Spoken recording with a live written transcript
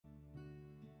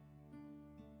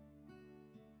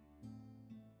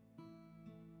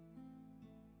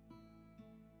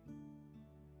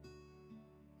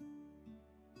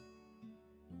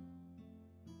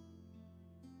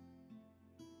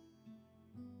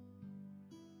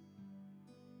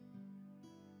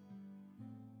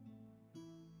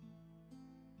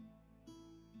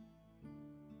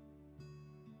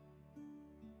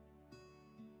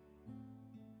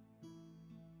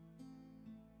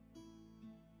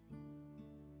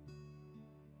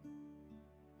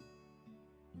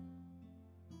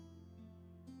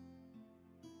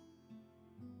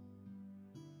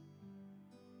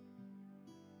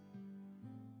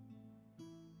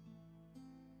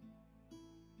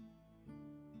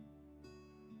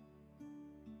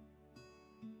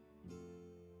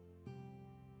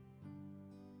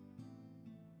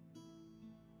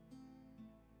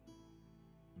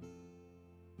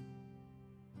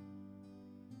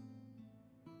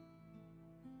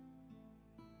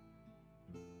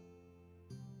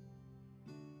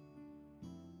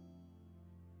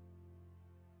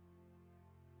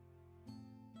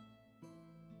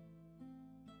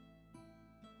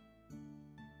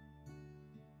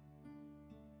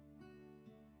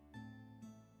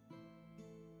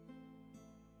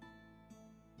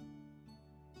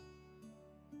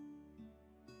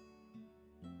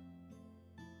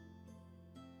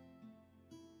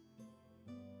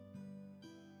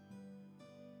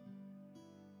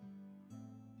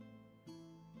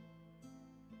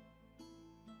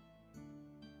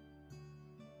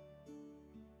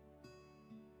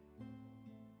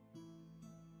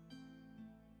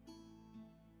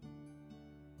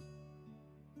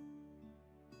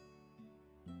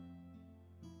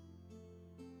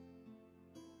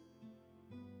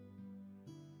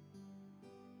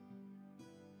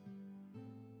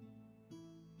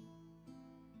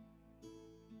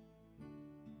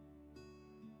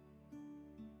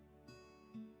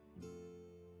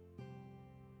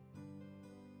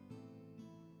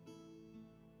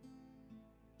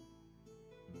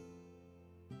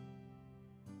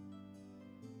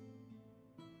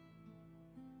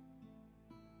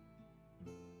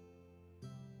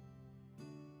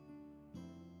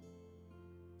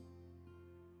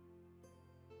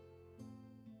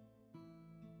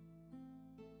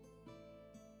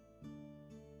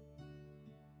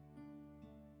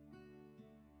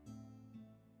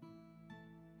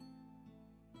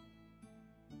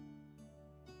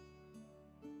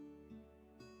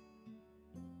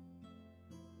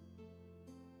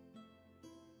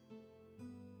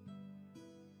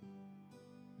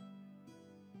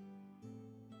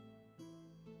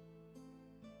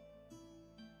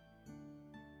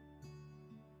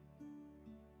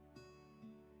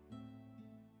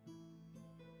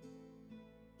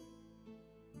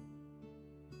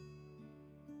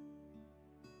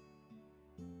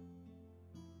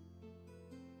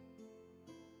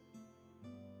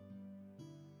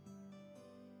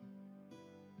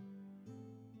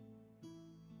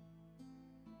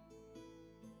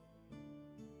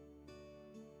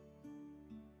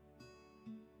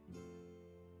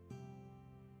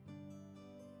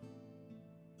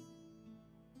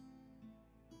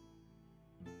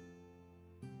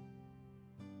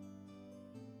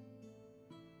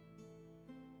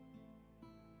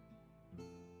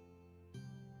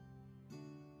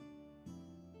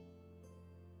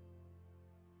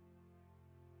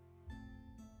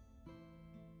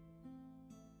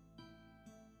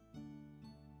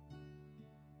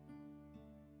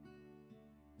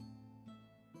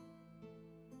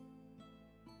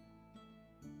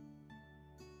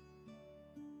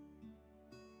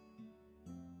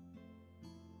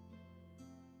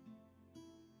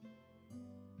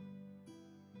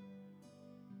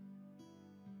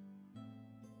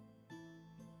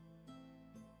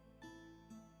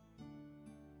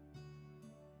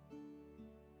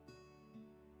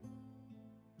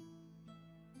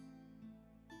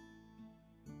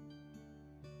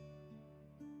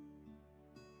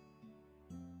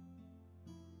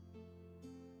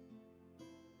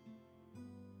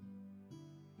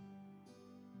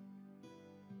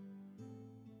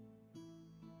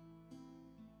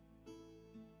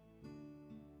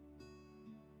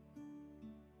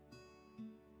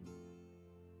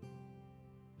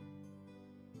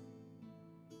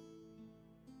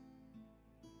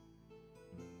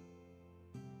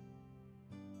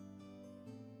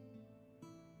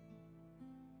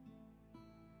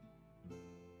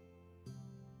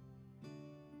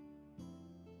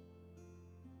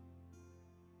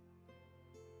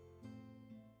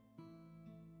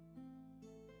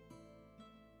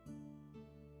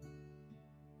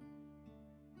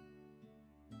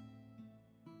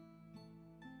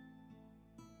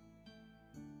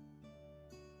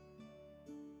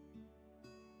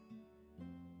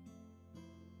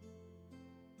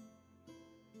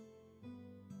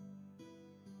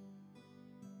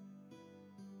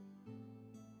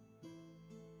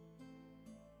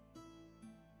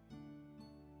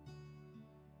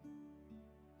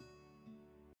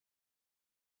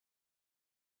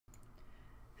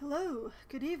Hello,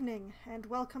 good evening, and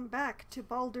welcome back to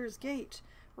Baldur's Gate,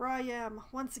 where I am,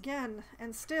 once again,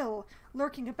 and still,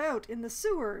 lurking about in the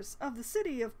sewers of the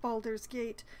city of Baldur's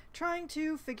Gate, trying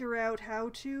to figure out how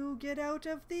to get out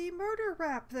of the murder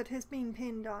rap that has been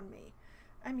pinned on me.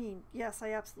 I mean, yes,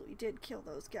 I absolutely did kill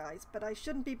those guys, but I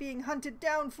shouldn't be being hunted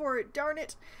down for it, darn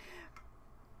it!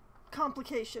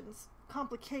 Complications.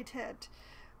 Complicated.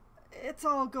 It's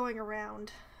all going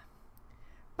around.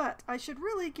 But I should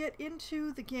really get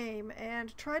into the game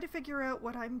and try to figure out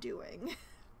what I'm doing.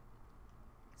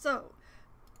 So,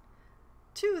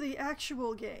 to the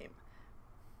actual game.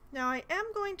 Now I am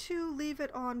going to leave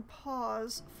it on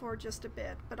pause for just a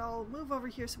bit, but I'll move over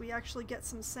here so we actually get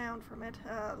some sound from it.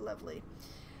 Lovely.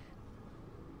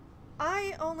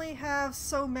 I only have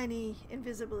so many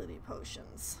invisibility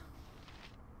potions.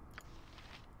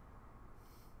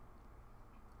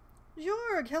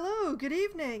 Jorg, hello, good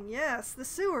evening. Yes, the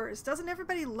sewers. Doesn't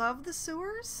everybody love the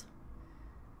sewers?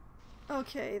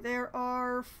 Okay, there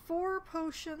are 4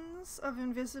 potions of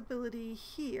invisibility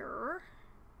here.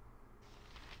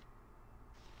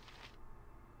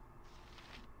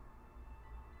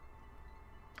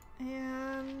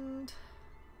 And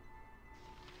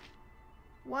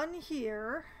 1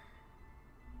 here.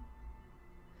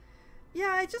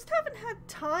 Yeah, I just haven't had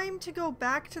time to go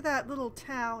back to that little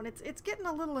town. It's getting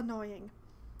a little annoying.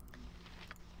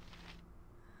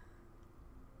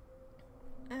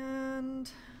 And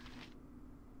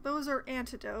those are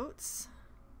antidotes.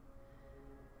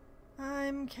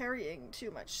 I'm carrying too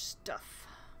much stuff.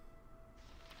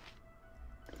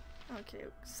 Okay,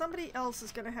 somebody else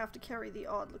is gonna have to carry the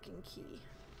odd-looking key.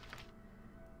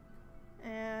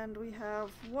 And we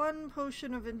have 1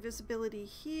 potion of invisibility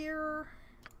here.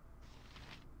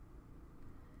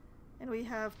 And we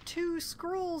have 2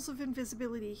 scrolls of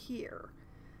invisibility here.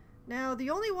 Now,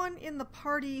 the only one in the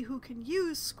party who can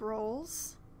use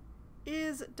scrolls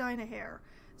is Dynahair.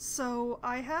 So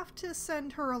I have to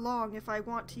send her along if I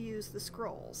want to use the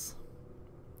scrolls.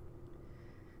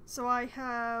 So I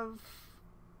have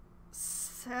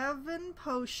 7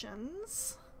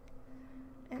 potions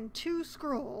and 2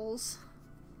 scrolls,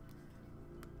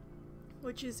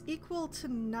 which is equal to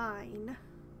 9.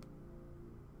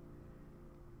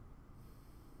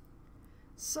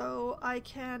 So I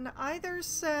can either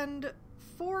send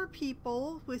 4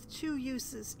 people with 2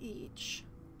 uses each,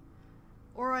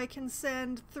 or I can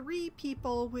send 3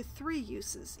 people with 3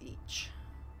 uses each.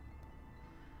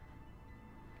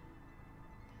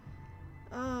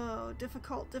 Oh,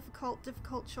 difficult, difficult,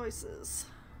 difficult choices.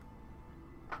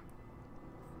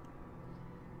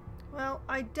 Well,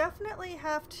 I definitely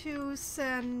have to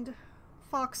send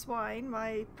Foxwine,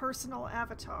 my personal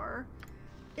avatar.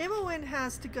 Imowen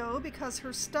has to go because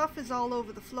her stuff is all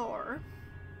over the floor.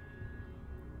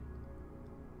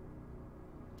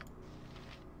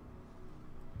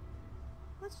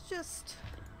 Let's just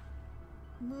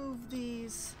move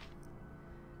these.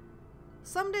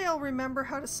 Someday I'll remember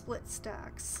how to split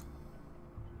stacks.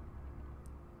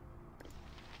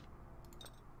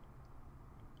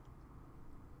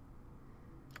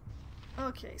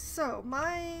 Okay, so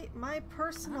my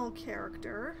personal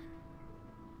character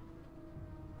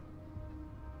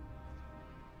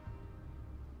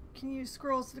can use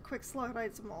scrolls to quick slot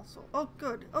item also. Oh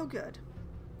good, oh good.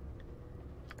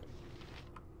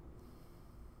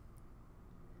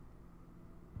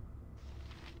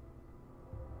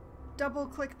 Double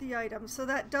click the item so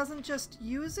that doesn't just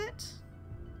use it.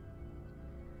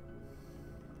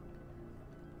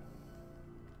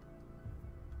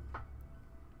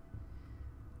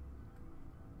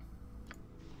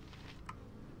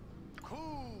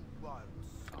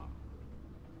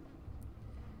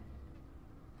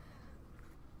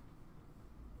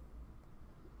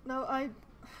 No,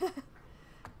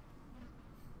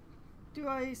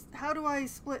 how do I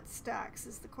split stacks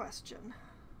is the question.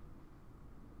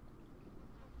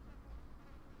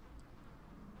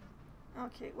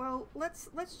 Okay, well, let's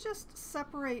just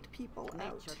separate people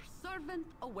out. Nature's servant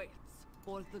awaits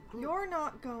for the group. You're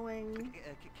not going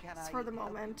for the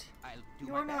moment.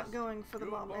 You're not going for the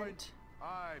moment.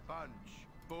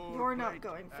 You're not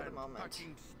going for the moment.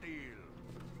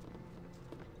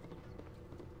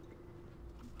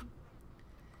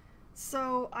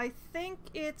 So I think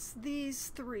it's these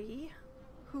 3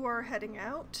 who are heading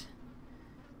out.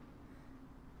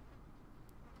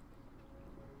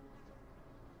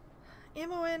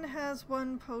 Imowen has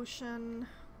 1 potion.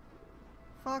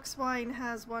 Foxwine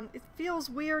has 1. It feels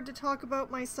weird to talk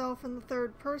about myself in the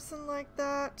 3rd person like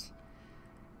that.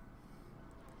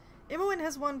 Imowen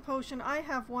has 1 potion. I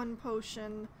have 1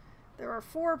 potion. There are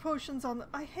 4 potions on the...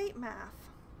 I hate math.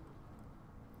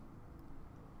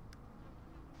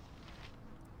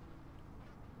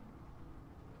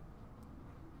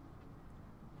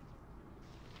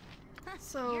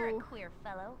 So You're a queer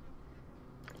fellow.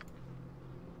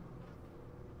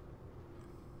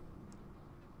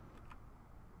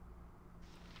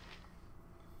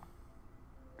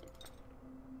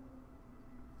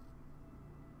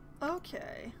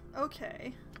 okay,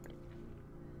 okay.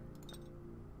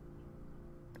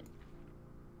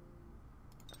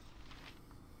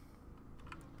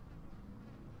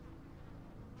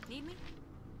 Need me?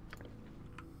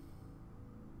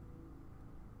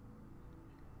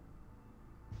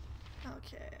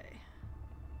 Okay.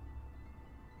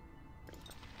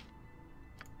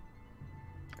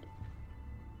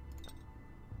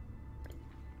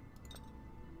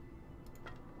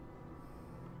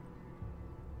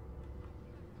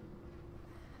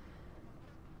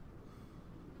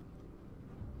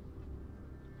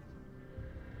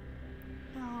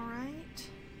 All right.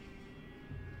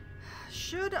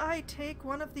 Should I take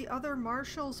one of the other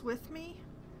marshals with me?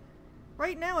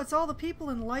 Right now it's all the people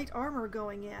in light armor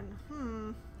going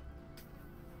in.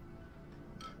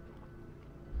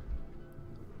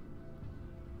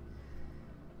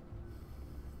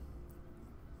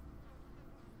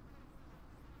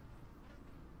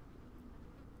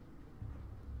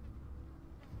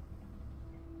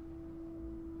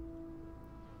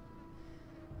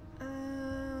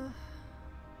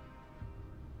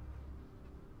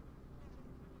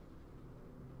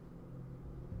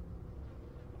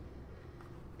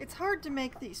 It's hard to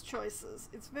make these choices.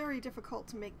 It's very difficult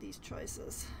to make these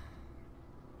choices.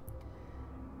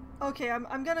 Okay,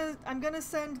 I'm gonna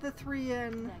send the 3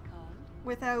 in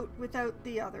without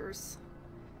the others.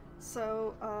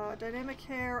 So, dynamic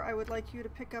hair, I would like you to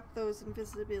pick up those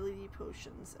invisibility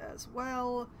potions as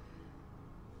well.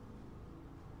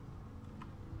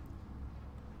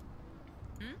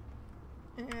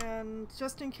 And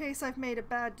just in case I've made a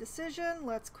bad decision,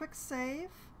 let's quick save.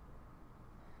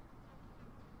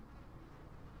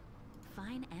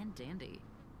 Fine and dandy.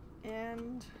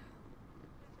 And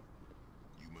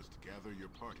You must gather your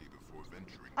party before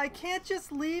venturing. I can't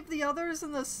just leave the others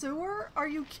in the sewer? Are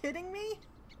you kidding me?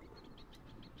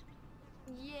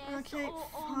 Yes, Okay, oh,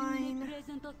 fine.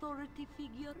 omnipresent authority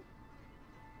figure.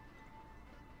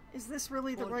 Is this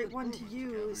really the right one to Gather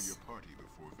use? your party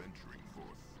before venturing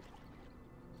forth.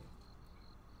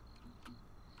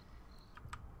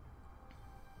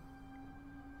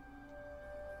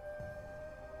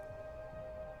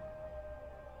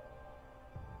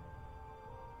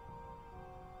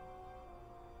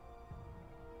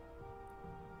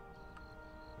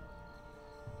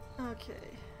 Okay.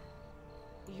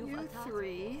 You've You attacked.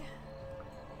 3.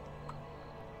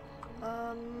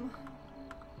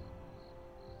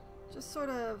 Just sort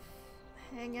of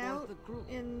hang out the group.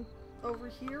 in over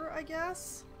here, I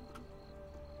guess.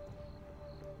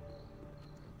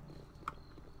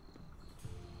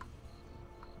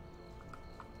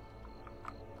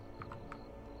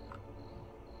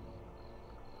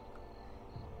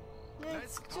 Yeah,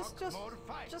 Let's just talk more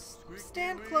fight. just Squeaky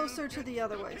stand wheel closer to gets the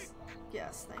other the ways. kick.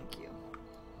 Yes, thank you.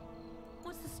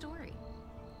 What's the story?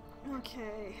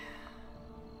 Okay.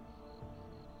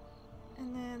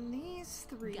 And then these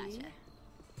 3. Gotcha.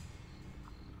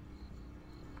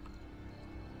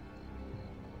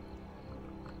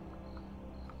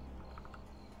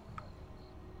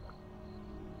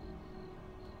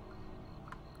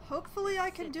 Hopefully I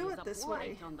can City do is it a this blight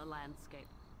way. on the landscape.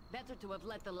 Better to have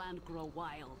let the land grow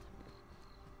wild.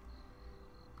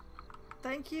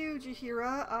 Thank you,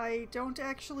 Jahira. I don't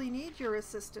actually need your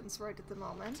assistance right at the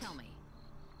moment. Tell me.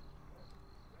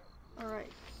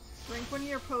 Alright. Drink one of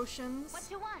your potions. What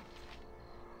you want?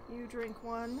 You drink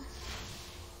one.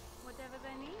 Whatever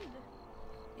they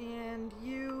need. And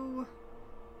you...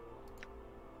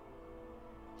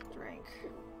 drink.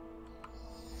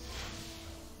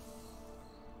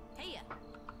 Hey ya.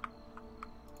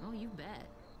 Oh, you bet.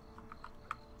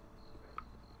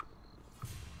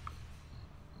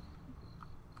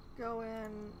 Go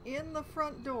in the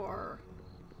front door.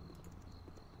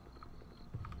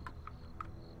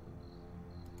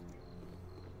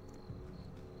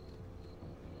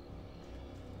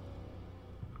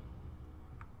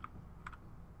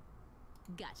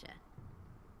 Gotcha.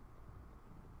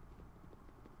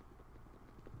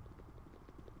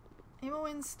 Ammo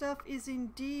and stuff is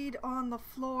indeed on the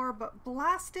floor, but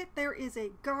blast it, there is a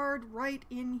guard right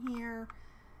in here.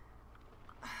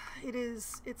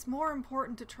 It's more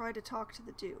important to try to talk to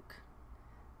the Duke.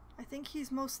 I think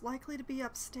he's most likely to be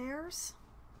upstairs.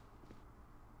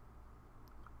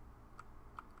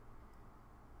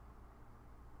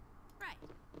 Right.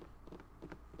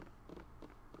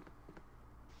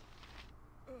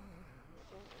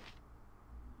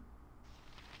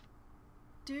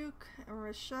 Duke and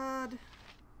Rashad.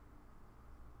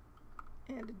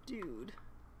 And a dude.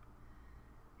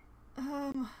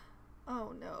 Oh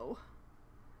no.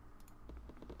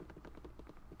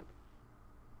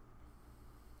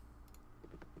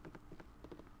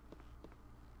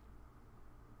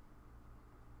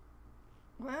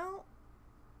 Well,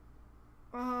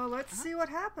 let's see what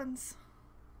happens.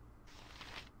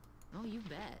 Oh, you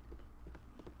bet.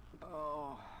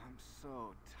 Oh, I'm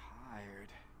so tired.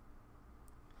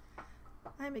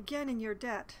 I'm again in your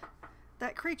debt.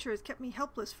 That creature has kept me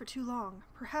helpless for too long.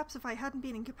 Perhaps if I hadn't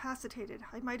been incapacitated,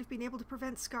 I might have been able to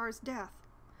prevent Scar's death.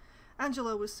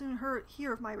 Angelo will soon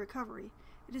hear of my recovery.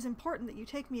 It is important that you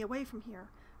take me away from here.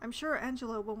 I'm sure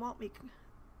Angelo won't want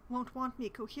me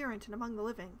coherent and among the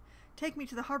living. Take me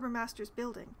to the Harbor Master's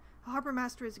building. The Harbor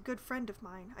Master is a good friend of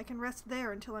mine. I can rest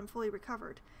there until I'm fully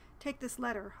recovered. Take this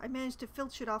letter. I managed to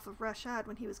filch it off of Rashad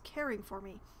when he was caring for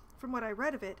me. From what I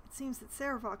read of it, it seems that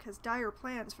Sarevok has dire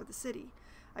plans for the city.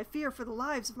 I fear for the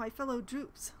lives of my fellow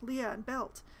dupes, Leah and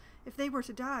Belt. If they were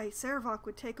to die, Sarevok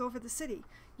would take over the city.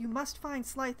 You must find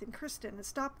Slythe and Kristen and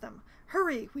stop them.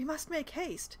 Hurry! We must make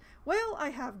haste! Well, I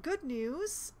have good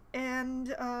news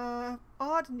and,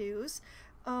 odd news.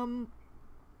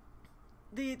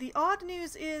 The odd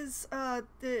news is,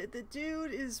 the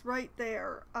dude is right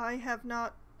there. I have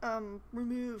not,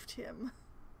 removed him.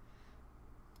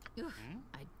 Oof,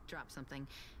 I dropped something.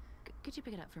 Could you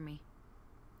pick it up for me?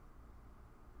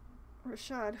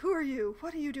 Rashad, who are you?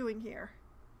 What are you doing here?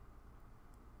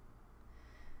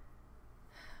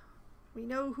 We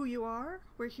know who you are.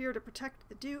 We're here to protect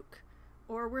the Duke.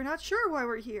 Or we're not sure why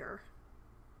we're here.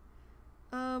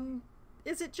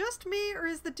 Is it just me, or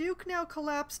is the Duke now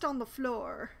collapsed on the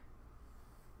floor?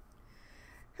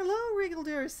 Hello, Regal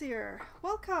Durseer.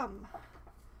 Welcome.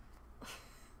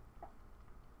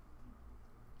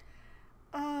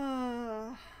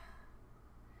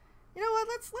 You know what?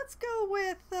 Let's go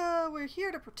with, we're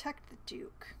here to protect the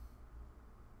Duke.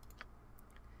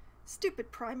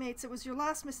 Stupid primates, it was your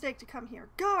last mistake to come here.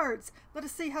 Guards! Let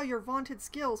us see how your vaunted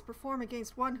skills perform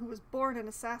against one who was born an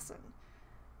assassin.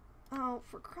 Oh,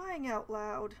 for crying out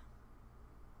loud.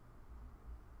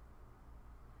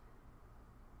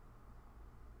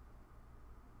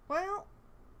 Well,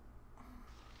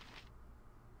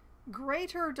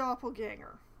 greater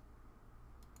doppelganger.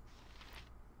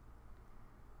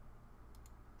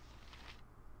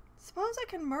 Suppose I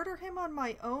can murder him on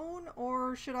my own,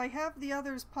 or should I have the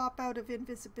others pop out of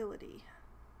invisibility?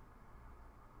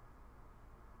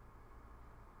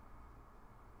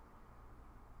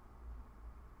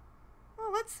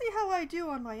 Well, let's see how I do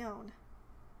on my own.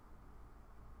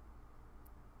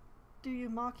 Do you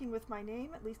mocking with my name?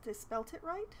 At least I spelt it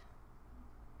right.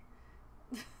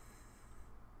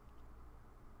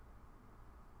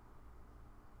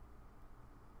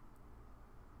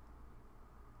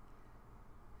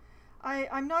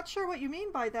 I'm not sure what you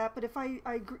mean by that, but if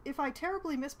I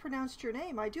terribly mispronounced your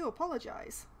name, I do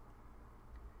apologize.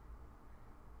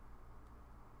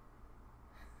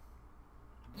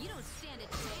 You don't stand a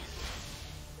chance.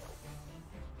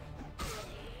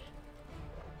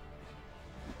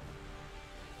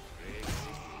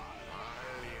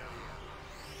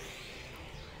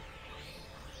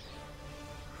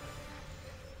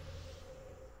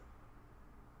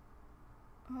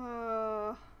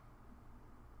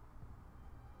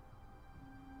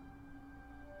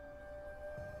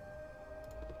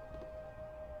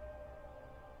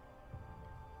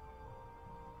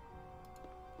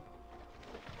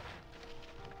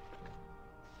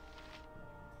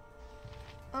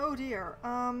 Oh dear.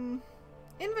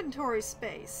 Inventory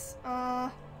space.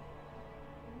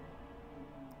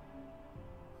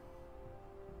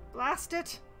 Blast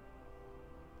it.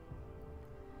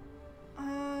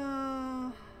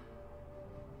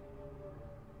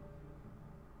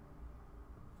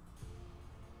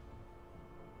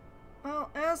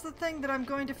 Well, as the thing that I'm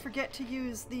going to forget to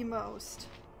use the most.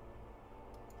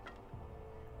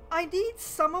 I need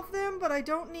some of them, but I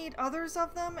don't need others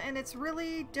of them, and it's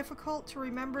really difficult to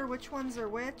remember which ones are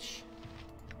which.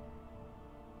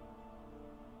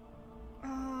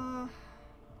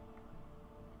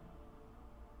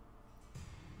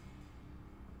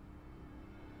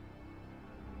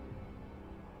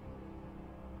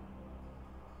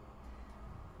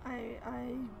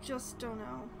 I just don't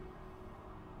know.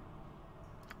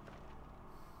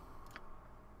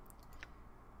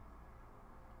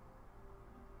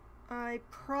 I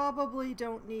probably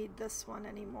don't need this one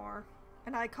anymore.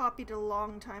 And I copied it a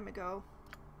long time ago.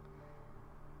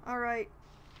 Alright.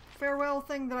 Farewell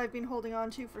thing that I've been holding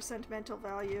on to for sentimental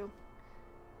value.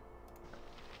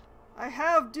 I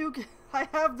have Duke. I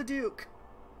have the Duke.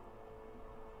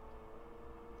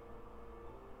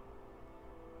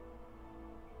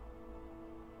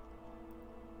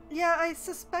 Yeah, I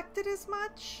suspected as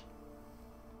much.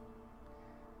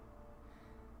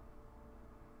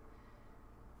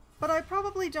 But I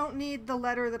probably don't need the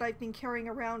letter that I've been carrying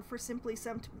around for simply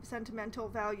sentimental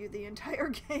value the entire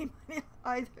game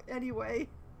anyway.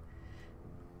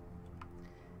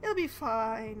 It'll be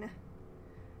fine.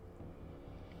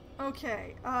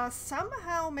 Okay,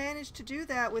 somehow managed to do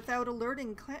that without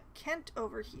alerting Kent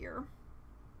over here.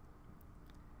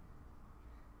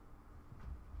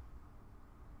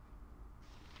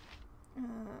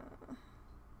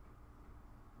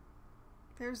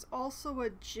 There's also a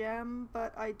gem,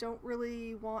 but I don't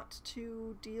really want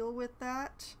to deal with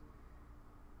that.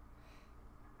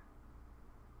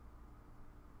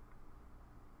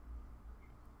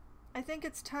 I think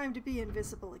it's time to be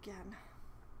invisible again.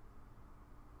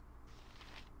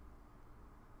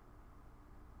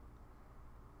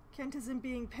 Kent isn't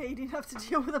being paid enough to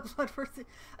deal with a bloodthirsty.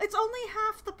 It's only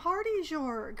half the party,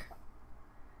 Jorg.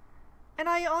 And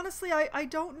I honestly, I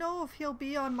don't know if he'll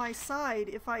be on my side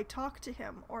if I talk to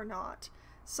him or not.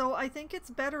 So I think it's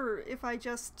better if I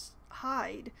just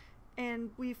hide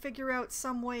and we figure out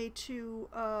some way to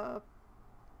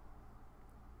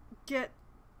get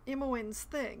Imoen's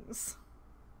things.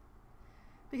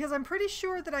 Because I'm pretty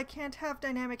sure that I can't have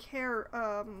Dynamic Hair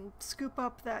scoop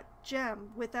up that gem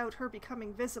without her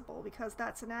becoming visible, because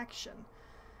that's an action.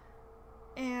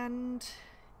 And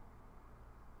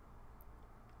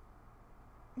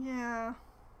yeah.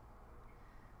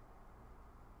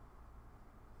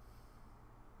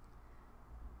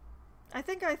 I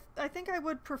think I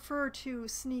would prefer to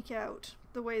sneak out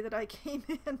the way that I came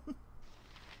in.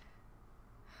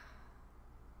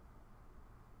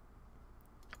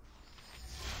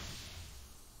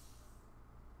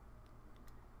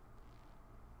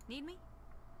 Need me?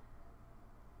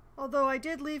 Although I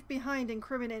did leave behind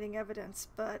incriminating evidence,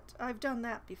 but I've done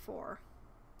that before.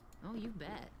 Oh, you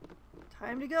bet.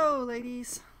 Time to go,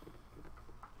 ladies.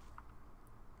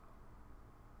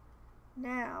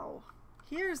 Now,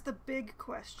 here's the big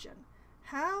question.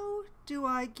 How do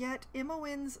I get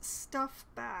Imoen's stuff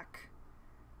back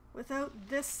without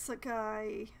this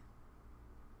guy?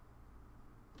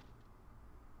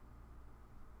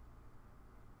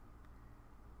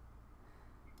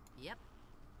 Yep.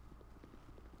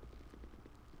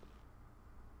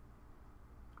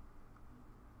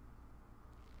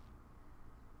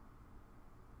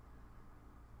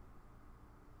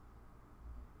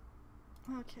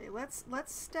 Okay, let's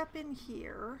step in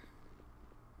here.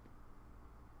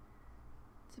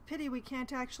 It's a pity we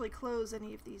can't actually close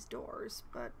any of these doors,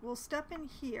 but we'll step in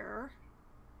here,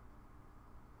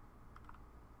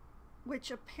 which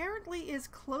apparently is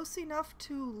close enough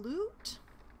to loot.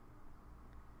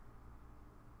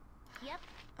 Yep.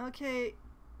 Okay.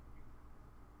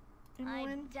 Imoen,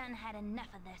 I've done had enough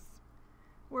of this.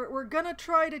 we're gonna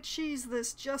try to cheese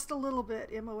this just a little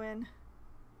bit, Imoen.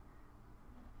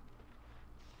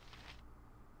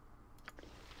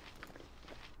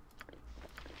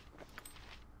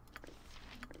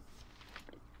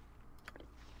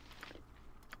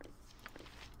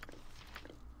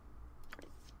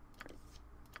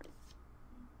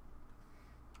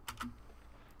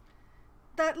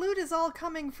 That loot is all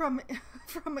coming from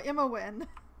Imoen.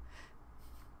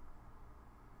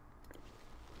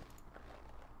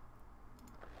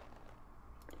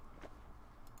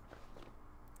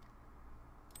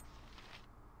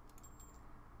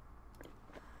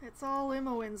 It's all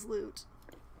Imoen's loot.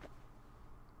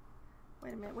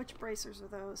 Wait a minute, which bracers are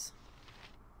those?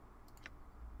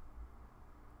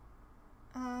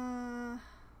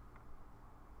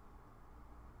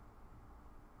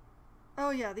 Oh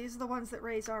yeah, these are the ones that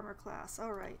raise armor class.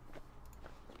 Alright.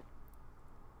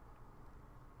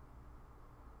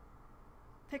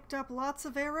 Picked up lots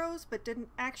of arrows, but didn't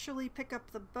actually pick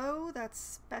up the bow. That's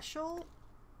special.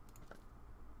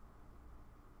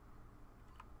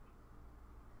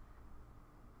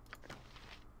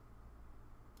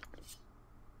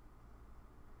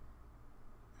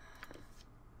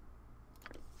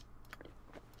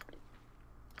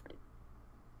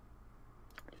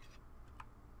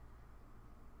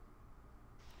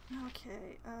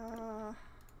 Okay,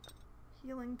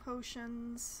 healing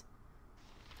potions,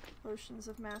 potions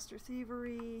of master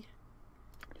thievery,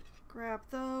 grab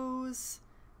those.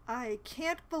 I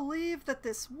can't believe that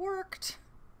this worked.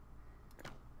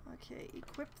 Okay,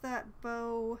 equip that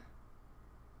bow.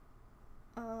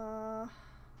 I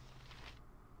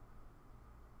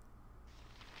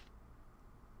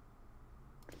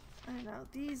don't know,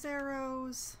 these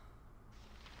arrows.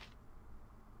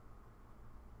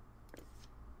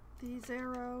 These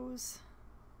arrows.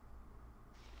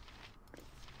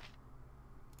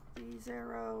 These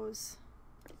arrows.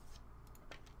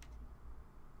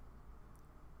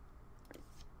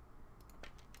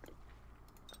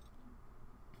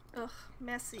 Ugh,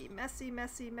 messy, messy,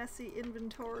 messy, messy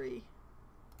inventory.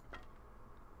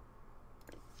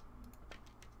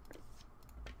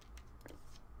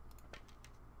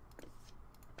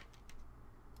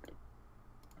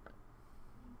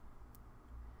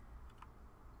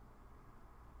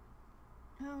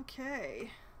 Okay.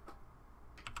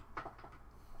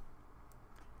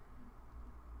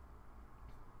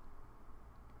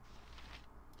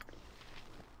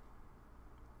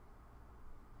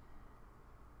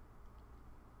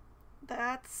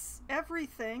 That's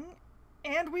everything,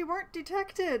 and we weren't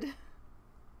detected.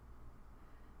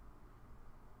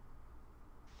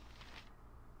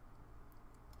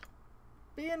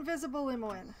 Be invisible,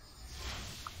 Imoen.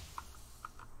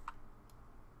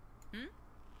 Hmm?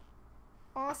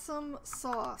 Awesome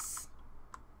sauce.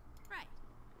 Right.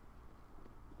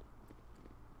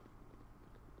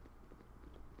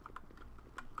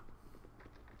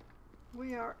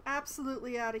 We are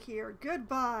absolutely out of here.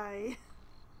 Goodbye.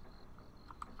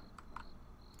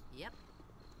 Yep.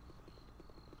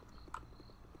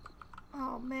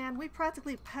 Oh man, we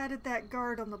practically patted that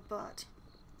guard on the butt.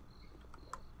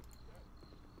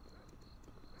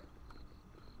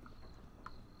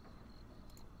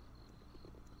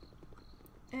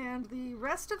 And the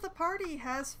rest of the party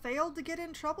has failed to get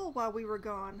in trouble while we were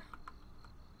gone.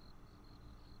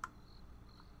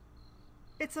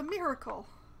 It's a miracle.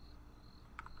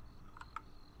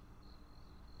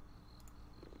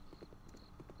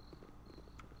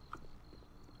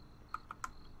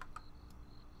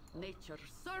 Nature's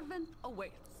servant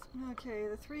awaits. Okay,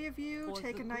 the three of you For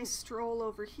take the a nice group. stroll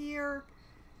over here.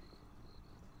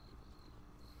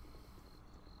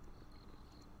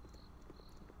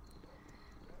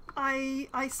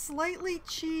 I slightly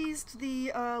cheesed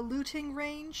the looting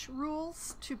range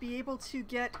rules to be able to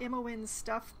get Imoen's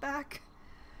stuff back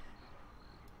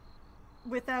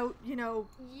without, you know,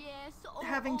 Yes,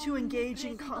 having to engage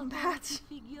in combat.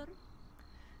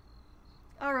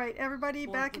 Alright, everybody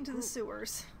For back the into the group.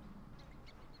 sewers.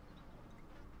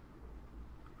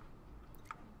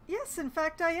 Yes, in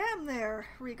fact I am there,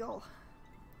 Regal.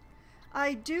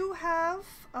 I do have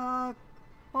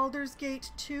Baldur's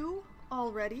Gate 2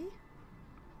 already.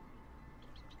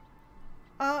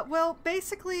 Well,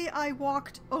 basically I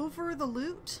walked over the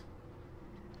loot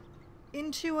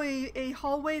into a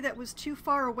hallway that was too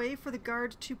far away for the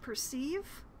guard to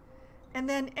perceive, and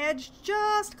then edged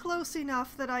just close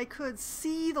enough that I could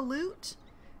see the loot,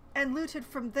 and looted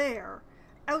from there,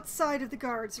 outside of the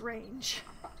guard's range.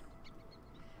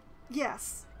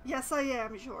 Yes. Yes, I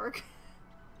am, Jorg.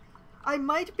 I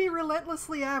might be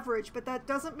relentlessly average, but that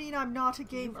doesn't mean I'm not a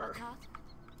gamer.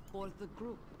 For the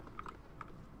group.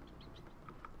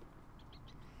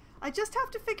 I just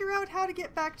have to figure out how to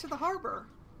get back to the harbor.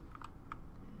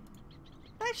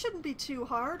 That shouldn't be too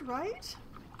hard, right?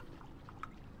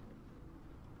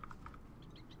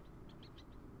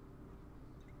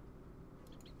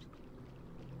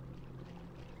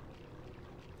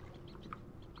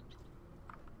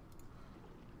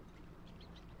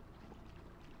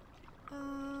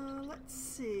 Let's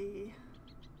see.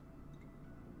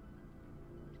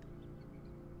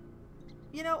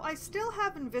 You know, I still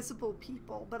have invisible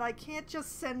people, but I can't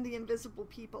just send the invisible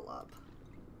people up.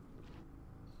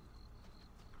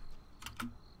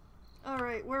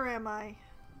 Alright, where am I?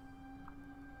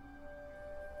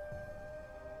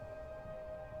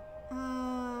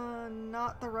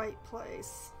 Not the right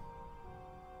place.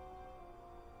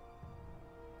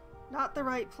 Not the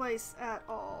right place at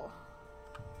all.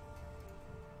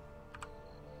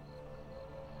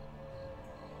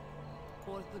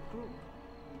 For the group.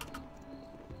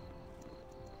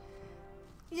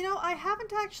 You know, I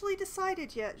haven't actually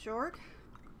decided yet, Jorg.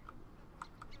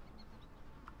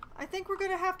 I think we're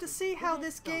gonna have to see how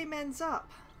this game ends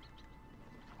up.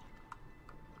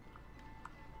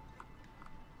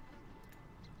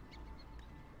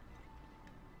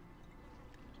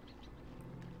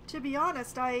 To be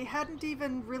honest, I hadn't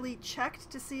even really checked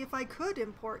to see if I could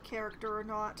import character or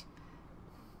not.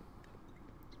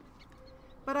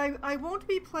 But I won't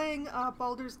be playing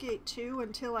Baldur's Gate 2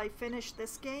 until I finish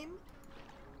this game.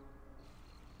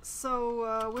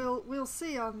 So we'll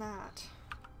see on that.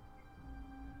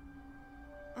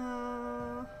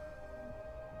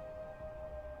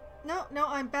 No,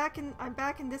 I'm back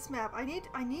in this map. I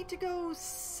need to go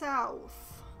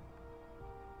south.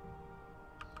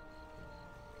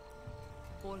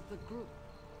 For the group.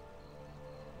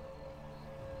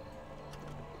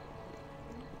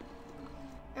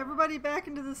 Everybody back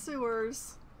into the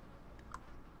sewers.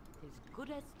 As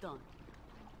good as done.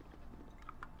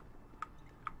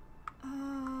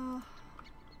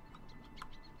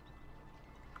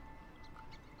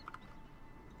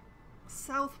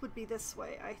 south would be this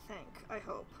way, I think. I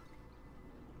hope.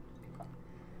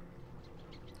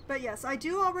 But yes, I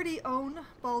do already own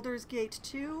Baldur's Gate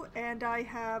 2, and I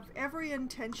have every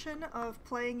intention of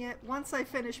playing it once I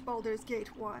finish Baldur's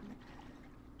Gate 1.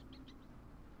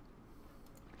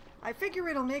 I figure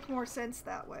it'll make more sense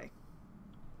that way.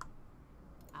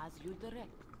 As you direct.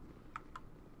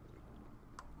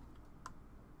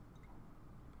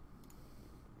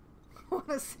 Want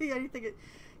to see anything?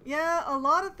 Yeah, a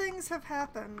lot of things have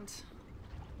happened.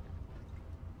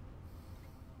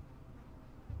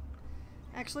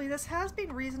 Actually, this has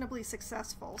been reasonably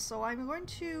successful, so I'm going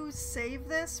to save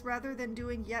this rather than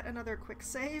doing yet another quick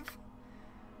save.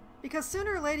 Because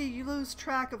sooner or later you lose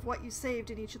track of what you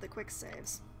saved in each of the quick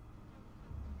saves.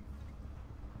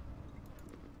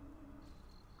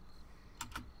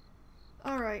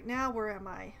 Alright, now where am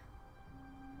I?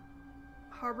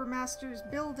 Harbor Master's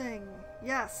building.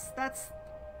 Yes, that's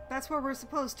where we're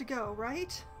supposed to go,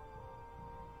 right?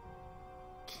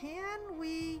 Can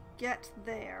we get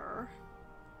there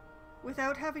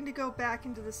without having to go back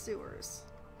into the sewers?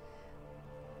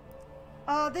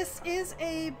 This is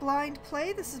a blind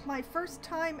play. This is my first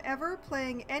time ever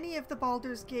playing any of the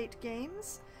Baldur's Gate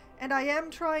games, and I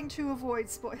am trying to avoid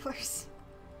spoilers.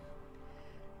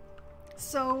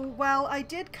 So while I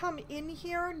did come in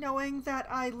here knowing that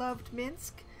I loved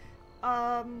Minsk,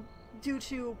 due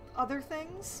to other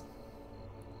things,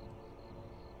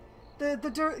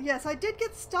 yes, I did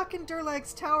get stuck in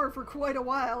Durlag's tower for quite a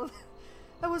while.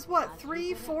 That was what,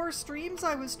 3-4 streams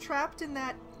I was trapped in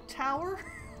that tower?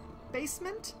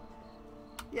 Basement?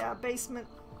 Yeah, basement.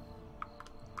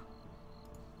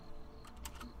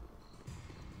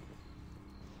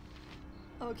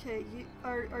 Okay,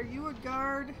 are you a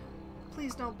guard?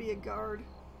 Please don't be a guard.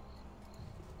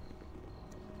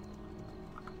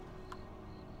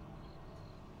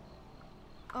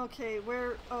 Okay,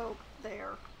 where? Oh,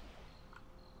 there.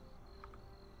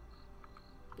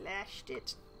 Lashed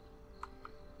it.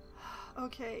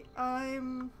 Okay,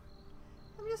 I'm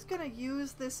just gonna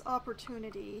use this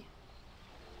opportunity.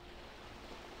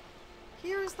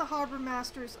 Here's the Harbor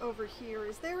Master's over here.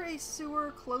 Is there a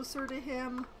sewer closer to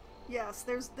him? Yes,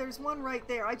 there's one right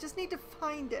there. I just need to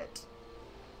find it.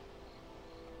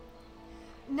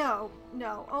 No,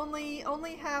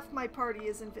 only half my party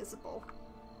is invisible.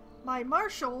 My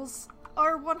marshals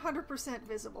are 100%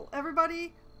 visible.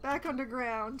 Everybody, back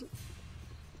underground.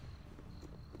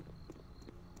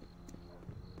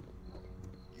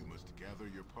 You must gather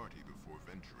your party before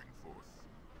venturing forth.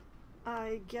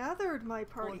 I gathered my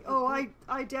party. Oh,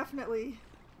 I definitely...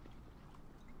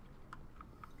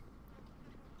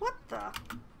 What the?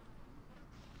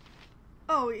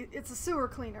 Oh, it's a sewer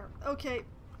cleaner. Okay,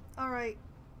 alright.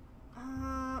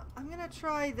 I'm gonna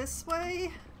try this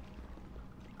way.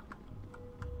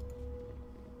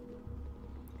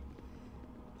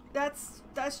 That's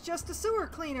just a sewer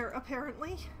cleaner,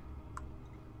 apparently.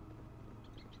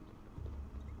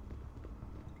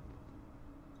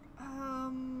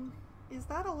 Is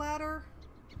that a ladder?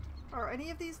 Are any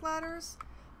of these ladders?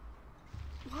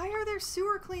 Why are there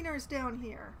sewer cleaners down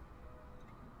here?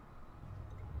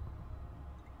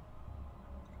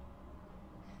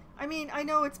 I mean, I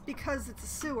know it's because it's a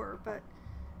sewer, but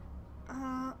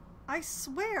I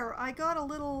swear I got a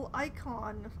little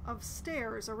icon of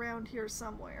stairs around here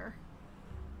somewhere.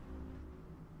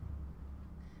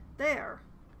 There.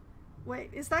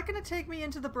 Wait, is that going to take me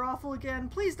into the brothel again?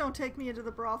 Please don't take me into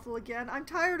the brothel again. I'm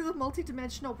tired of the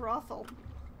multi-dimensional brothel.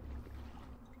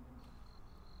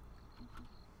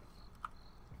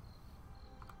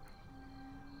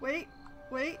 Wait.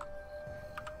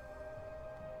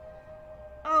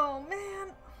 Oh,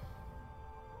 man.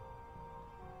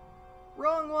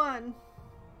 Wrong one.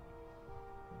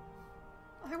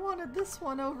 I wanted this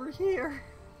one over here.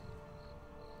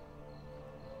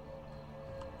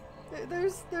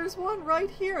 There's one right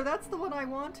here. That's the one I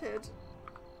wanted.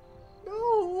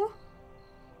 No.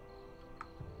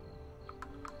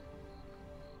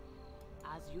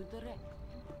 As you direct.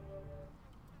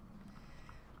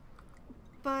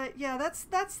 But yeah, that's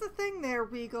the thing there,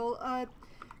 Weagle.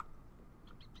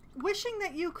 Wishing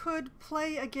that you could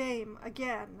play a game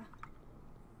again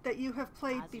that you have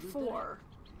played before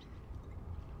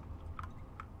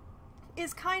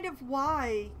is kind of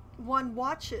why one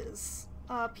watches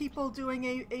people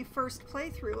doing a first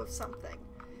playthrough of something.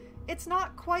 It's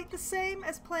not quite the same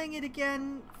as playing it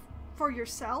again for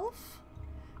yourself,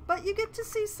 but you get to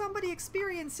see somebody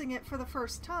experiencing it for the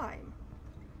first time.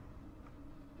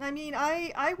 I mean,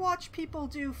 I watch people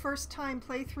do first-time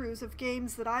playthroughs of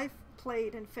games that I've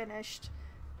played and finished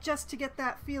just to get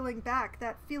that feeling back,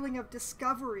 that feeling of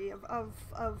discovery, of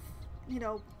you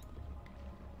know,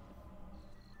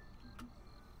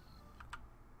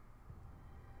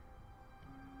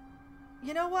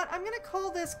 You know what? I'm gonna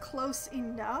call this close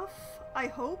enough, I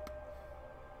hope.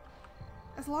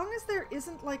 As long as there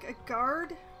isn't, like, a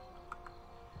guard.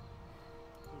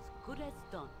 As good as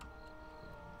done.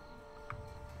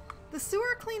 The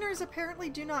sewer cleaners apparently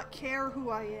do not care who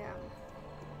I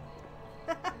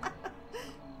am.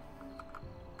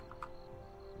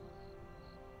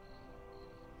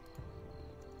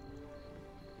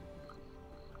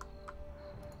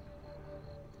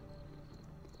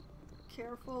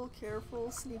 Careful,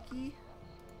 careful, sneaky.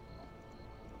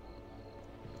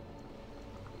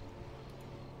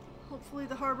 Hopefully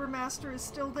the harbor master is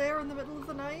still there in the middle of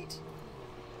the night.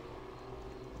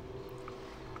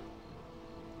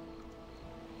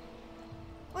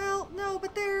 Well, no,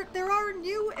 but there are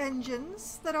new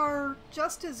engines that are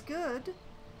just as good.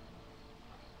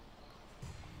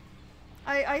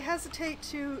 I hesitate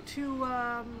to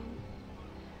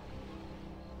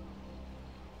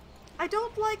I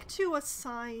don't like to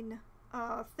assign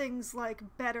things like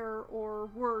better or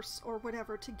worse or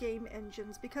whatever to game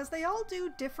engines because they all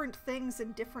do different things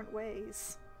in different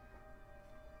ways.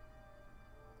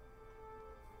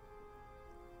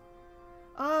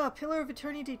 Ah, Pillar of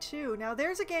Eternity 2. Now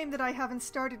there's a game that I haven't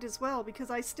started as well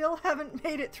because I still haven't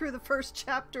made it through the first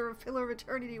chapter of Pillar of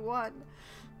Eternity 1.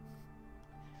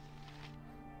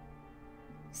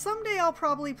 Someday I'll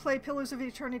probably play Pillars of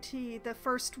Eternity, the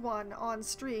first one, on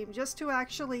stream, just to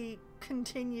actually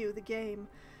continue the game.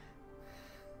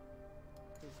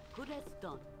 As good as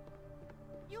done.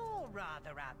 You're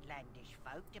rather outlandish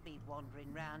folk to be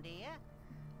wandering round here.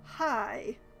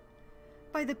 Hi.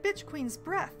 By the Bitch Queen's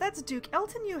breath, that's Duke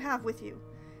Elton you have with you.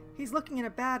 He's looking in a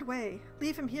bad way.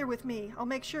 Leave him here with me. I'll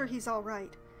make sure he's all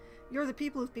right. You're the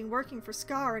people who've been working for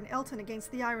Scar and Elton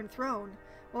against the Iron Throne.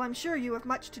 Well, I'm sure you have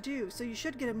much to do, so you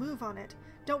should get a move on it.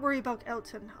 Don't worry about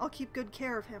Elton. I'll keep good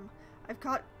care of him. I've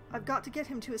got to get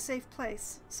him to a safe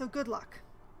place, so good luck.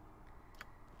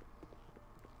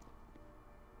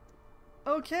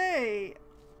 Okay.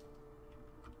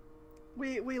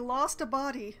 We lost a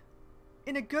body.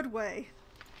 In a good way.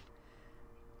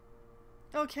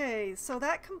 Okay, so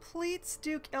that completes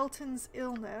Duke Elton's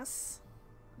illness.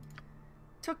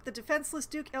 Took the defenseless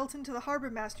Duke Elton to the harbor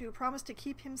master who promised to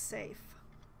keep him safe.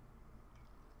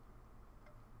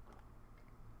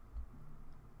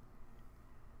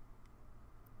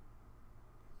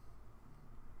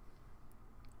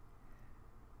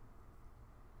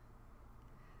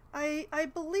 I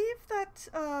believe that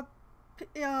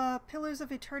Pillars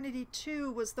of Eternity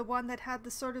 2 was the one that had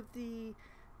the sort of the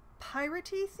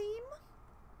piratey theme?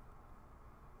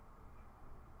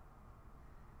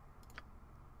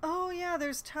 Oh yeah,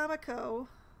 there's Tamako.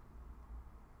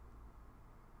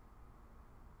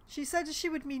 She said she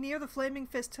would be near the Flaming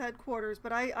Fist headquarters,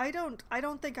 but I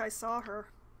don't think I saw her.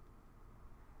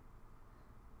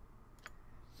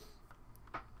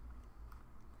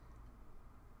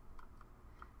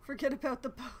 Forget about the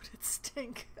boat, it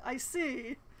stink. I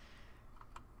see.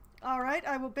 Alright,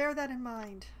 I will bear that in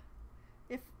mind.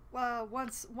 If,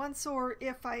 once or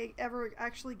if I ever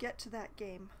actually get to that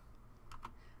game.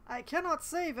 I cannot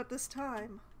save at this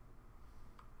time.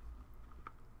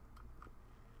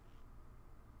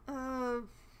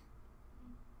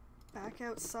 Back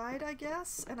outside, I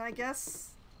guess? And I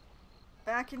guess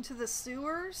back into the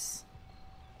sewers?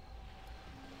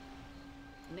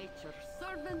 Nature's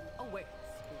servant awaits.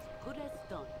 As good as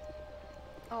done.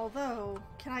 Although,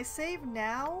 can I save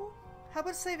now? How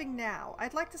about saving now?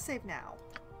 I'd like to save now.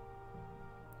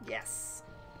 Yes.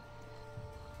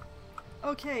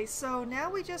 Okay, so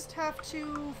now we just have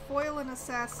to foil an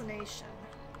assassination.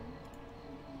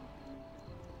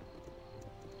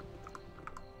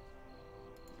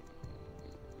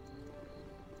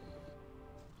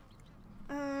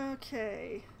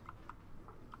 Okay.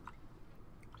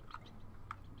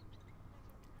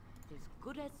 As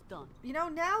good as done. You know,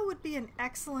 now would be an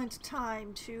excellent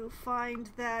time to find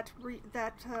that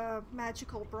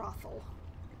magical brothel.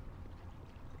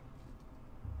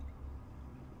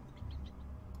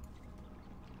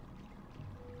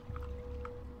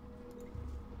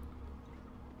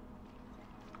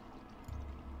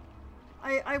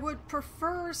 I would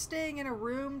prefer staying in a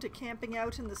room to camping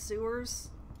out in the sewers.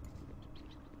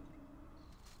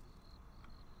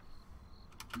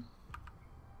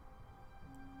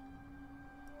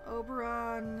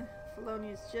 Oberon,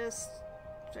 Felonious Gist,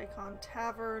 Dracon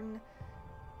Tavern.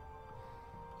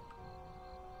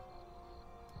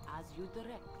 As you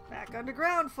direct. Back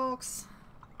underground, folks.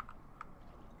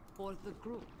 For the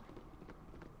group.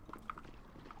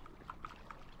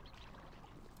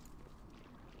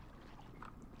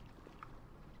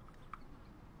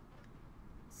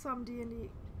 Some D&D.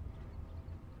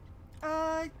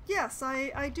 Yes,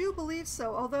 I do believe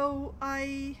so, although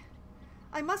I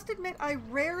must admit I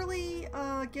rarely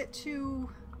get to...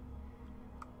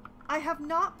 I have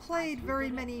not played very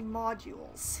many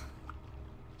modules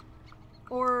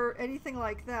or anything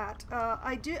like that.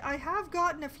 I have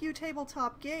gotten a few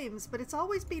tabletop games, but it's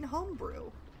always been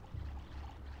homebrew.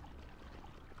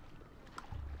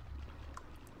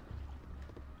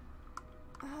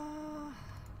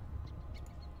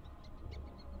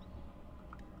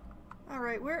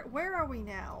 Alright, where are we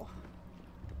now?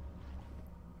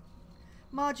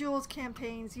 Modules,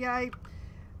 campaigns. Yeah,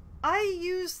 I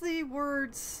use the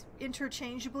words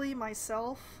interchangeably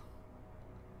myself.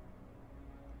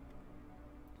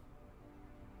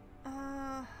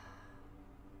 I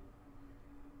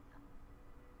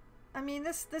mean,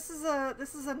 this is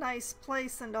a nice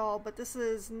place and all, but this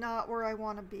is not where I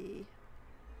want to be.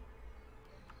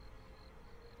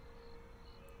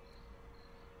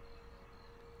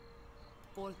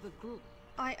 For the group.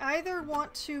 I either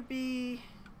want to be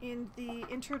in the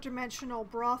interdimensional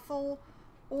brothel,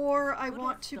 or I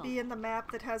want to be in the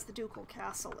map that has the ducal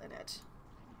castle in it.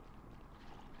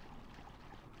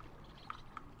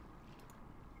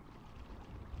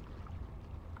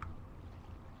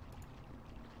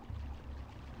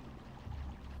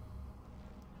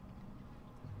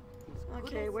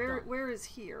 Okay, where is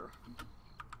here?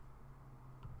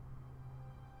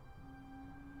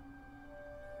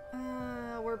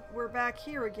 We're back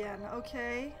here again.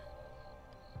 Okay.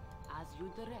 As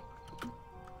you direct.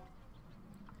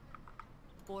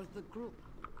 For the group.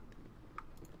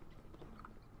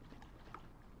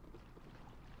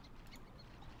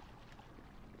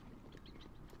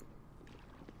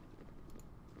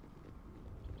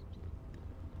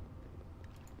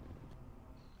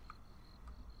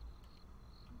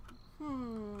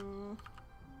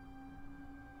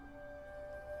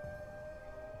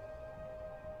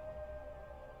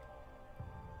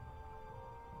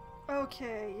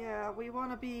 Okay, yeah, we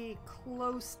want to be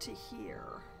close to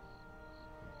here.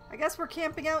 I guess we're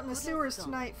camping out in the sewers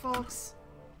tonight, folks.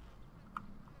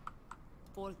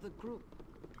 For the group.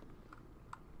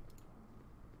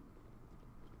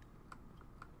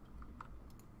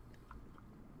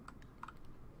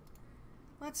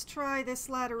 Let's try this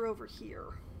ladder over here.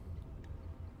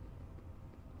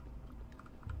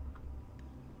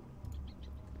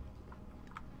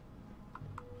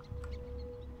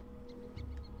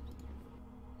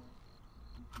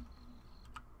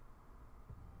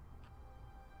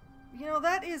 You know,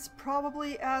 that is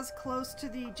probably as close to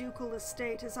the ducal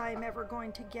estate as I am ever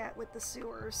going to get with the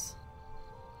sewers.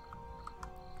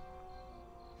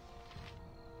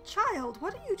 Child,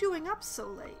 what are you doing up so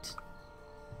late?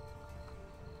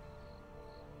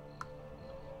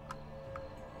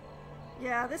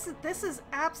 Yeah, this is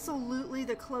absolutely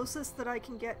the closest that I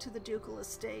can get to the ducal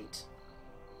estate.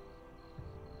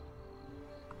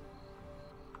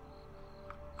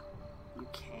 You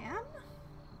can?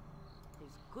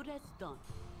 As good as done.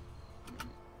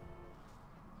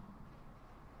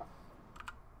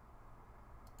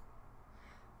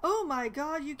 Oh my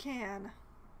god, you can.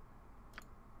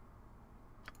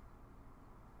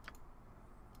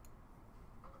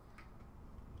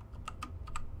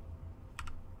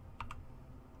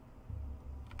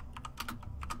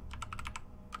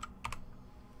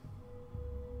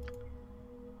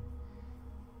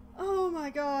 Oh my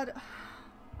god.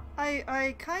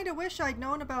 I kind of wish I'd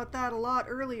known about that a lot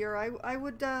earlier. I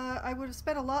would have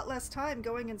spent a lot less time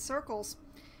going in circles.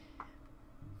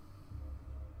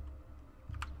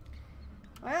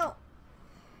 Well,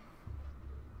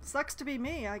 sucks to be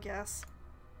me, I guess.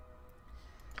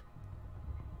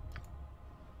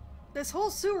 This whole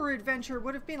sewer adventure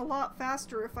would have been a lot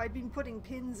faster if I'd been putting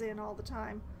pins in all the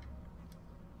time.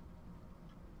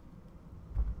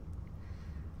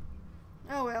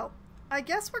 Oh well. I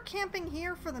guess we're camping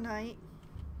here for the night.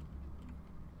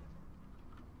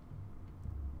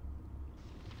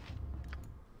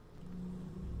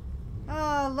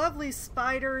 Ah, lovely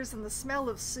spiders and the smell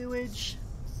of sewage.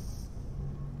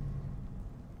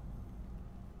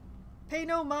 Pay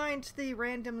no mind to the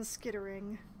random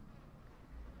skittering.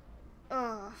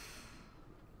 Ugh.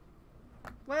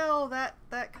 Well,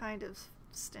 that kind of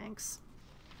stinks.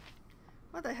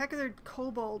 What the heck are the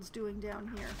kobolds doing down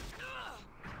here?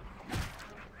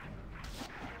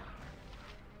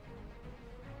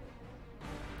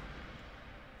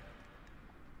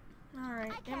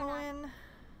 Alright, Emmeline.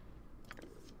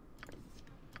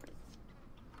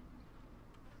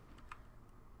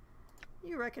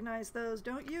 You recognize those,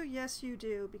 don't you? Yes, you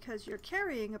do, because you're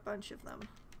carrying a bunch of them.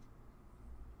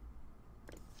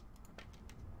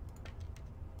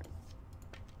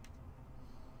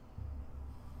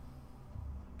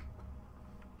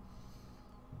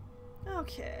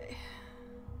 Okay.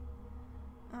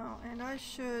 Oh, and I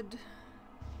should...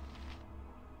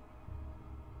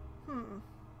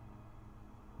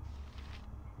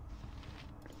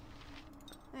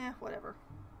 whatever.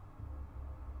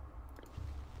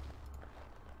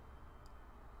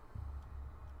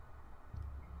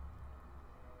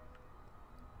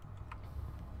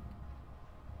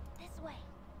 This way.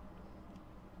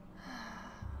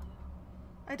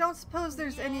 I don't suppose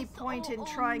there's any Yes, point in oh,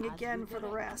 trying as again you for the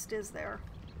direct. rest, is there?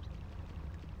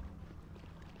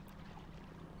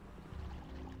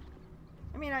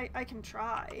 I mean, I can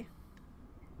try.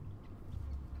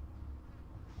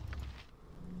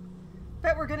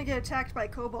 Bet we're gonna get attacked by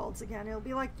kobolds again. It'll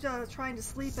be like trying to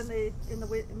sleep in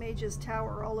the mage's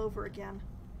tower all over again.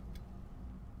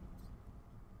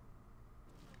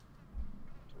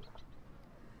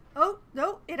 Oh,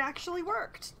 no, it actually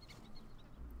worked.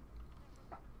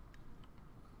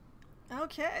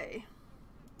 Okay.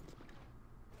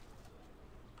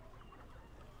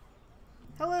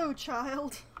 Hello,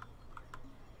 child.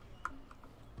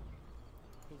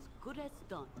 As good as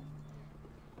done.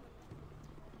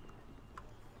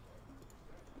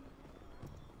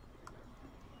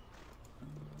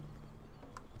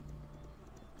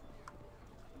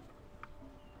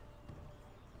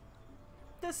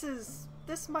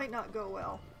 This might not go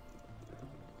well.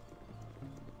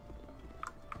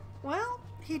 Well,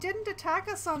 he didn't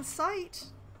attack us on sight.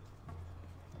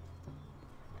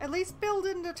 At least Bill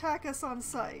didn't attack us on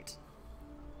sight.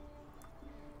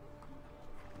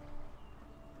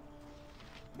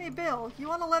 Hey Bill, you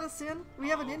want to let us in? We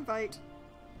have an invite.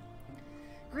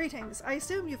 Greetings. I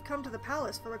assume you've come to the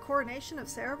palace for the coronation of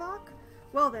Saravok?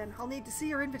 Well then, I'll need to see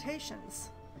your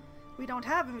invitations. We don't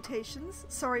have invitations.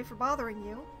 Sorry for bothering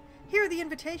you. Here are the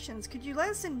invitations. Could you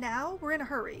let us in now? We're in a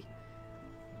hurry.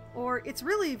 Or, it's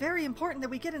really very important that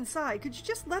we get inside. Could you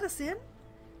just let us in?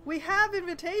 We have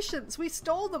invitations. We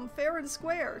stole them fair and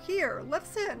square. Here, let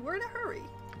us in. We're in a hurry.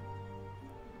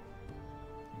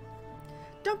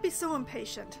 Don't be so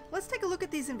impatient. Let's take a look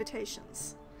at these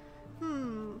invitations.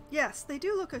 Yes, they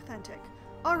do look authentic.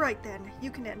 All right then,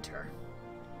 you can enter.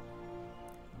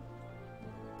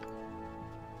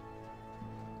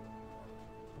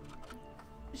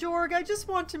 Jorg, I just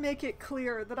want to make it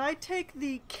clear that I take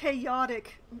the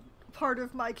chaotic part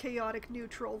of my chaotic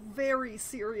neutral very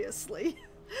seriously.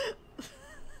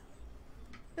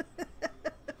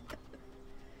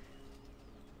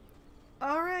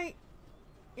 Alright,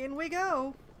 in we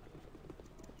go.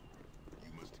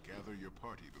 You must gather your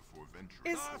party before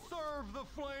venturing Is- forth. Serve the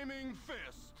flaming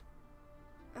fist!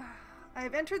 I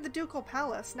have entered the ducal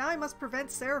palace. Now I must prevent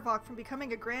Saravok from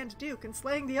becoming a Grand Duke and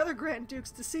slaying the other Grand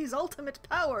Dukes to seize ultimate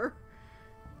power.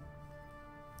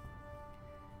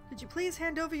 Could you please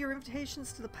hand over your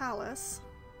invitations to the palace?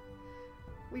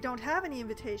 We don't have any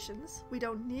invitations. We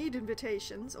don't need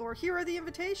invitations. Or here are the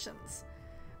invitations.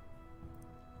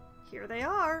 Here they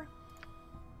are.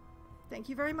 Thank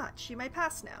you very much. You may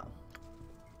pass now.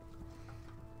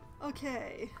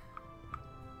 Okay.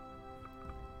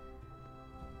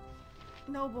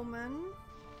 Nobleman,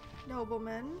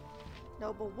 nobleman,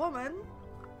 noblewoman.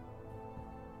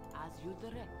 As you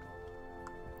direct.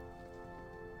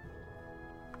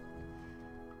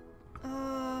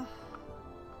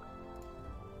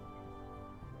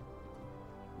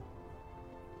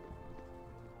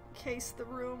 Case the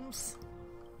rooms.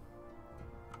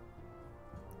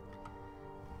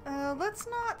 Let's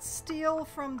not steal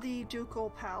from the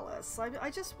ducal palace. I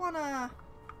just wanna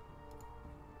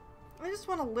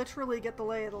literally get the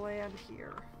lay of the land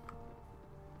here.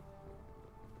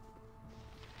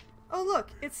 Oh look,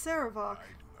 it's Saravok. I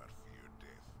do not fear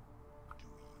death,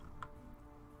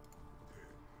 do you?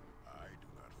 I do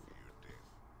not fear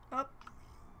death. Up.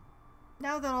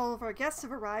 Now that all of our guests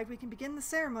have arrived, we can begin the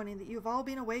ceremony that you've all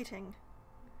been awaiting.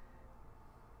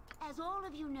 As all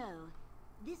of you know,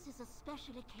 this is a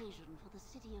special occasion for the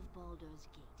city of Baldur's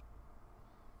Gate.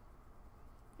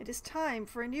 It is time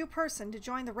for a new person to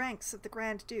join the ranks of the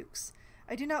Grand Dukes.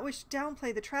 I do not wish to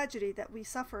downplay the tragedy that we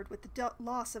suffered with the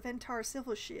loss of Entar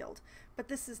Silvershield, but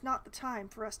this is not the time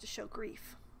for us to show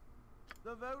grief.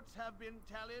 The votes have been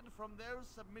tallied from those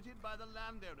submitted by the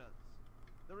landowners.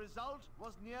 The result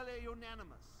was nearly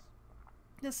unanimous.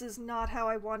 This is not how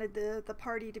I wanted the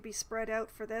party to be spread out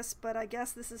for this, but I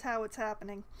guess this is how it's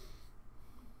happening.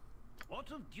 What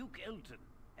of Duke Elton?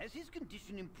 Has his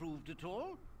condition improved at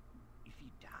all? If he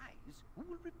dies, who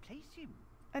will replace him?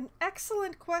 An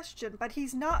excellent question, but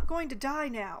he's not going to die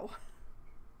now.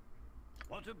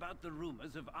 What about the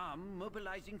rumors of Am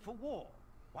mobilizing for war?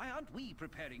 Why aren't we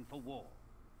preparing for war?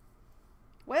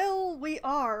 Well, we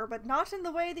are, but not in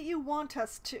the way that you want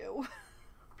us to.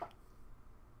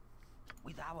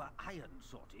 With our iron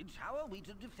shortage, how are we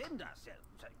to defend ourselves?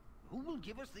 Who will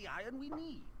give us the iron we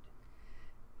need?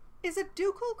 Is a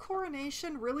ducal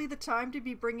coronation really the time to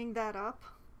be bringing that up?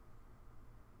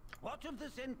 What of the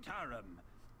Zentarum?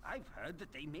 I've heard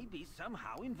that they may be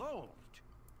somehow involved.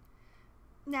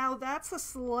 Now, that's a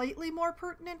slightly more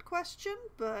pertinent question,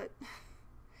 but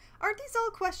aren't these all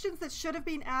questions that should have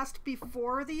been asked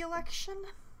before the election?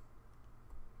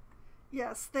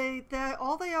 Yes,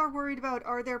 all they are worried about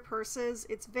are their purses.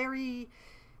 It's very...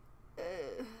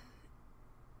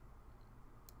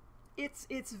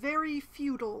 It's very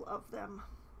feudal of them,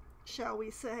 shall we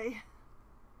say.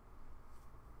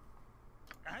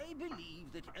 I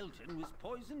believe that Elton was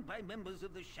poisoned by members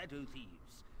of the Shadow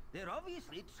Thieves. They're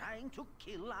obviously trying to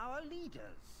kill our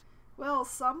leaders. Well,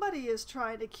 somebody is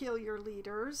trying to kill your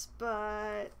leaders,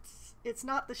 but it's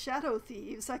not the Shadow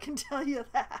Thieves, I can tell you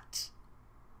that.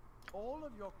 All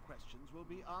of your questions will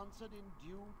be answered in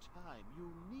due time.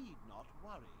 You need not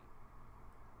worry.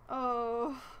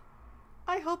 Oh,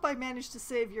 I hope I managed to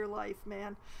save your life,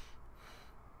 man.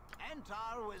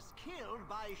 Entar was killed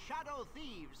by Shadow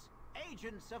Thieves,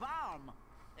 agents of Arm.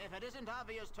 If it isn't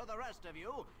obvious to the rest of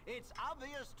you, it's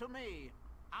obvious to me.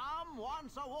 Arm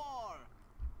wants a war.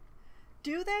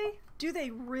 Do they? Do they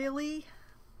really?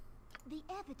 The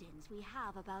evidence we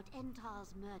have about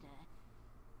Entar's murder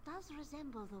does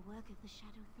resemble the work of the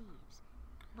Shadow Thieves,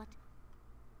 but...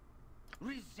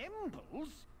 Resembles?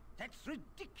 That's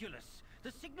ridiculous.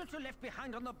 The signature left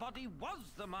behind on the body was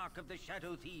the mark of the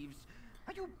Shadow Thieves.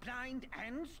 Are you blind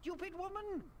and stupid,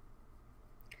 woman?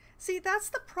 See, that's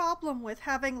the problem with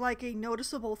having, like, a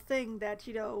noticeable thing that,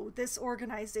 you know, this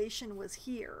organization was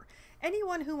here.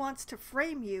 Anyone who wants to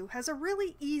frame you has a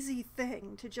really easy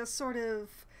thing to just sort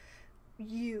of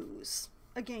use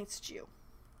against you.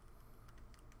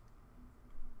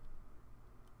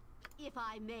 if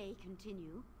I may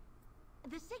continue,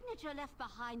 the signature left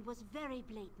behind was very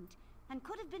blatant and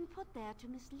could have been put there to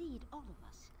mislead all of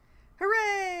us.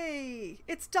 Hooray!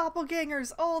 It's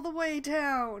doppelgangers all the way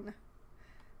down.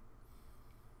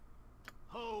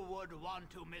 Who would want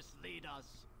to mislead us?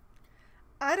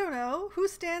 I don't know. Who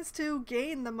stands to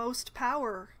gain the most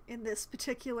power in this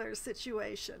particular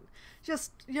situation?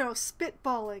 Just, you know,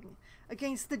 spitballing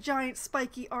against the giant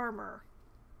spiky armor.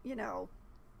 You know.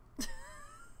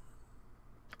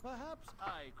 Perhaps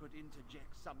I could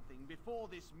interject something before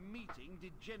this meeting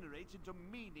degenerates into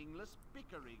meaningless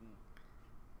bickering.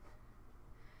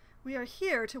 We are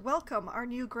here to welcome our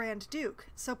new Grand Duke,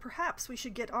 so perhaps we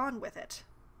should get on with it.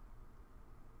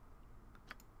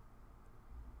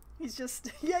 He's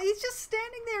just, yeah, he's just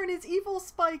standing there in his evil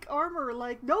spike armor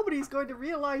like nobody's going to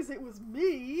realize it was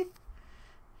me.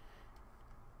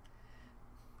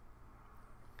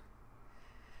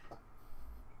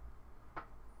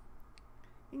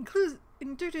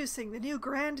 Introducing the new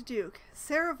Grand Duke,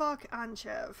 Sarevok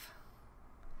Anchev.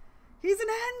 He's an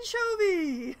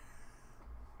anchovy!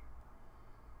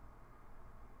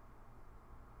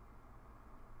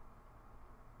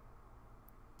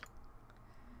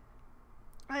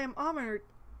 I am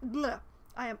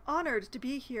honored to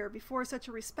be here before such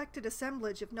a respected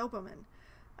assemblage of noblemen.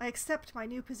 I accept my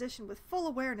new position with full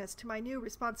awareness to my new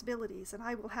responsibilities, and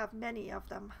I will have many of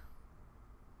them.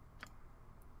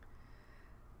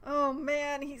 Oh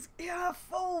man, he's, yeah,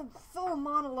 full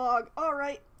monologue.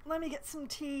 Alright, let me get some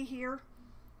tea here.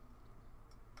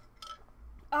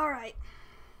 Alright.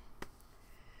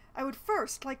 I would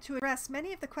first like to address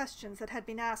many of the questions that had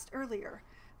been asked earlier.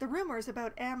 The rumors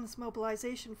about Am's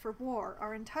mobilization for war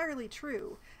are entirely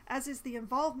true, as is the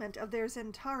involvement of their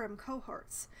Zentarum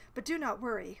cohorts. But do not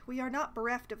worry, we are not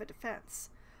bereft of a defense.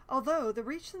 Although the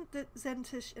recent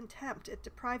Zentish attempt at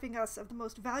depriving us of the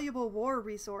most valuable war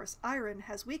resource, iron,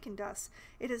 has weakened us,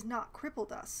 it has not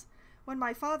crippled us. When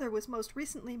my father was most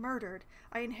recently murdered,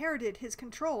 I inherited his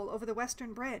control over the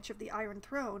western branch of the Iron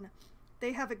Throne.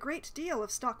 They have a great deal of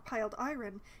stockpiled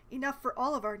iron, enough for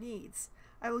all of our needs.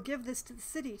 I will give this to the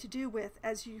city to do with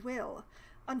as you will.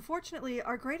 Unfortunately,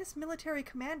 our greatest military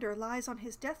commander lies on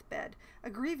his deathbed, a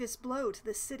grievous blow to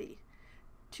this city.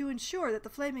 To ensure that the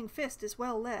Flaming Fist is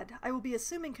well led, I will be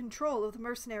assuming control of the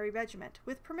mercenary regiment,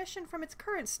 with permission from its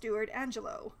current steward,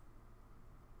 Angelo.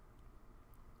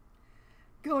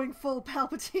 Going full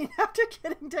Palpatine after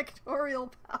getting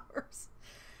dictatorial powers.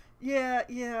 Yeah,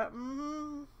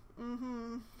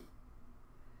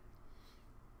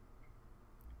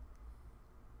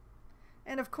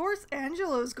 And of course,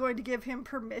 Angelo's going to give him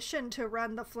permission to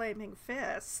run the Flaming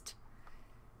Fist.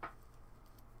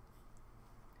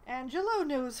 Angelo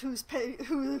knows who's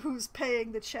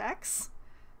paying the checks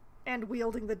and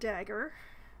wielding the dagger.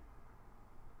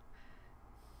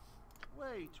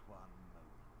 Wait one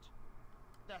moment.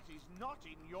 That is not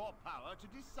in your power to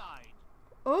decide.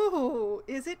 Oh,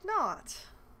 is it not?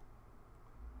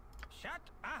 Shut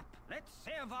up! Let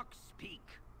Servok speak.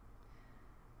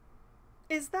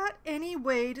 Is that any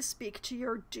way to speak to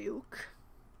your Duke?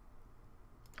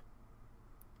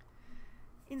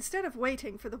 Instead of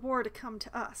waiting for the war to come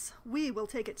to us, we will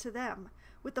take it to them.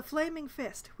 With the Flaming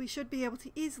Fist, we should be able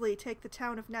to easily take the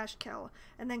town of Nashkel,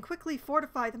 and then quickly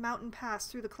fortify the mountain pass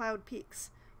through the Cloud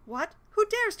Peaks. What? Who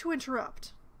dares to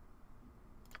interrupt?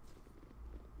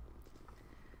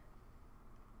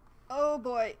 Oh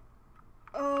boy.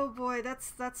 Oh boy,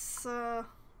 that's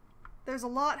there's a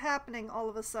lot happening all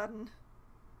of a sudden.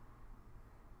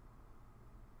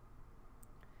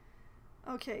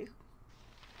 Okay.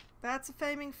 That's a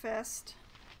Flaming Fist.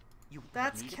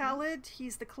 That's Khalid.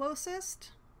 He's the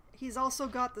closest. He's also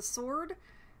got the sword.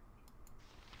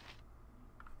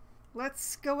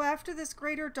 Let's go after this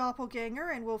greater doppelganger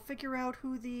and we'll figure out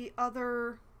who the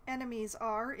other enemies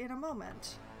are in a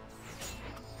moment.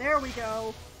 There we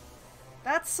go.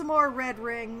 That's some more red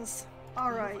rings.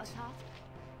 Alright.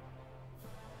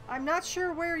 I'm not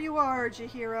sure where you are,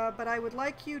 Jaheira, but I would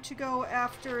like you to go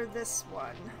after this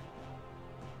one.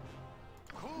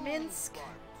 Minsk.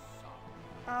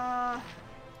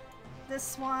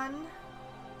 This one.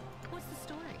 What's the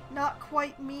story? Not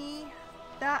quite me.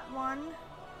 That one.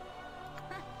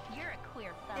 You're a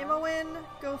queer fellow. Imoen,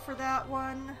 go for that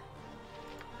one.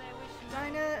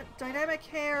 Dynamic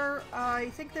hair,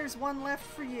 I think there's one left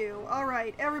for you.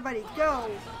 Alright, everybody,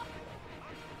 go!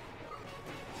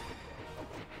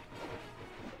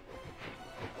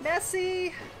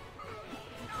 Nessie!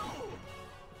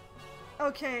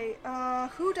 Okay,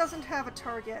 who doesn't have a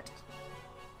target?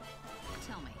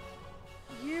 Tell me.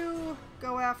 You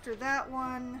go after that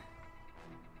one.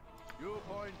 You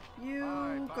point.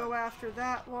 You go after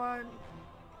that one.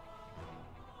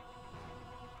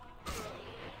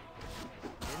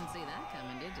 Didn't see that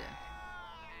coming, did you?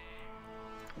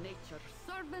 Nature's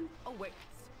servant awaits.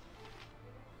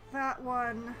 That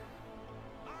one.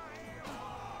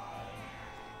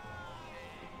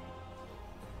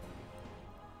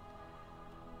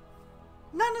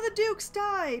 None of the dukes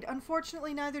died!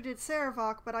 Unfortunately, neither did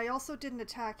Servok, but I also didn't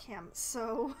attack him,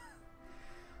 so...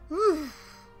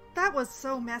 That was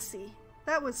so messy.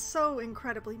 That was so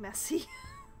incredibly messy.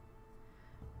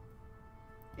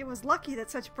 It was lucky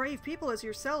that such brave people as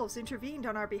yourselves intervened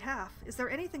on our behalf. Is there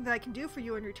anything that I can do for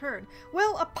you in return?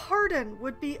 Well, a pardon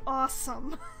would be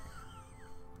awesome.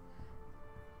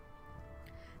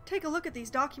 Take a look at these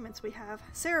documents we have.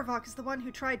 Servok is the one who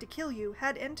tried to kill you,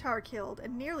 had Entar killed,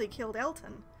 and nearly killed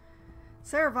Elton.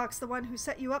 Servok's the one who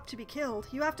set you up to be killed.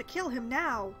 You have to kill him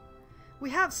now. We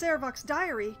have Servok's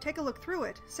diary. Take a look through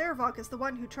it. Servok is the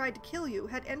one who tried to kill you,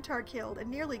 had Entar killed,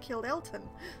 and nearly killed Elton.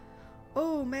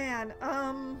 Oh man,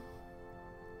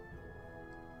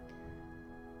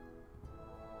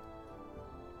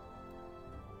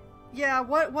 yeah,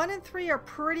 1 and 3 are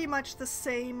pretty much the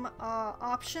same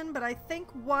option, but I think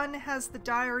 1 has the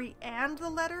diary and the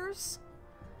letters.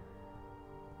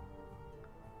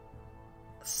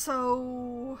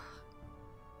 So,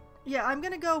 yeah, I'm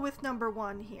gonna go with number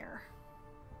 1 here.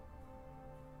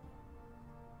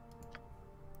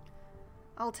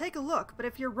 I'll take a look, but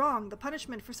if you're wrong, the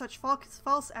punishment for such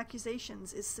false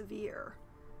accusations is severe.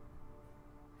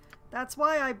 That's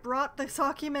why I brought this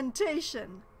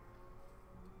documentation.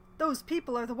 Those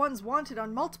people are the ones wanted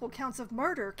on multiple counts of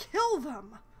murder. Kill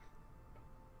them!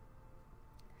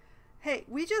 Hey,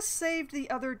 we just saved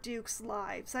the other dukes'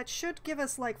 lives. That should give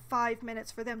us like 5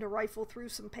 minutes for them to rifle through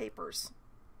some papers.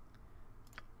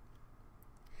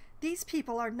 These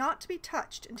people are not to be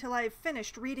touched until I have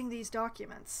finished reading these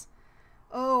documents.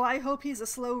 Oh, I hope he's a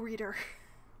slow reader.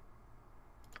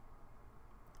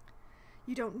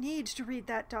 You don't need to read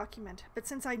that document, but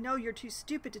since I know you're too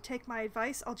stupid to take my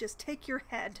advice, I'll just take your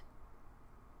head.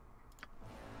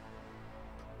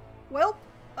 Well,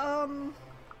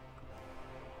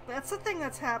 that's the thing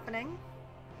that's happening.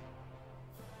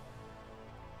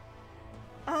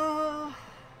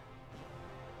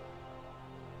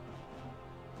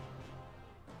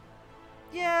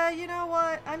 Yeah, you know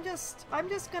what? I'm just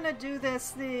gonna do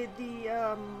this, Yes,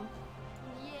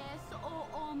 oh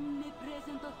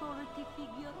omnipresent authority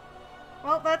figure.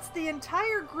 well, that's the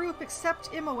entire group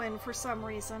except Imoen for some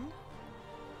reason.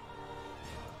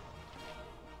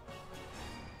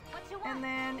 What you want? And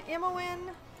then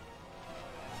Imoen,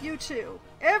 you two.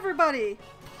 Everybody,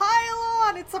 pile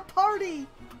on! It's a party!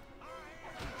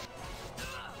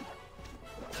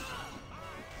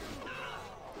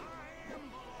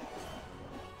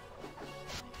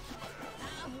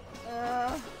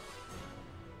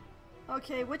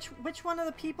 Okay, which one of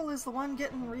the people is the one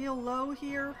getting real low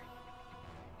here?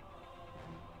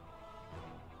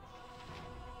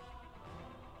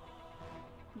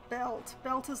 Belt.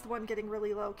 Belt is the one getting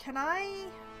really low. Can I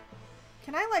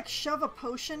like shove a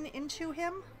potion into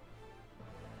him?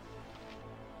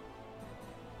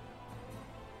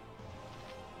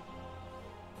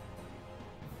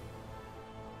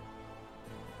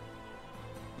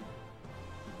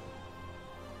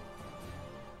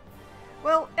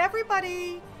 Well,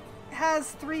 everybody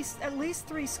has at least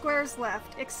three squares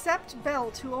left, except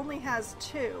Belt, who only has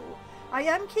 2. I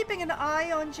am keeping an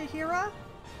eye on Jaheira.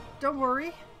 Don't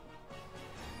worry.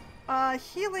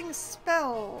 Healing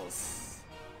spells.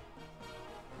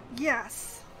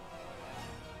 Yes.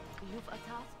 You've a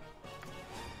task?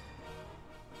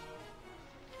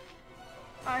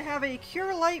 I have a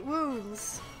Cure Light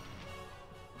Wounds.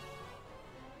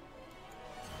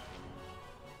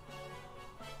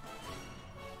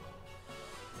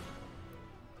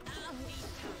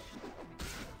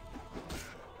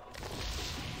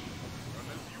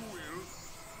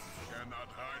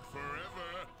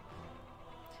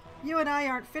 You and I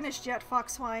aren't finished yet,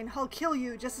 Foxwine. I'll kill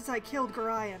you just as I killed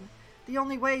Gorion. The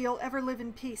only way you'll ever live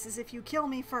in peace is if you kill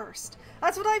me first.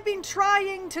 That's what I've been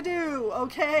trying to do,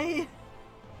 okay?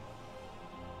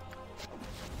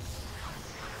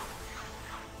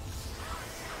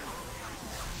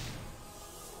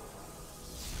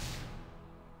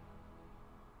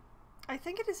 I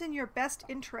think it is in your best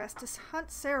interest to hunt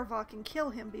Sarevok and kill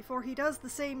him before he does the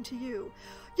same to you.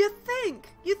 You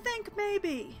think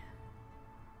maybe.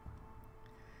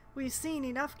 We've seen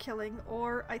enough killing,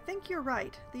 or I think you're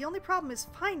right. The only problem is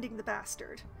finding the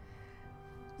bastard.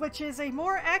 Which is a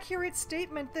more accurate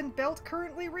statement than Belt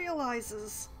currently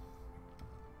realizes.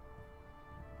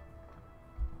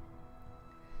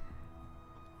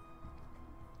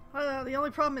 The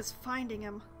only problem is finding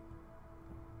him.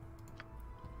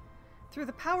 Through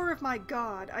the power of my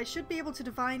god, I should be able to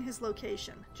divine his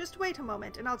location. Just wait a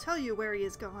moment, and I'll tell you where he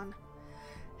is gone.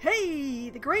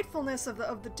 Hey, the gratefulness of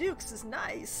the Dukes is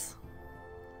nice.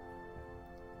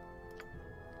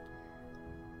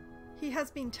 He has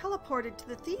been teleported to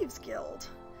the Thieves Guild.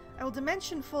 I will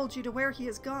dimension fold you to where he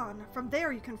has gone. From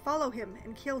there you can follow him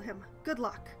and kill him. Good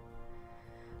luck.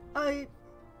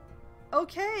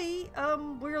 Okay,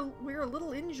 we're a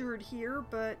little injured here,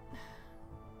 but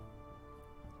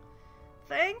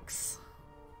thanks.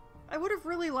 I would have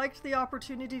really liked the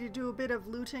opportunity to do a bit of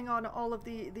looting on all of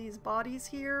these bodies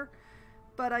here,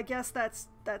 but I guess that's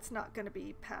not going to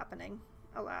be happening,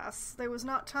 alas. There was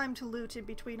not time to loot in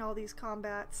between all these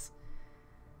combats.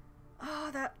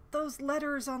 Ah, those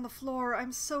letters on the floor,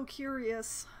 I'm so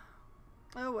curious.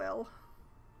 Oh well.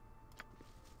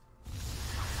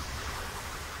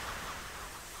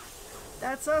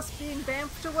 That's us being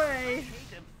bamfed away. I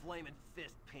hate them flaming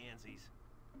fist pansies.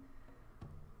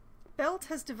 Belt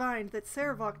has divined that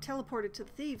Sarevok teleported to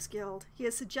the Thieves Guild. He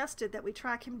has suggested that we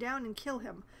track him down and kill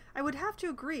him. I would have to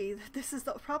agree that this is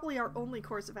probably our only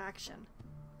course of action.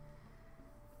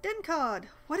 Denkod,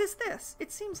 what is this?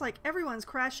 It seems like everyone's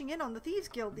crashing in on the Thieves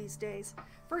Guild these days.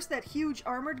 First that huge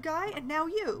armored guy, and now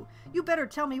you. You better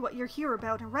tell me what you're here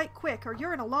about, and right quick, or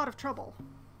you're in a lot of trouble.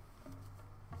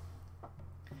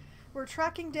 We're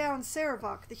tracking down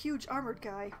Sarevok, the huge armored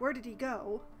guy. Where did he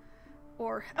go?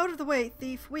 Or, out of the way,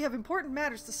 thief. We have important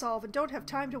matters to solve and don't have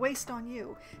time to waste on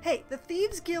you. Hey, the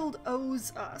Thieves Guild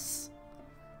owes us.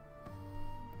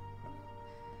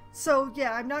 So,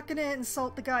 yeah, I'm not gonna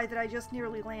insult the guy that I just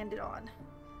nearly landed on.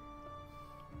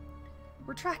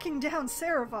 We're tracking down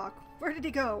Sarevok. Where did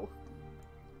he go?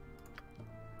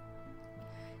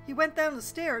 He went down the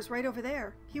stairs right over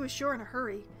there. He was sure in a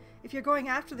hurry. If you're going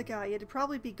after the guy, it'd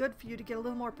probably be good for you to get a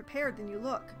little more prepared than you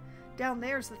look. Down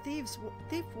there's the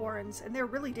thief warrens, and they're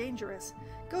really dangerous.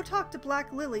 Go talk to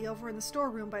Black Lily over in the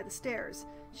storeroom by the stairs.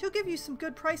 She'll give you some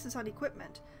good prices on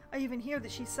equipment. I even hear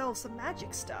that she sells some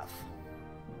magic stuff.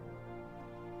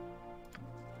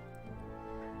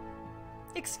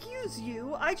 Excuse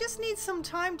you, I just need some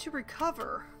time to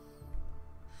recover.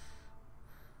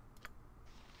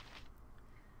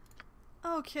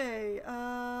 Okay,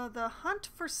 the hunt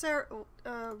for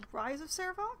Rise of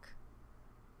Sarevok?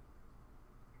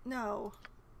 No.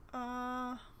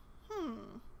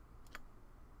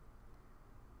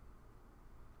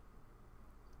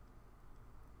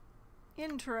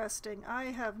 Interesting. I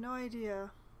have no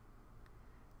idea.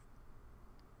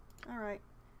 Alright.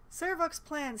 Sarevok's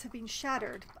plans have been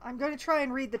shattered. I'm going to try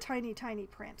and read the tiny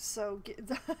print, so...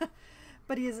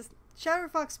 but he is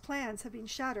Shadowfox's plans have been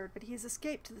shattered, but he has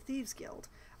escaped to the Thieves' Guild.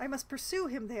 I must pursue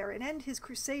him there and end his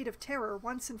crusade of terror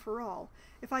once and for all.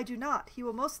 If I do not, he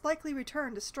will most likely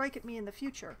return to strike at me in the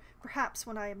future, perhaps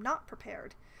when I am not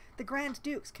prepared. The Grand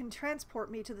Dukes can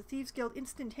transport me to the Thieves' Guild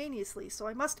instantaneously, so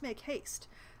I must make haste.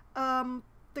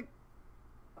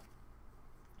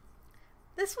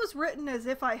 This was written as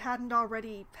if I hadn't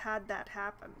already had that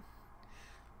happen.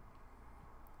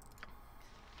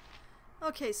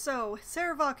 Okay, so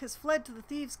Saravok has fled to the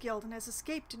Thieves' Guild and has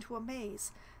escaped into a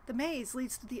maze. The maze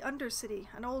leads to the Undercity,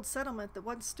 an old settlement that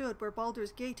once stood where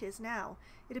Baldur's Gate is now.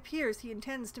 It appears he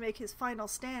intends to make his final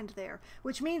stand there,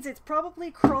 which means it's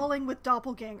probably crawling with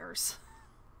doppelgangers.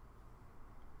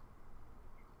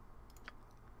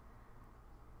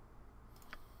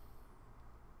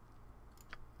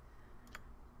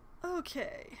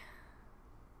 Okay.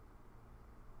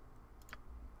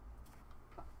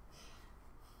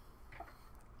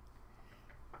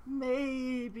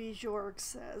 Maybe, Jorg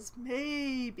says.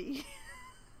 Maybe.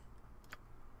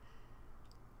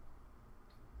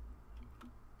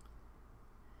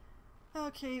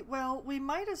 Okay, well, we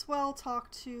might as well talk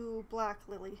to Black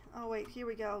Lily. Oh, wait, here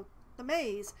we go. The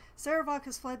maze. Saravok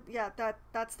has fled. Yeah,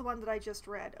 that's the one that I just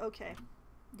read. Okay.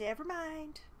 Never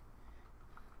mind.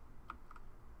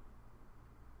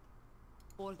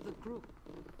 For the group.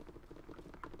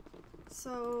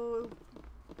 So...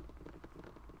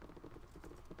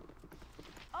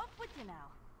 Up with you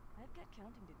now. I've got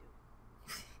counting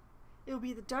to do. It'll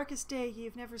be the darkest day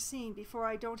you've never seen before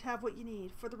I don't have what you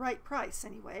need. For the right price,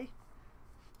 anyway.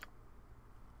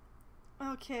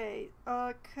 Okay,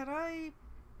 could I...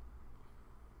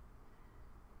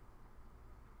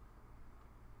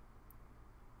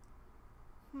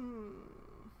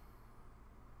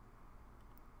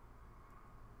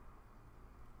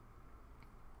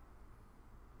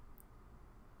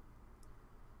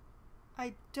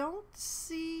 I don't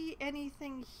see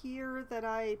anything here that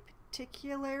I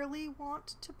particularly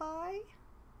want to buy.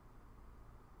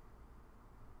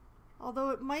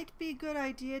 Although it might be a good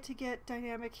idea to get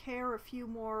Dynamic Hair a few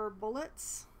more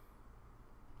bullets.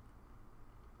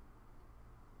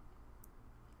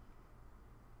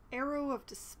 Arrow of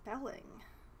Dispelling.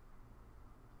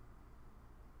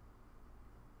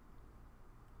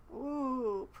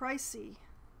 Ooh, pricey.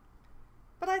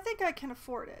 But I think I can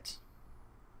afford it.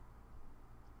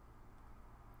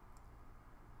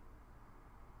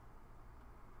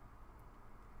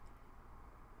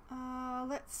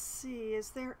 Let's see,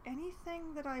 is there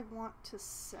anything that I want to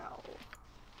sell?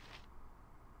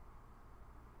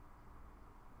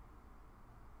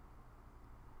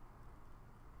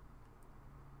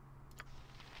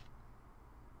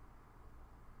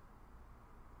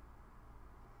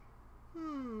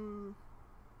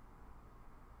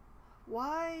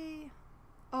 Why?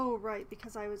 Oh, right,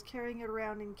 because I was carrying it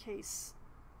around in case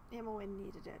Imoen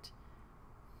needed it.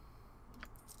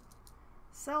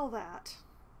 Sell that.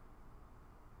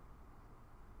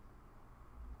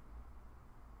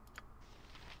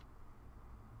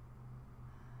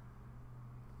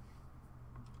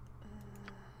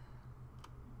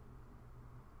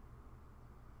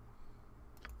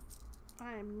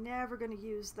 I am never going to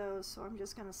use those, so I'm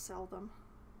just going to sell them.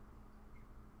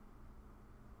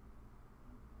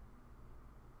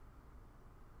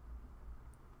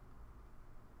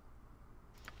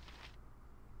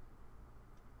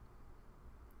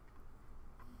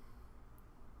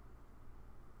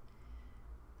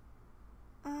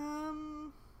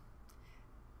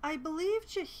 I believe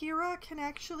Jaheira can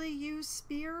actually use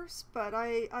spears, but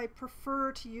I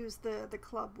prefer to use the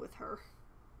club with her.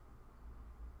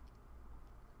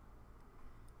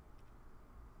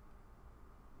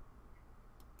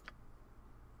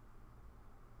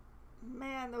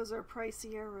 Man, those are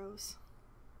pricey arrows.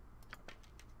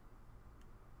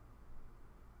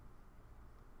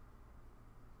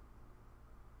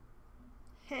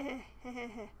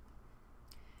 Hehehehe.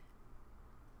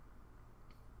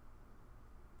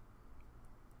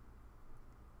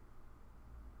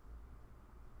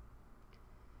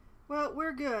 Well,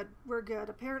 we're good. We're good.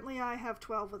 Apparently I have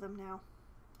 12 of them now.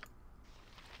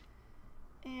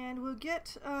 And we'll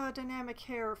get Dynamic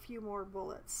Hair a few more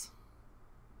bullets.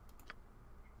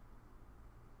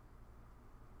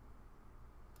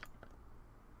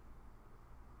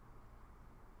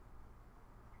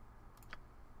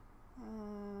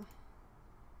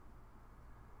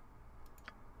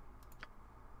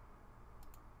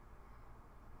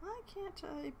 Why can't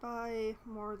I buy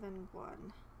more than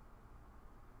one?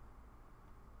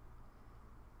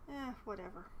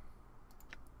 Whatever.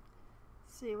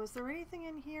 Let's see, was there anything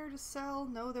in here to sell?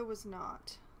 No, there was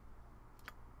not.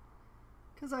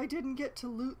 Because I didn't get to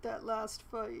loot that last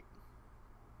fight.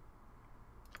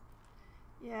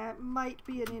 Yeah, it might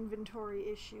be an inventory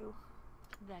issue.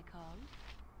 That all?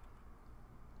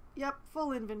 Yep,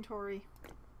 full inventory.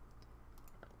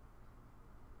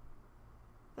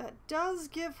 That does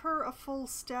give her a full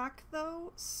stack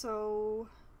though, so...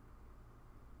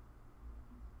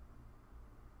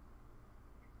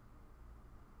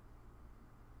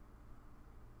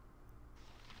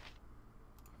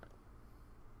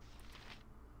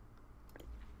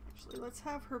 Actually, let's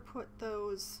have her put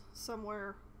those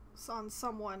somewhere on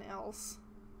someone else.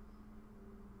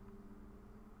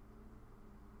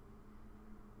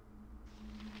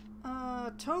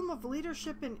 Tome of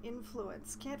Leadership and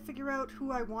Influence. Can't figure out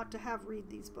who I want to have read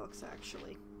these books,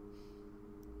 actually.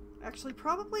 Actually,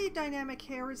 probably Dynamic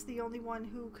Hair is the only one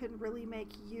who can really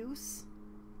make use.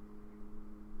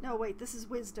 No, wait, this is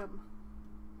Wisdom.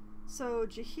 So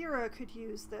Jaheira could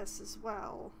use this as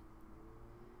well.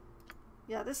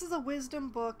 Yeah, this is a Wisdom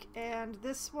book, and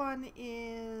this one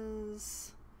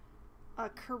is a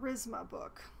Charisma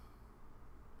book.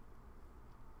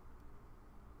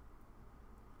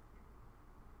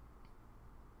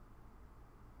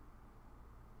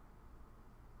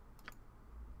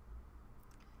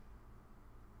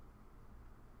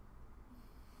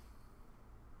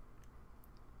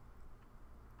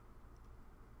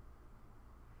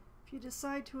 If you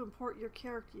decide to import your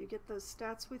character, you get those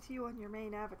stats with you on your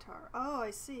main avatar. Oh,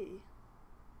 I see.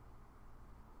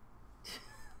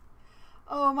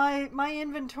 Oh, my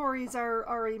inventories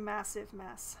are a massive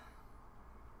mess.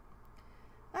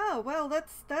 Oh, well,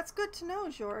 that's good to know,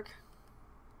 Jorg.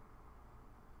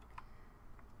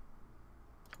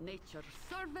 Nature's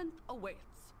servant awaits.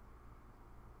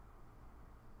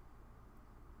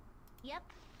 Yep.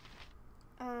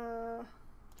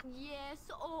 Yes,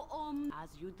 as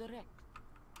you direct.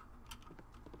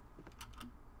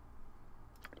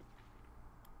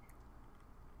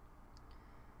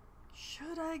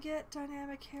 Should I get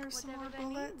Dynamic Hair some more Whatever that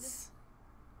bullets?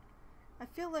 I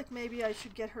feel like maybe I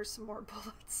should get her some more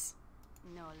bullets.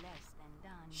 No less than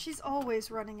done. She's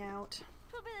always running out.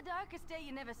 Twill be the darkest day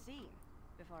you never seen,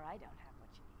 before I don't have what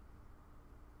you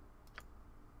need.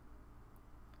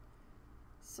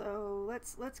 So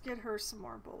let's get her some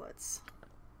more bullets.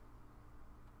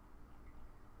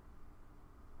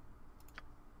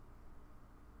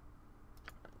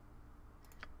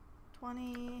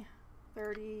 20,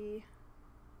 30,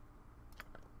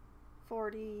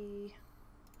 40,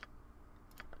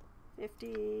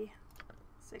 50,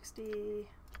 60.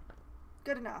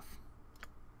 Good enough.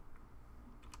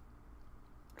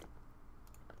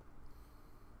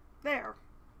 There.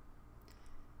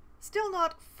 Still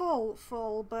not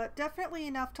full, but definitely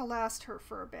enough to last her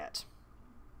for a bit.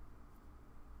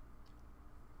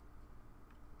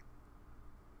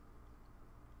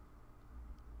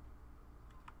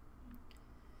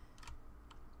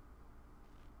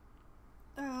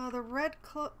 The red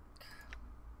cloak.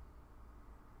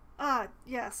 Ah,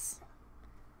 yes.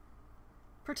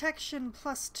 Protection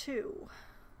 +2.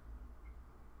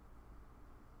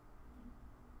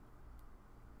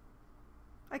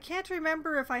 I can't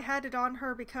remember if I had it on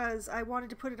her because I wanted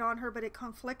to put it on her but it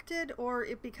conflicted, or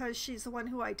because she's the one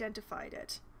who identified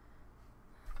it.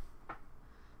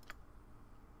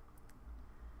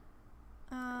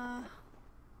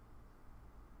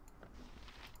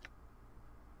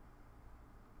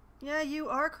 Yeah, you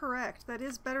are correct. That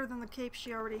is better than the cape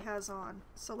she already has on.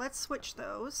 So let's switch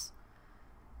those.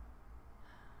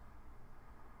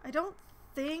 I don't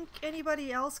think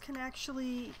anybody else can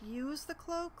actually use the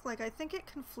cloak. Like, I think it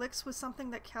conflicts with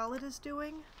something that Khaled is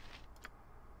doing.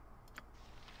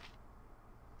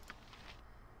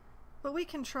 But we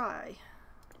can try.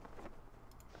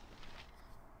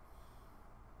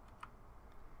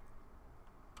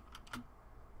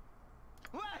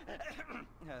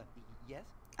 Yes?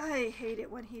 I hate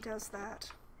it when he does that.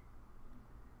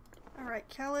 Alright,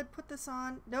 Khaled, put this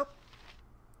on. Nope.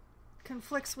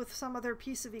 Conflicts with some other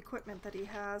piece of equipment that he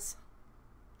has.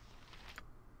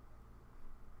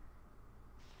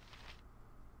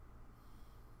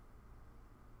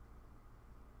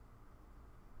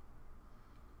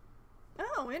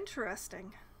 Oh,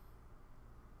 interesting.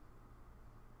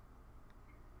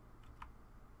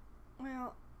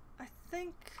 Well, I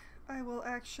think I will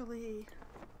actually...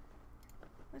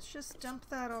 Let's just dump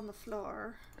that on the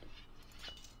floor.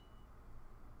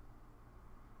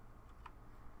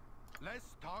 Less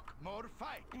talk, more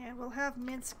fight. And we'll have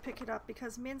Minsk pick it up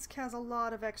because Minsk has a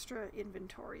lot of extra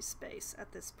inventory space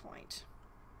at this point.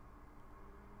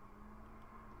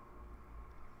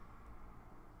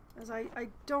 As I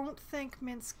don't think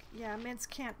Minsk... Yeah, Minsk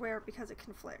can't wear it because it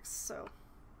conflicts, so...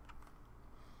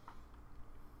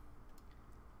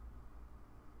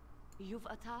 You've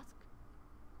a task?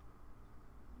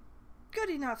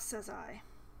 enough, says I.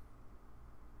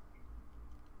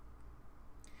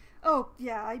 Oh,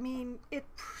 yeah, I mean,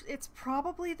 it's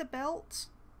probably the belt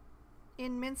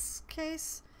in Mint's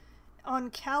case. On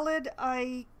Khalid,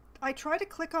 I try to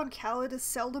click on Khalid as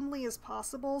seldomly as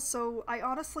possible, so I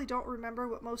honestly don't remember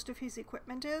what most of his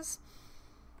equipment is.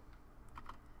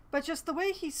 But just the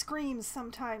way he screams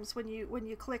sometimes when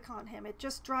you click on him, it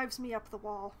just drives me up the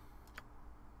wall.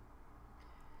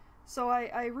 So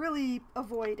I really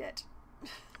avoid it.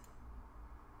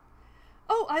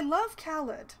 Oh, I love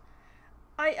Khalid.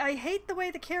 I hate the way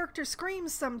the character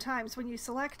screams sometimes when you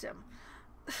select him.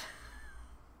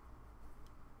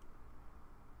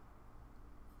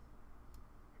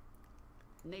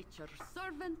 Nature's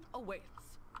servant awaits.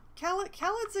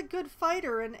 Khaled's a good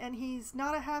fighter, and he's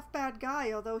not a half bad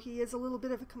guy, although he is a little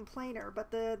bit of a complainer,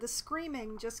 but the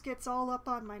screaming just gets all up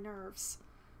on my nerves.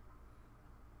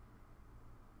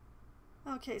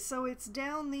 Okay, so it's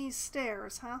down these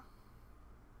stairs, huh?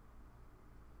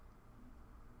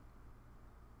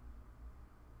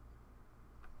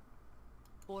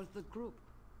 For the group.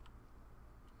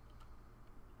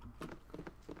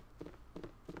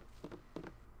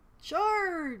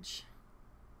 Charge!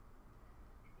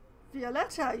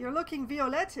 Violetta, you're looking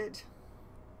violetted.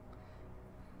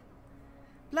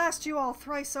 Blast you all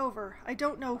thrice over. I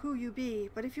don't know who you be,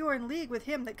 but if you are in league with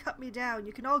him that cut me down,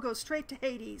 you can all go straight to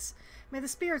Hades. May the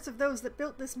spirits of those that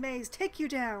built this maze take you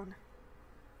down.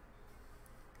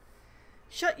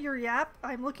 Shut your yap.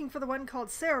 I'm looking for the one called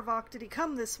Sarevok. Did he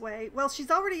come this way? Well,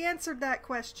 she's already answered that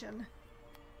question.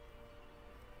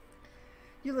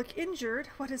 You look injured.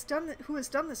 Who has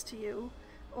done this to you?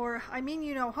 Or, I mean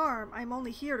you no harm. I'm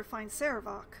only here to find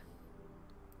Sarevok.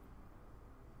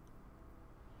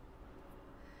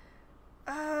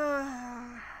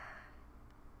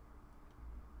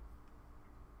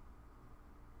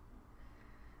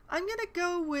 I'm gonna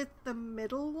go with the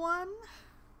middle one.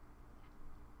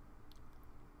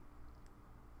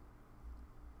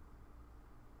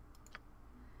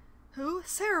 Who?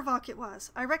 Sarevok it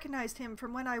was. I recognized him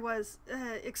from when I was,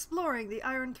 exploring the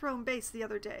Iron Throne base the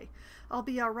other day. I'll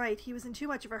be alright. He was in too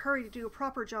much of a hurry to do a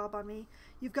proper job on me.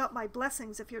 You've got my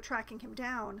blessings if you're tracking him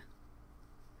down.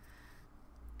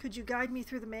 Could you guide me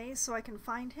through the maze so I can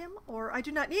find him? Or, I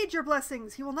do not need your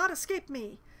blessings. He will not escape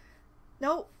me.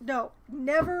 No, no.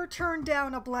 Never turn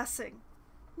down a blessing.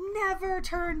 Never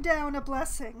turn down a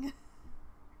blessing.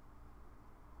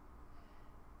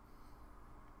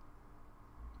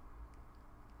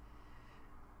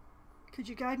 Could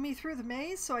you guide me through the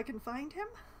maze so I can find him?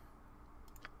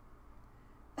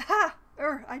 Ha!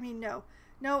 I mean, no.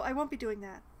 No, I won't be doing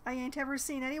that. I ain't ever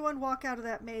seen anyone walk out of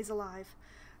that maze alive.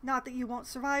 Not that you won't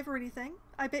survive or anything.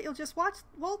 I bet you'll just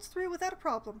waltz through without a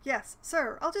problem. Yes,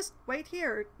 sir, I'll just wait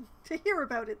here to hear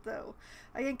about it, though.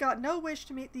 I ain't got no wish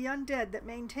to meet the undead that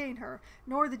maintain her,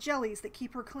 nor the jellies that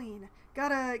keep her clean.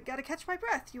 Gotta catch my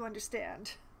breath, you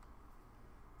understand.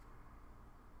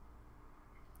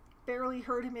 Barely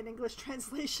heard him in English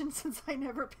translation since I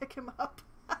never pick him up.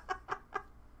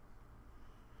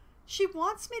 She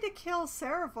wants me to kill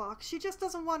Sarevok. She just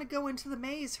doesn't want to go into the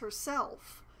maze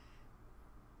herself.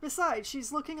 Besides,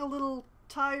 she's looking a little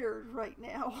tired right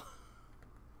now.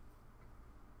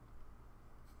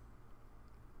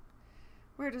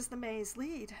 Where does the maze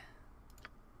lead?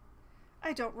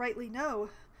 I don't rightly know,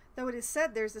 though it is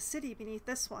said there's a city beneath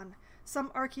this one.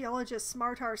 Some archaeologist,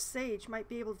 smart-arse sage might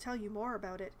be able to tell you more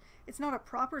about it. It's not a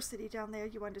proper city down there,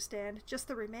 you understand, just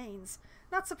the remains.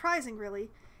 Not surprising,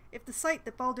 really. If the site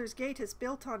that Baldur's Gate is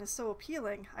built on is so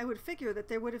appealing, I would figure that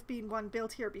there would have been one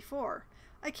built here before.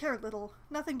 I care little.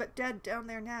 Nothing but dead down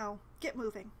there now. Get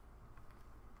moving.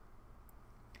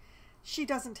 She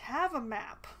doesn't have a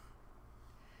map.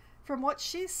 From what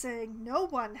she's saying, no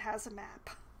one has a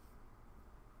map.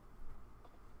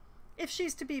 If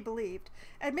she's to be believed.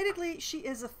 Admittedly, she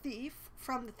is a thief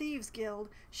from the Thieves Guild.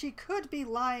 She could be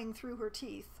lying through her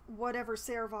teeth, whatever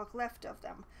Sarevok left of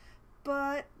them.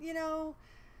 But, you know,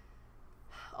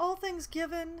 all things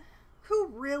given, who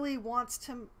really wants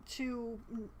to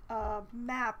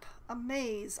map a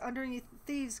maze underneath the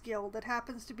Thieves Guild that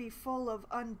happens to be full of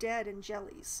undead and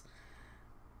jellies?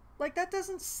 Like, that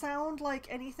doesn't sound like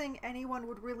anything anyone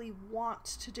would really want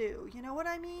to do. You know what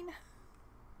I mean?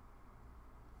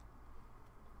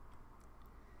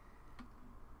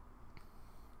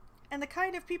 And the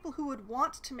kind of people who would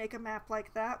want to make a map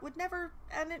like that would never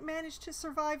manage to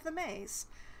survive the maze.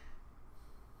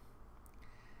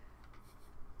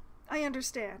 I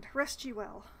understand. Rest ye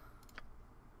well.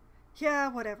 Yeah,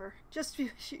 whatever. Just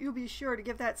you be sure to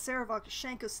give that Sarevok a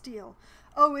shank of steel.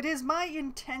 Oh, it is my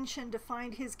intention to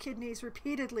find his kidneys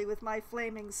repeatedly with my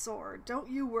flaming sword. Don't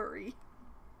you worry.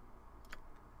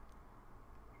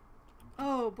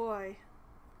 Oh boy.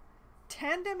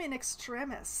 Tandem in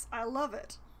extremis. I love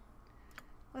it.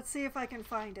 Let's see if I can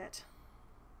find it.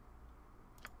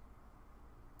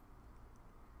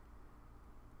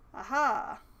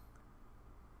 Aha!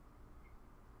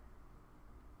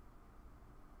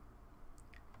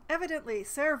 Evidently,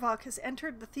 Servok has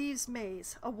entered the Thieves'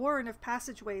 Maze, a warren of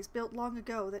passageways built long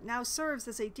ago that now serves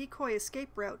as a decoy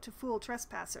escape route to fool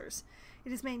trespassers.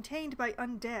 It is maintained by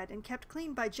undead and kept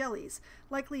clean by jellies,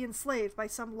 likely enslaved by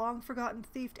some long-forgotten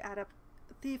thief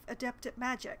adept at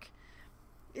magic.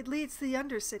 It leads to the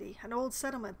Undercity, an old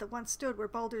settlement that once stood where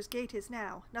Baldur's Gate is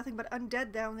now. Nothing but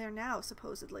undead down there now,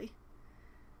 supposedly.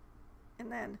 And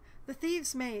then, the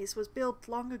Thieves' Maze was built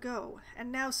long ago,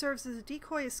 and now serves as a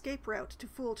decoy escape route to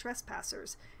fool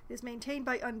trespassers. It is maintained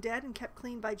by undead and kept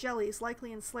clean by jellies,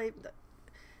 likely enslaved...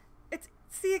 It's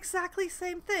the exactly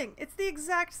same thing! It's the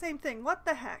exact same thing! What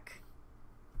the heck?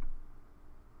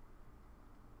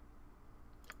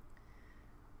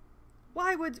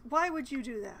 Why would you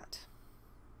do that?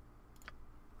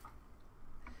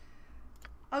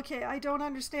 Okay, I don't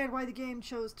understand why the game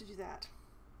chose to do that.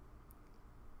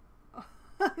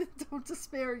 Don't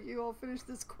despair, you. I'll finish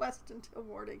this quest until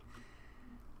morning.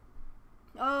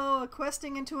 Oh,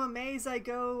 questing into a maze I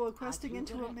go. Questing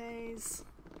into a maze.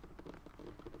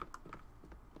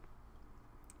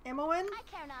 Imoen? I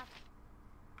care not.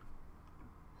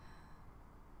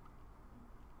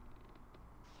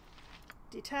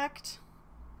 Detect.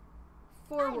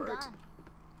 Forward. I'm gone.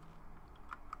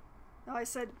 No, I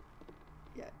said...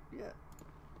 Yeah.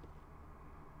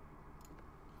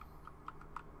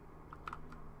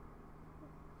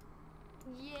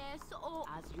 Yes, oh,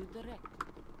 as you direct.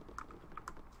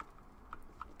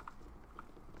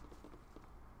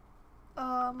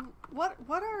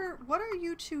 What are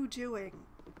you two doing?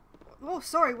 Oh,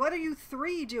 sorry, what are you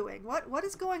three doing? What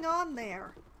is going on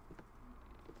there?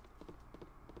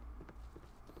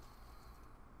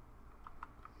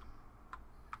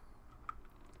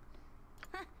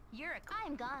 You're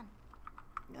I'm gone.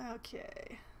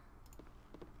 Okay.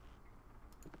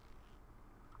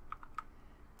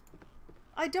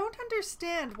 I don't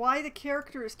understand why the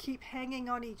characters keep hanging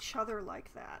on each other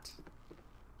like that.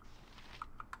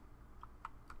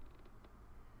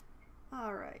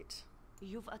 Alright.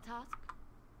 You've a task?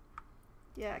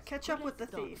 Yeah, catch up with the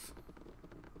thief.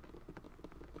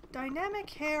 Dynamic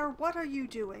hair, what are you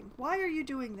doing? Why are you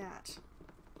doing that?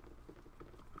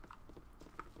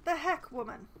 The heck,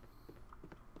 woman?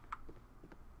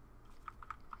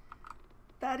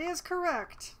 That is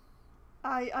correct.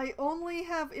 I only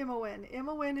have Imoen.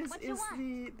 Imoen is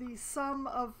the sum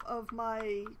of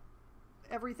my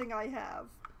everything I have.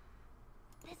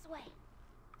 This way.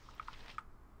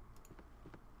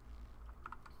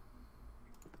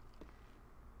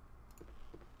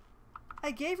 I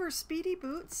gave her speedy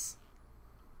boots.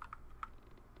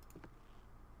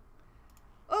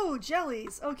 Oh,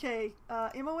 jellies. Okay,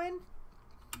 Imoen?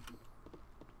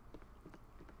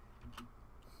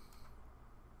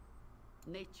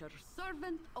 Nature's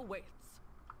servant awaits.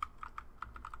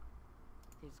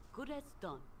 As good as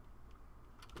done.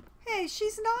 Hey,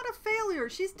 she's not a failure.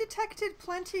 She's detected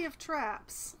plenty of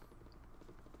traps.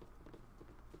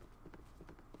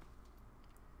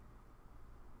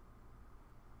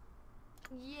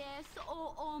 Yes,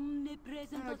 oh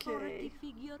omnipresent authority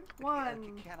figure.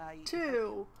 1, Can I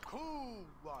 2. Cool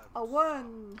one. A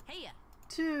 1, Hey,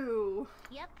 2,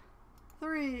 Yep.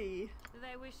 3,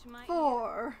 They wish my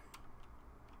 4.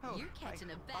 Oh, you're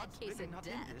catching a bad God's case really of not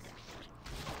in death. this.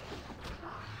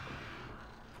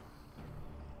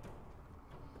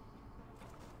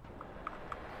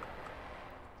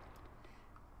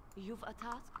 You've a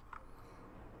task?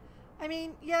 I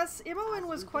mean, yes, Imoen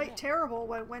was quite terrible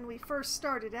when we first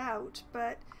started out,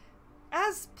 but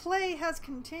as play has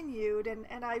continued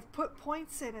and I've put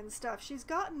points in and stuff, she's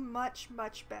gotten much,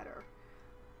 much better.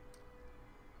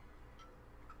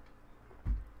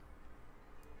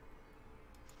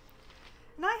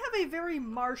 And I have a very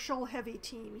martial-heavy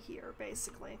team here,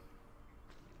 basically.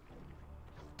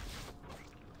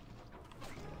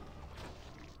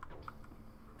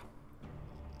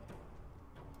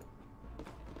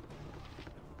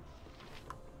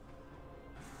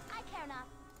 I care not.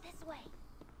 This way.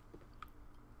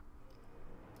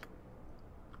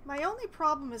 My only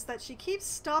problem is that she keeps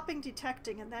stopping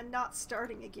detecting and then not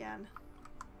starting again.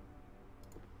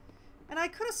 And I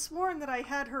could have sworn that I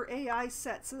had her AI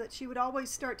set so that she would always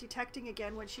start detecting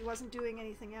again when she wasn't doing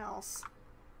anything else.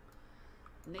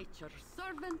 Nature's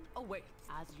servant awaits.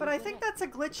 As you But I think direct. that's a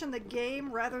glitch in the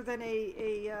game rather than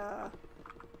an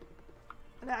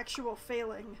actual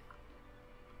failing.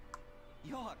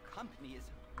 Your company is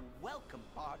a welcome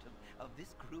part of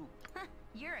this group.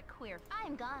 You're a queer.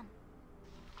 I'm gone.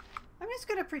 I'm just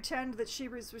gonna pretend that she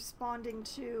was responding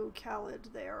to Khalid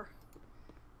there.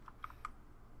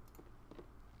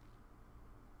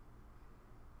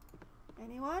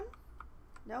 Anyone?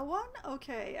 No one?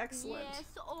 Okay, excellent. Yes,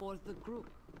 or the group.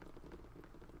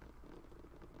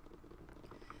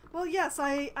 Well, yes,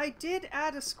 I did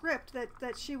add a script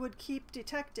that she would keep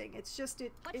detecting. It's just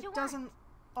it doesn't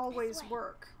always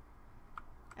work.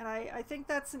 And I think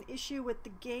that's an issue with the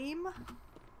game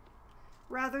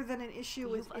rather than an issue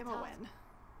with Imowen.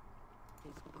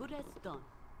 As good as done.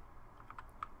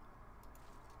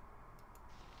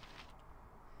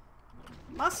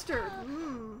 Mustard!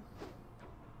 Mmm.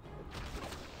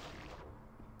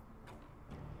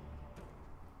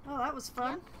 Oh, that was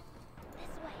fun. Yep.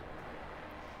 This way.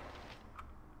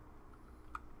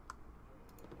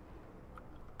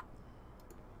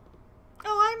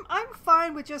 Oh, I'm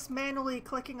fine with just manually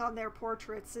clicking on their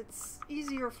portraits. It's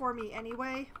easier for me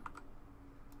anyway.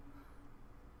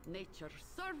 Nature's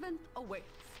servant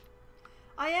awaits.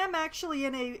 I am actually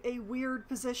in a weird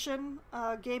position,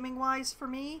 gaming-wise for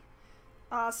me.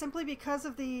 Simply because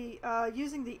of the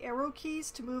using the arrow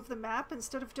keys to move the map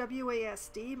instead of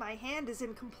WASD, my hand is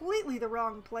in completely the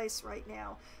wrong place right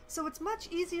now. So it's much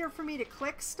easier for me to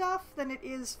click stuff than it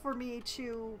is for me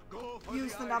to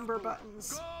use the number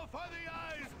buttons. Go for the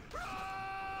eyes!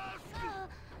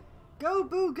 Go,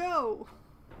 Boo, go!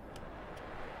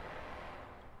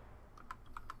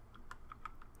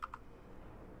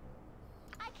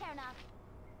 I care not.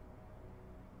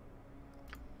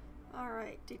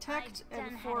 Alright, detect I've and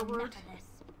done had forward. enough of this.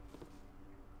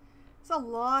 It's a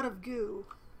lot of goo.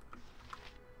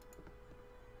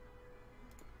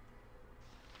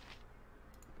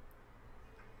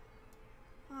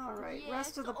 Alright,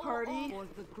 rest of the party. Or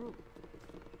the group.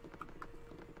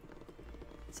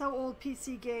 It's how old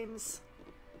PC games.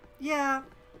 Yeah,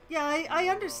 I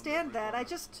understand that. I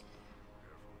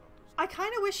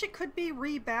kind of wish it could be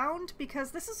rebound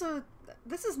because this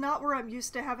is not where I'm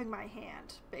used to having my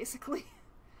hand, basically.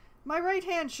 My right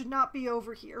hand should not be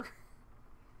over here.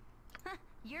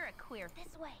 You're a queer.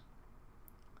 This way.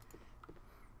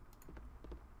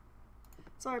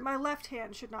 Sorry, my left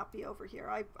hand should not be over here.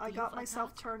 I got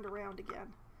myself turned around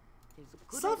again. As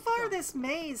good So as far, done. this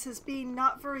maze has been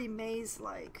not very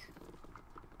maze-like.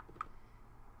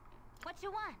 What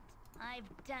you want? I've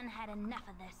done had enough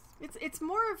of this. It's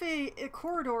more of a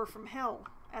corridor from hell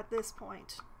at this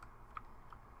point.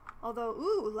 Although,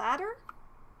 ooh, ladder?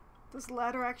 Does the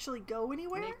ladder actually go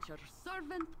anywhere? Nature's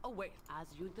servant awaits as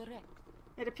you direct.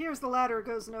 It appears the ladder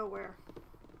goes nowhere.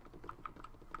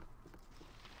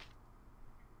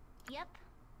 Yep.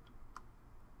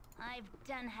 I've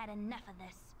done had enough of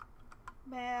this.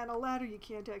 Man, a ladder you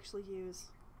can't actually use.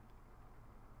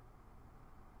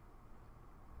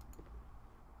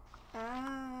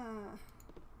 Ah.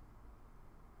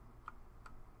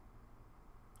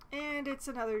 And it's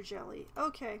another jelly.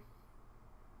 Okay.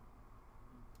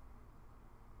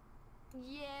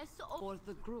 Yes, or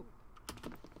the group.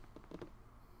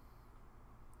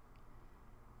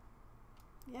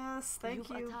 Yes, thank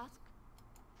You've you. a task?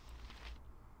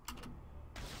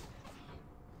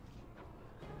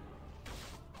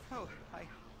 Oh, my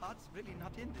heart's really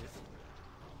not in this.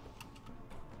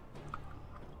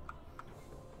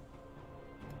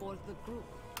 Or the group.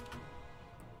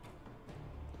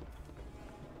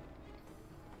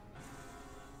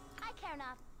 I care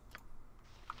not.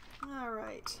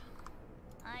 Alright.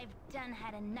 I've done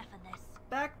had enough of this.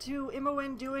 Back to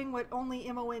Imowen doing what only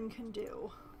Imowen can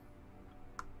do.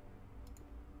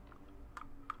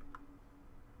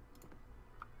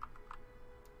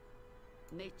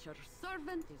 Nature's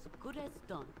servant is good as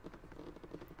done.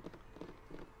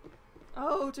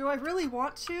 Oh, do I really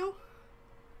want to?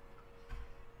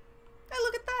 Hey,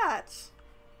 look at that!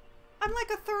 I'm like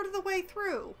a third of the way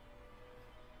through.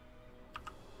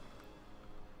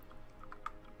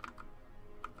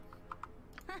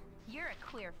 You're a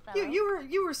queer fellow.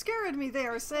 You were scaring me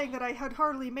there, saying that I had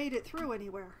hardly made it through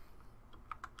anywhere.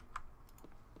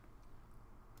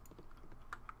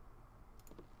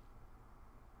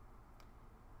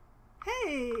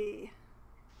 Hey!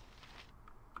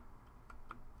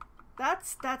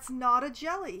 That's not a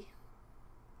jelly.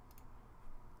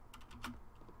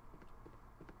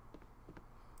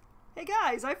 Hey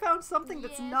guys, I found something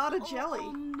that's not a jelly.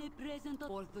 Omnipresent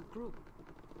or the group.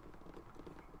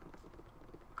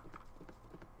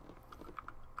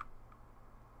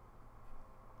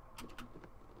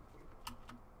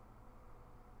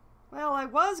 Well, I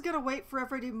was gonna wait for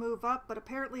everybody to move up, but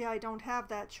apparently I don't have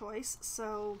that choice,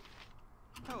 so...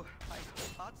 Oh, my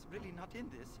heart's really not in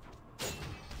this.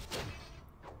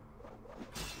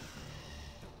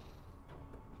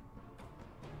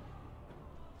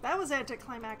 That was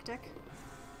anticlimactic.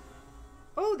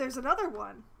 Oh, there's another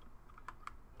one.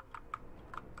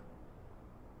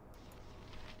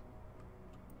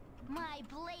 My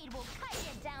blade will cut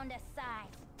you down to size.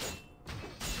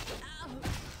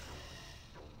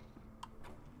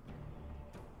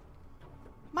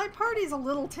 My party's a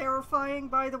little terrifying,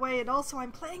 by the way, and also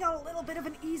I'm playing on a little bit of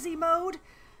an easy mode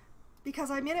because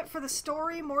I'm in it for the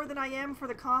story more than I am for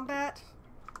the combat,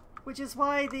 which is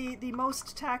why the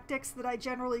most tactics that I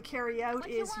generally carry out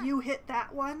is you hit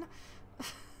that one.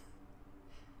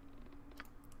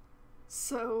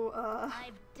 So,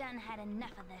 I've done had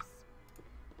enough of this.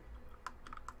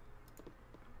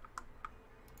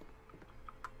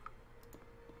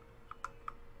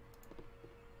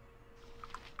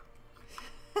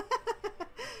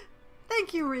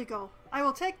 Thank you, Regal. I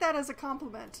will take that as a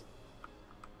compliment.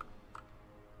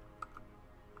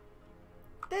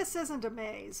 This isn't a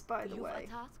maze, by the way.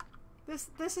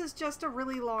 This is just a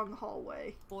really long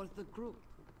hallway. For the group.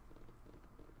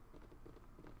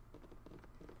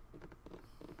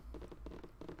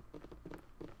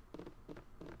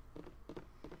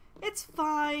 It's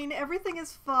fine. Everything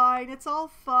is fine. It's all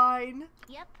fine.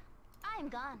 Yep, I'm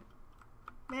gone.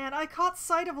 Man, I caught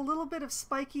sight of a little bit of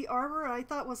spiky armor and I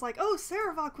thought was like, oh,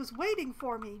 Saravok was waiting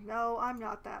for me. No, I'm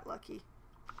not that lucky.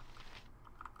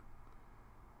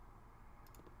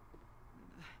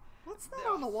 What's that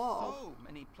on the wall? So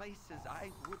many places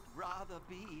I would rather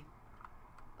be.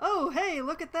 Oh, hey,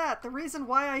 look at that. The reason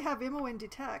why I have Imoen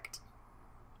detect.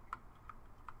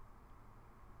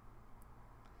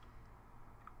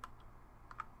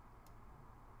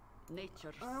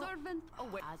 Nature's servant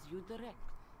away as you direct.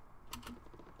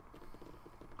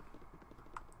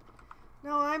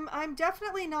 No, I'm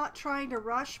definitely not trying to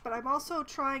rush, but I'm also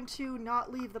trying to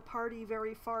not leave the party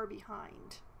very far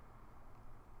behind.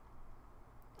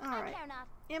 Alright.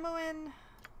 Imoen,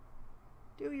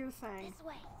 do your thing. This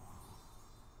way.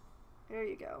 There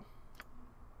you go.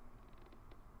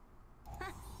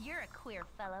 You're a queer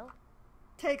fellow.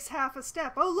 Takes half a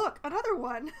step. Oh, look, another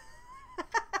one.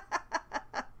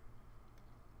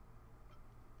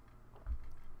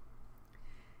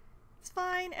 It's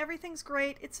fine. Everything's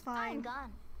great. It's fine. I'm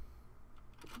gone.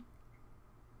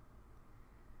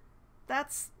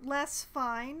 That's less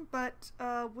fine, but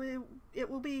it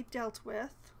will be dealt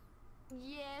with.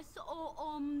 Yes, O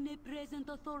omnipresent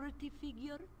authority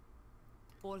figure.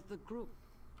 For the group.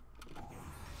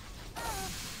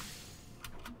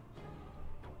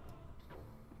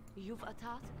 You've a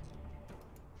task?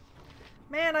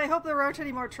 Man, I hope there aren't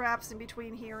any more traps in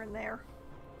between here and there.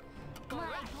 My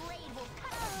blade will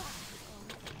cut.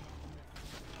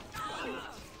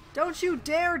 Don't you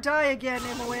dare die again,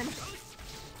 Imoen.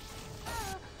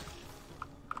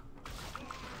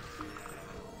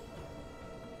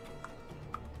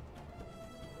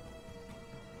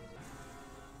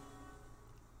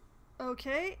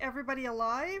 Okay, everybody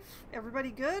alive?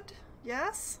 Everybody good?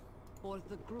 Yes? For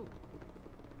the group.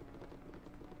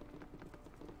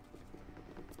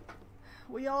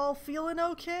 We all feeling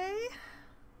okay?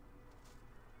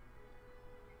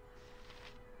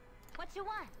 What you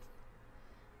want?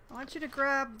 I want you to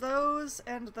grab those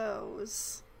and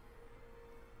those.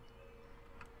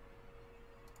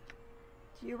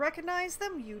 Do you recognize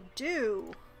them? You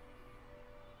do.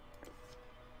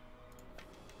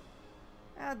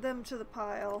 Add them to the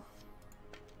pile.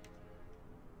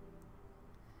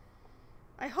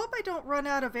 I hope I don't run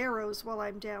out of arrows while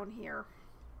I'm down here.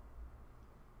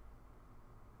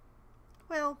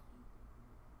 Well,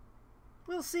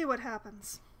 we'll see what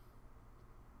happens.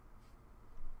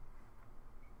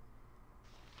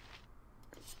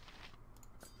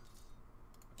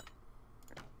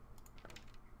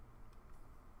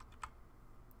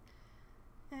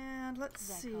 And let's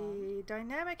see.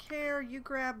 Dynamic hair, you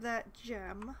grab that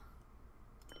gem.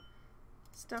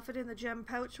 Stuff it in the gem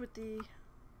pouch with the...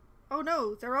 Oh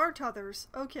no, there aren't others.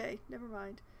 Okay, never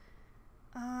mind.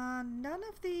 None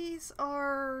of these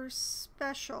are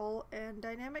special, and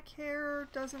dynamic hair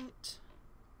doesn't...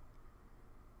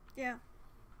 Yeah.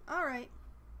 Alright.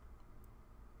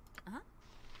 Uh-huh.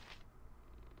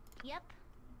 Yep.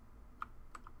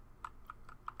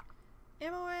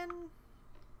 Imoen,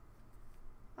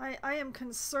 I am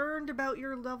concerned about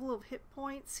your level of hit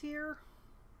points here.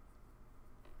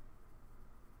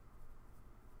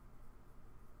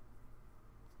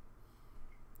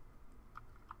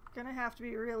 Gonna have to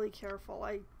be really careful.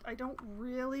 I don't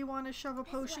really want to shove a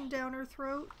potion down her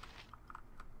throat.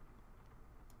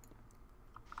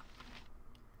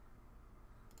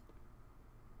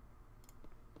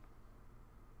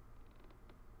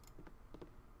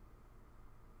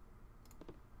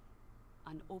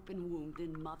 an open wound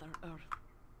in Mother Earth.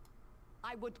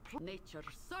 I would nature's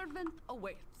servant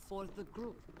awaits for the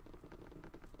group.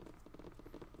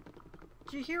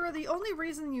 Jahira, the only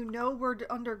reason you know we're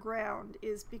underground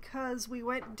is because we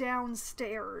went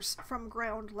downstairs from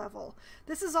ground level.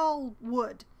 This is all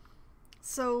wood.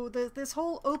 So this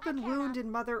whole open wound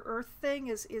in Mother Earth thing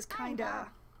is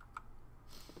kinda...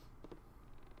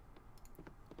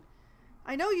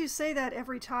 I know you say that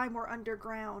every time we're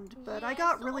underground, but I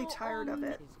got really tired of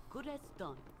it. As good as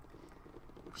done.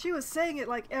 She was saying it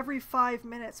like every 5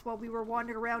 minutes while we were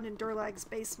wandering around in Durlag's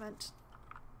basement.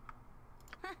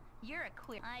 You're a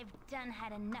queer. I've done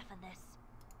had enough of this.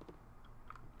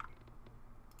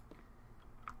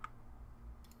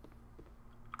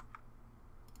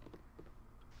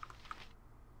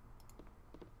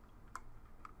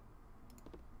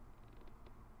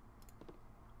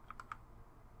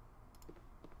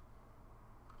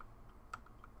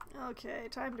 Okay,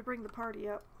 time to bring the party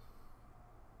up.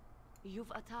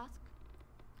 You've a task?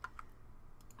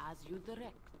 As you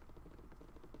direct.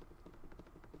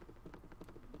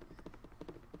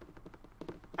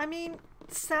 I mean,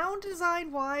 sound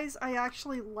design wise, I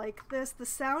actually like this. The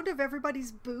sound of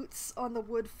everybody's boots on the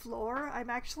wood floor, I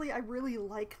really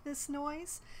like this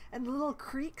noise. And the little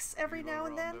creaks every now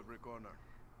and then.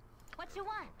 What you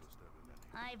want?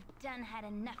 I've done had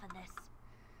enough of this.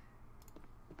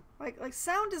 Like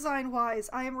sound design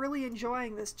wise, I am really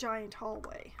enjoying this giant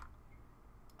hallway.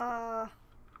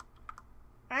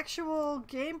 Actual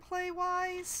gameplay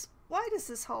wise, why does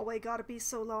this hallway gotta be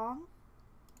so long?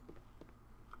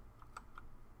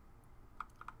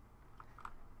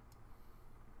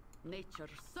 Nature's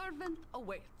servant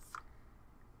awaits.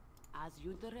 As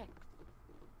you direct.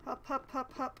 Hup, hup,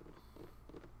 hup, hup.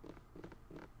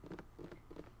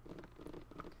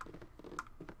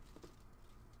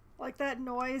 Like that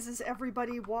noise as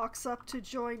everybody walks up to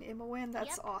join Imoen,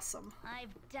 that's awesome. I've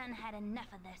done had enough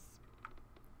of this.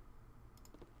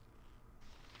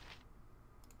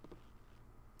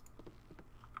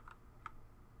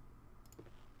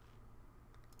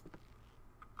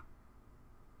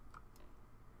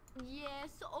 Yes,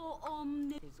 oh,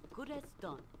 as good as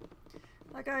done.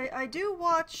 Like, I do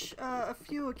watch a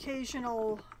few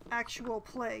occasional actual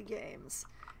play games,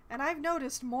 and I've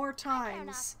noticed more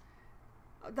times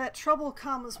that trouble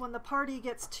comes when the party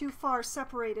gets too far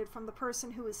separated from the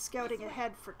person who is scouting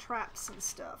ahead for traps and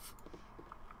stuff.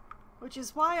 Which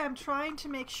is why I'm trying to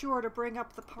make sure to bring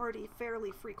up the party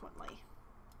fairly frequently.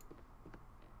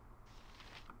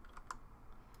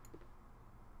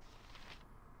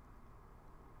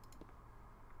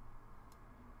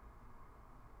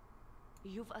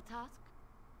 You've a task?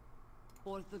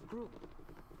 For the group.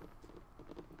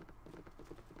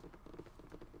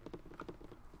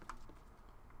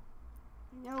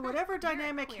 You know, whatever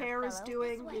dynamic hair is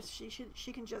doing,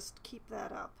 she can just keep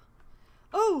that up.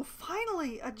 Oh,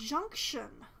 finally, a junction!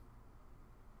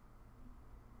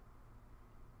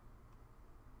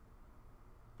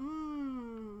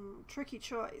 Tricky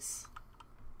choice.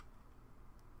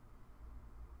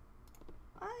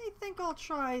 I think I'll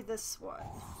try this one.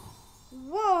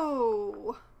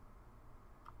 Whoa!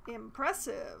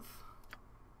 Impressive.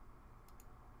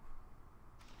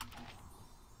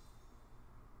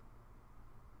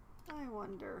 I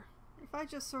wonder if I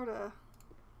just sort of...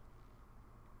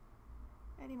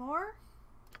 Any more?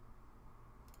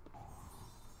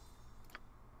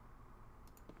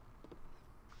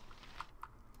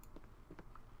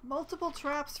 Multiple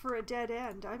traps for a dead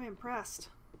end. I'm impressed.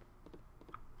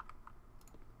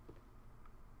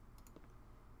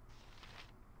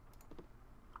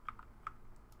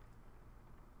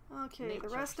 Okay, the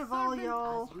rest of all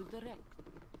y'all,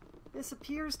 this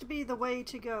appears to be the way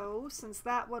to go, since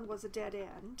that one was a dead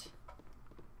end.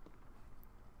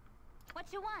 What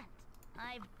you want?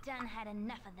 I've done had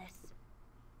enough of this.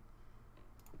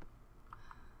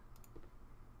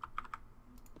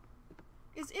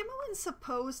 Is Imoen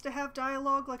supposed to have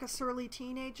dialogue like a surly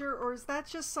teenager, or is that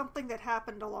just something that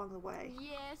happened along the way?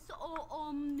 Yes,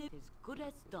 oh, as good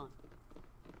as done.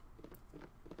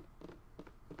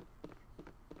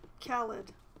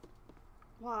 Khaled.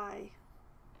 Why?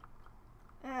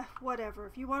 Whatever.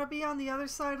 If you want to be on the other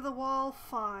side of the wall,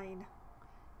 fine.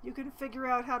 You can figure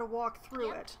out how to walk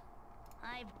through it.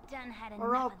 I've done had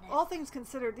Or enough of this. all things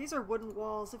considered, these are wooden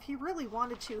walls. If he really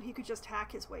wanted to, he could just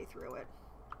hack his way through it.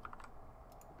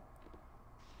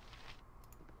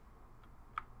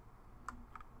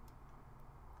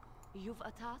 You've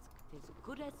a task as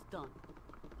good as done.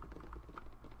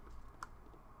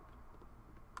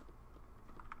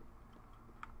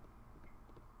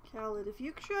 Khaled, if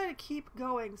you try to keep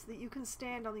going so that you can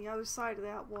stand on the other side of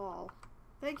that wall.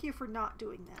 Thank you for not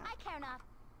doing that. I care not.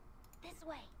 This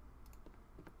way.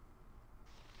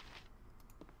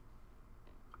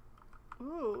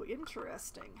 Ooh,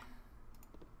 interesting.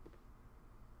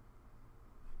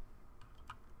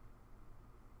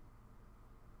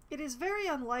 It is very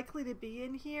unlikely to be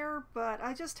in here, but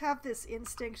I just have this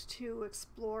instinct to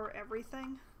explore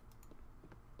everything.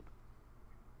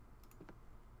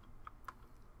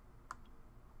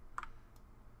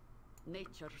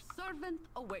 Nature's servant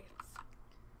awaits.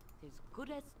 His good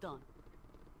as done.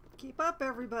 Keep up,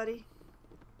 everybody.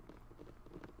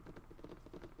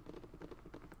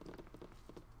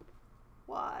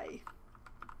 Why?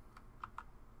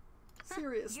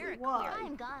 Seriously, why?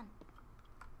 I'm gone.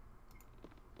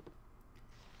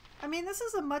 I mean, this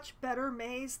is a much better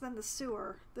maze than the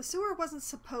sewer. The sewer wasn't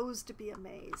supposed to be a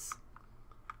maze.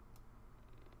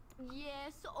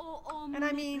 Yes, oh And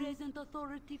I mean, omnipresent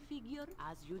authority figure,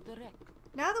 as you direct.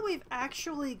 now that we've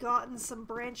actually gotten some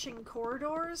branching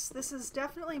corridors, this is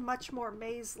definitely much more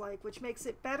maze-like, which makes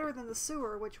it better than the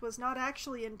sewer, which was not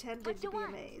actually intended to be a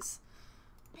maze.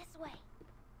 This way.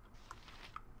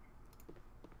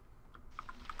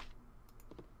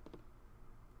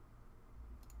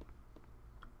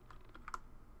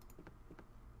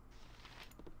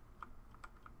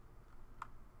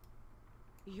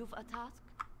 You've a task?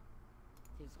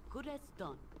 Tis good as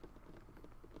done.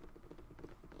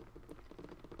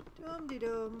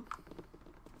 Dum-de-dum.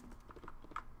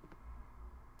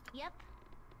 Yep.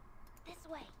 This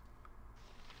way.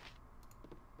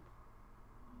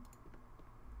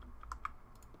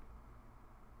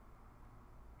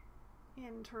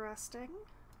 Interesting.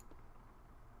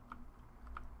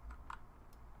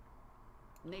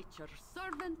 Nature's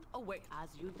servant awaits, as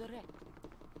you direct.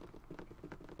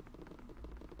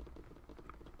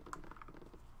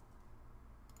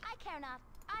 I care not.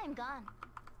 I am gone.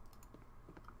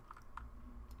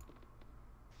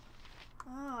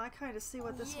 Oh, I kind of see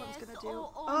what this one's gonna do.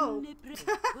 Oh,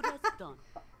 good as done.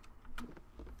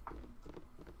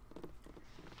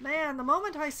 Man, the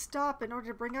moment I stop in order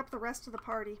to bring up the rest of the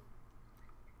party.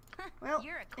 Well,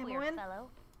 You're a queer Imoen, fellow.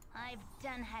 I've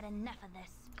done had enough of this.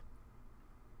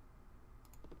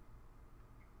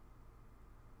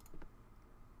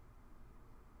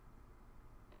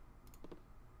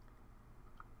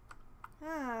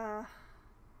 Ah,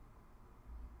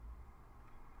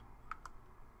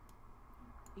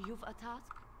 You've a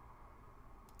task?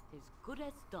 Tis good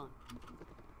as done.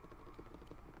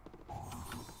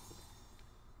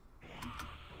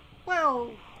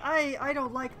 well, I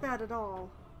don't like that at all.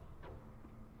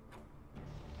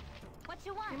 What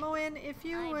you want? Imoen, if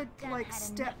you I've would, done like, had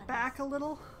step enough of back a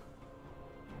little.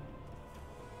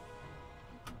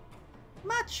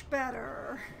 Much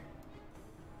better.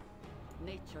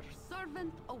 Nature's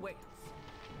servant awaits.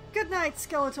 Good night,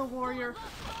 skeletal warrior.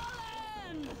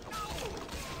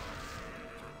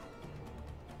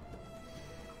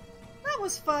 That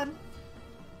was fun.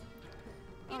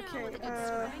 You know, Okay, with a good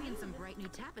spring and some bright new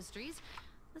tapestries,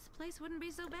 this place wouldn't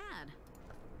be so bad.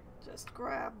 just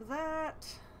grab that.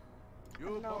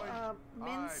 You No, point,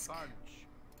 Minsk. I punch.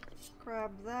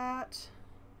 Grab that.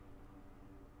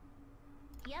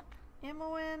 Yep.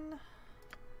 Imoen.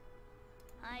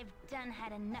 I've done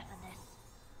had enough of this.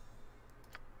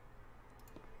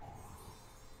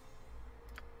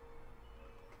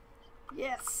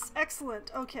 Yes,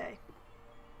 excellent. Okay.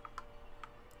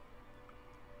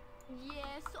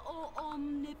 Yes, oh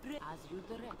omnipresent, as you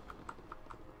direct.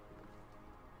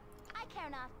 I care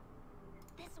not.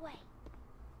 This way.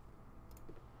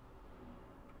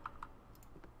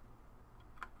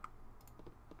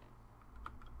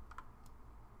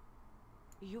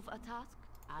 You've a task,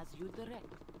 as you direct.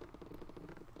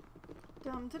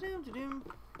 Dum-da-dum-da-dum.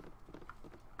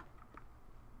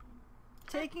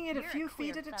 Taking it a You're few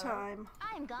queer feet at a fellow. time.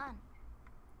 I am gone.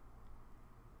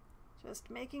 Just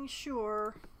making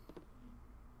sure.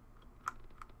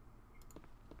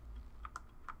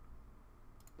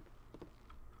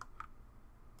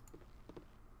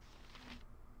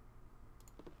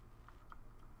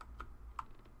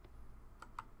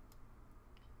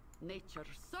 Nature's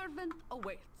servant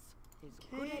awaits. His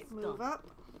good Okay, as move done. up.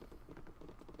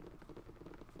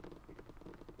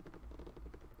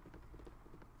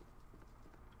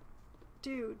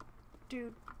 Dude.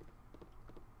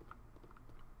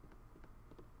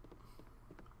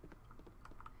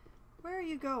 Where are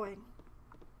you going?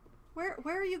 Where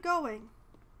are you going?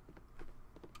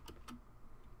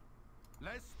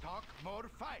 Less talk, more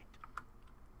fight.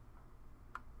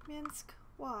 Minsk,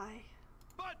 why?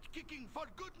 Butt kicking for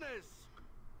goodness.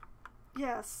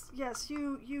 Yes,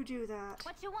 you do that.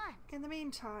 What you want? In the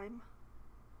meantime,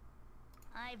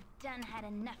 I've done had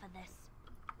enough of this.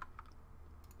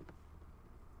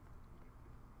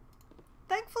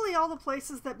 all the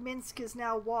places that Minsk is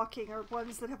now walking are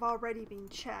ones that have already been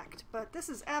checked, but this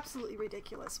is absolutely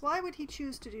ridiculous. Why would he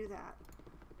choose to do that?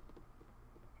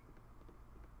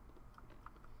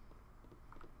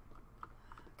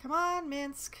 Come on,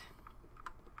 Minsk.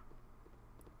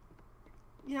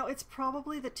 You know, it's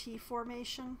probably the T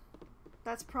formation.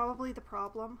 That's probably the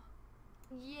problem.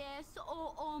 Yes,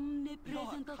 oh omnipresent Your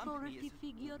company authority is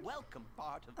figure. a welcome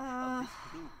part of this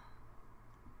group.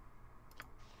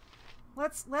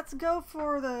 Let's go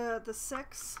for the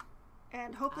 6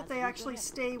 and hope that As they you actually direct.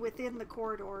 stay within the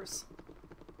corridors.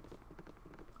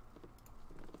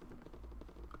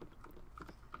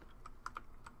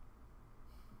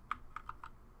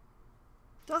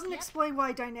 Doesn't explain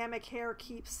why dynamic hair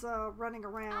keeps running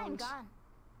around. I'm gone.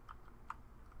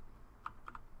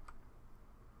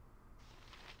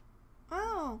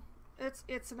 Oh,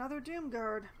 it's another Doom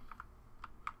Guard.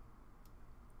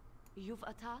 You've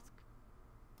a task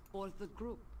for the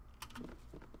group.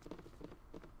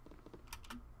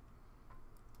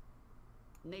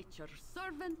 Nature's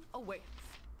servant awaits.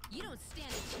 You don't stand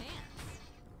a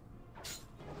chance.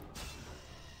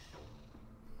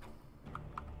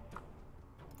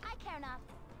 I care not.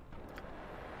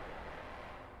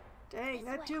 Dang,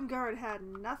 that way. Doom Guard had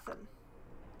nothing.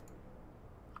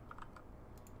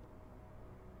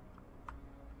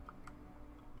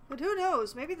 But who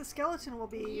knows? Maybe the skeleton will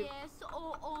be... Yes,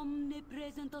 oh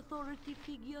omnipresent authority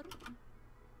figure.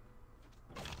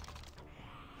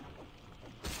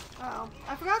 Oh,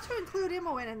 I forgot to include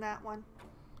Imoen in that one.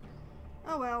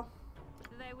 Oh well.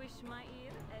 They wish my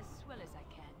ear as well as I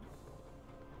can.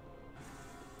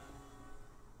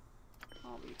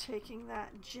 I'll be taking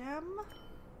that gem.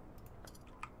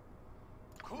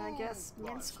 And I guess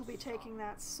Minsk will be taking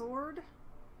that sword.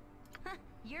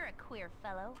 You're a queer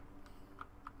fellow.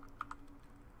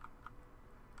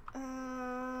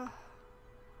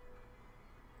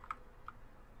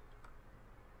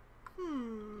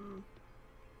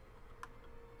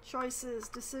 Choices,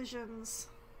 decisions.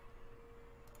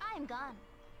 I'm gone.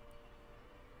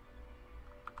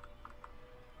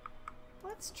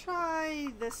 Let's try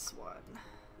this one.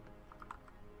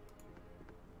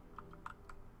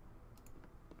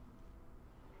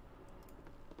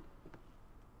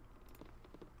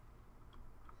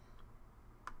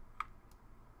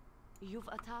 You've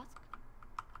a task.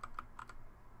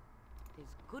 As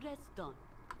good as done.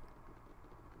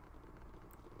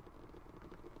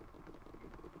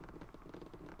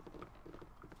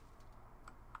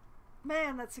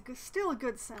 Man, that's still a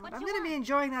good sound. What I'm you going to be want?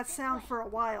 enjoying that This sound way. for a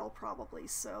while, probably,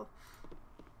 so...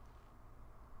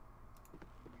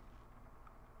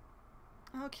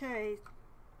 Okay.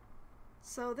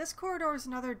 So this corridor is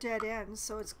another dead end,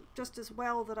 so it's just as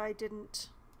well that I didn't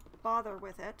bother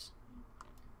with it.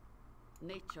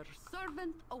 Nature's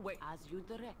servant awaits as you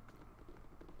direct.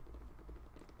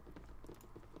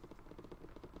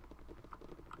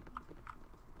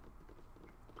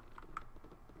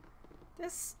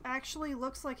 This actually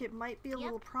looks like it might be a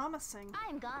little promising.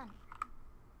 I'm gone.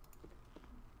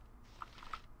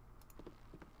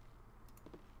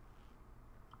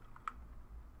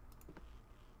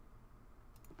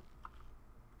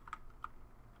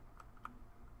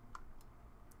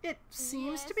 It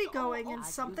seems to be Yes, going in as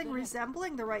you something direct.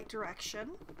 resembling the right direction.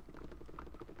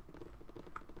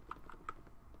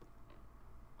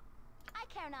 I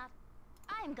care not.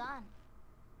 I am gone.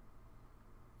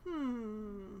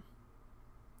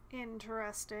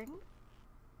 Interesting.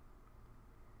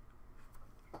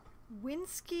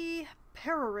 Winsky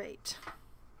Perorate.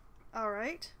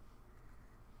 Alright.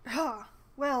 Ah,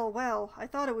 well, I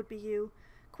thought it would be you.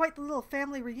 Quite the little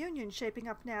family reunion shaping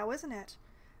up now, isn't it?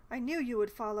 I knew you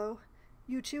would follow.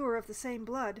 You two are of the same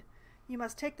blood. You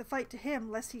must take the fight to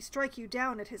him, lest he strike you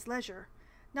down at his leisure.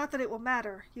 Not that it will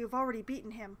matter. You have already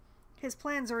beaten him. His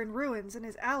plans are in ruins, and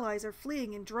his allies are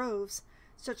fleeing in droves.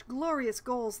 Such glorious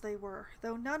goals they were,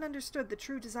 though none understood the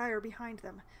true desire behind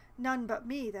them. None but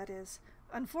me, that is.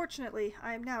 Unfortunately,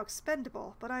 I am now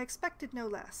expendable, but I expected no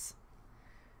less.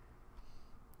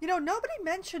 You know, nobody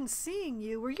mentioned seeing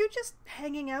you. Were you just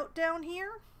hanging out down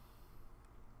here?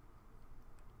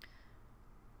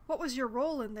 What was your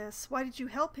role in this? Why did you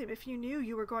help him if you knew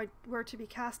you were to be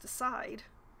cast aside?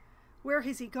 Where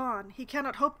has he gone? He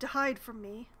cannot hope to hide from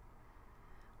me.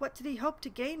 What did he hope to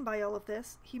gain by all of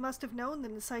this? He must have known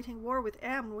that inciting war with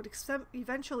Am would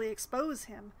eventually expose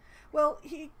him. Well,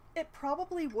 it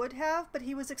probably would have, but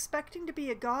he was expecting to be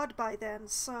a god by then,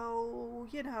 so,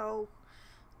 you know.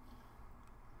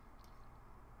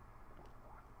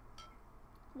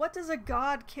 What does a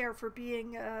god care for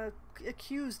being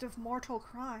accused of mortal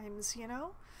crimes, you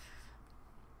know?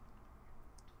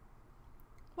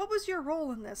 What was your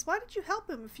role in this? Why did you help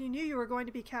him if you knew you were going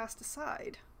to be cast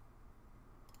aside?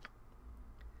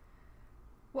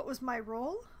 What was my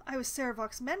role? I was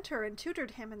Sarevok's mentor and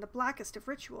tutored him in the blackest of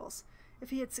rituals. If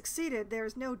he had succeeded, there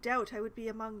is no doubt I would be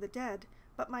among the dead,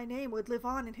 but my name would live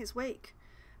on in his wake.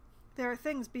 There are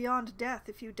things beyond death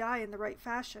if you die in the right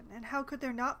fashion, and how could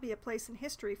there not be a place in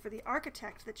history for the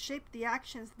architect that shaped the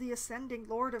actions of the ascending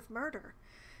Lord of Murder?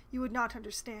 You would not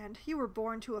understand. You were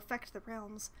born to affect the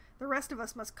realms. The rest of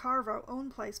us must carve our own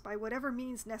place by whatever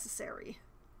means necessary.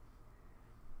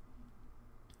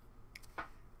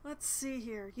 Let's see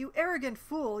here. You arrogant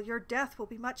fool, your death will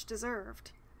be much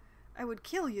deserved. I would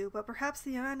kill you, but perhaps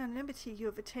the anonymity you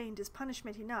have attained is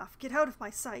punishment enough. Get out of my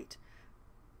sight.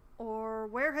 Or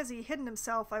where has he hidden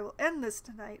himself? I will end this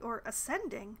tonight. Or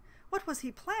ascending? What was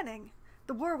he planning?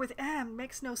 The war with Am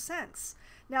makes no sense.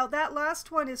 Now that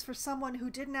last one is for someone who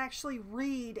didn't actually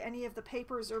read any of the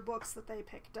papers or books that they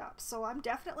picked up. So I'm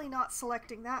definitely not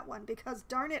selecting that one because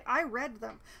darn it, I read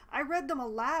them. I read them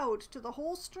aloud to the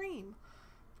whole stream.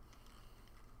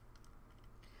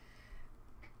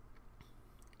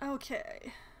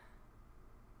 Okay.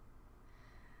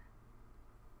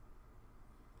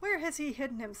 Where has he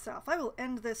hidden himself? I will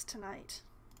end this tonight.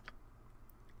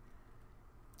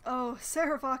 Oh,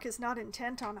 Sarevok is not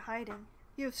intent on hiding.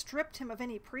 You have stripped him of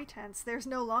any pretense. There's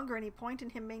no longer any point in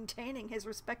him maintaining his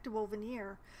respectable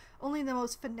veneer. Only the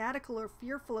most fanatical or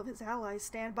fearful of his allies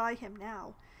stand by him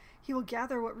now. He will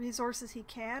gather what resources he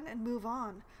can and move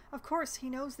on. Of course, he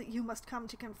knows that you must come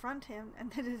to confront him, and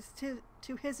that it is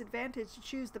to his advantage to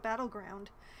choose the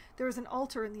battleground. There is an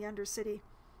altar in the Undercity.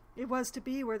 It was to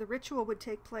be where the ritual would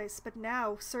take place, but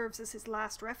now serves as his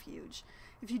last refuge.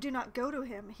 If you do not go to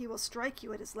him, he will strike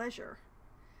you at his leisure.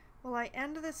 Will I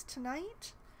end this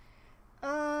tonight?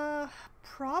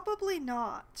 Probably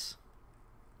not.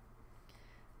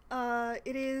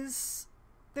 There's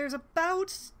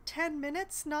about 10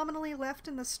 minutes nominally left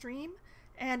in the stream,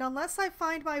 and unless I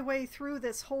find my way through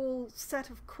this whole set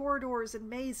of corridors and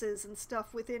mazes and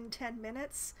stuff within 10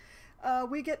 minutes,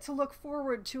 we get to look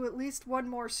forward to at least one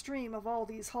more stream of all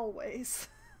these hallways.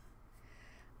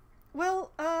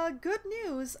 Well, good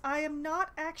news. I am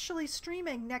not actually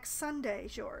streaming next Sunday,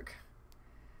 Jorg.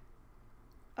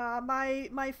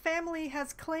 My family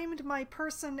has claimed my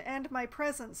person and my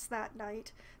presence that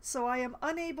night, so I am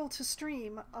unable to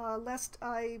stream, lest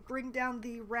I bring down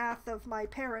the wrath of my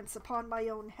parents upon my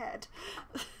own head.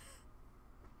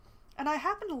 And I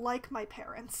happen to like my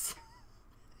parents.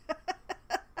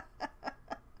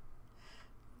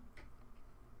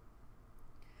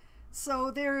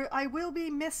 So I will be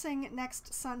missing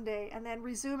next Sunday and then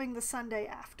resuming the Sunday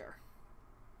after.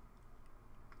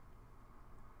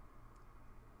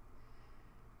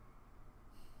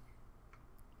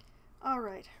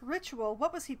 Alright, ritual,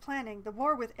 what was he planning? The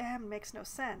war with Am makes no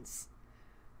sense.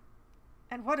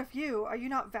 And what of you? Are you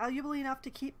not valuable enough to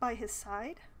keep by his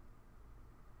side?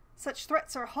 Such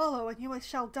threats are hollow, and you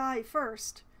shall die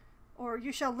first. Or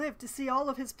you shall live to see all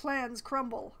of his plans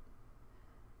crumble.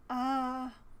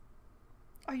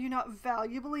 Are you not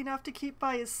valuable enough to keep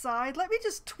by his side? Let me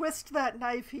just twist that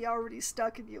knife he already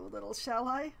stuck in you a little, shall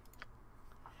I?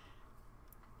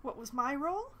 What was my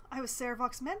role? I was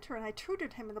Sarevok's mentor, and I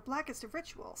tutored him in the blackest of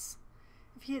rituals.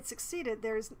 If he had succeeded,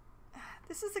 this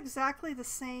is exactly the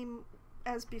same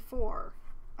as before.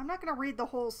 I'm not going to read the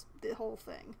whole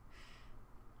thing.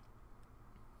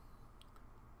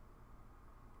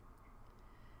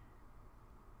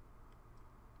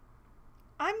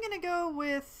 I'm going to go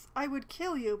with, I would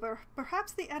kill you, but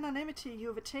perhaps the anonymity you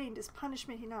have attained is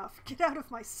punishment enough. Get out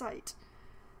of my sight.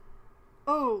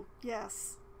 Oh,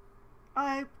 yes.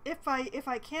 If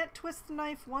I can't twist the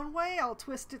knife one way, I'll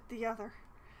twist it the other.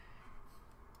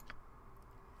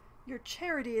 Your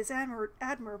charity is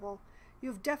admirable. You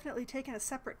have definitely taken a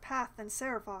separate path than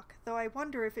Sarevok, though I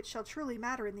wonder if it shall truly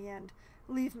matter in the end.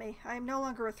 Leave me. I am no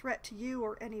longer a threat to you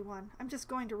or anyone. I'm just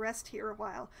going to rest here a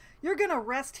while. You're gonna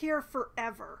rest here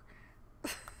forever.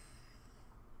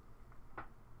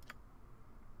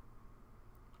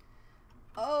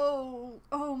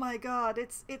 Oh my god,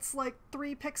 it's like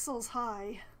 3 pixels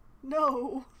high.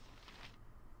 No.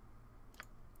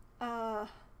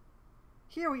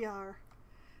 Here we are.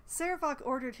 Sarevok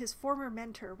ordered his former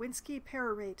mentor, Winsky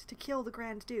Perorate, to kill the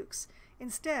Grand Dukes.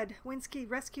 Instead, Winsky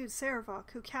rescued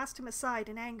Sarevok, who cast him aside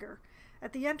in anger.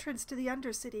 At the entrance to the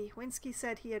Undercity, Winsky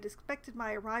said he had expected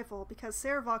my arrival because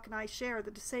Sarevok and I share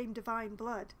the same divine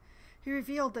blood. He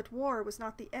revealed that war was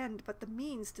not the end, but the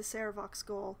means to Sarevok's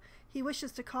goal. He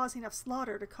wishes to cause enough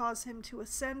slaughter to cause him to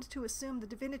ascend to assume the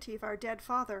divinity of our dead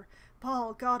father,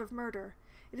 Baal, god of murder.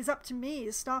 It is up to me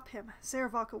to stop him.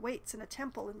 Sarevok awaits in a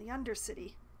temple in the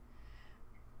Undercity.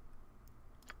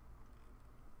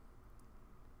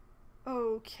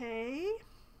 Okay.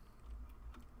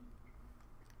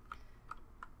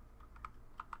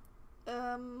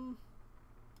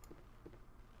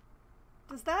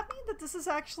 Does that mean that this is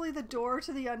actually the door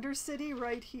to the Undercity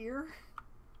right here?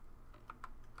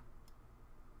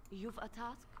 You've a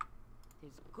task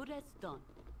as good as done.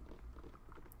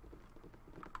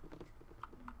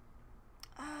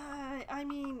 I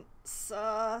mean,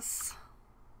 sus.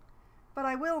 But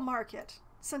I will mark it,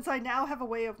 since I now have a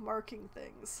way of marking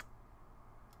things.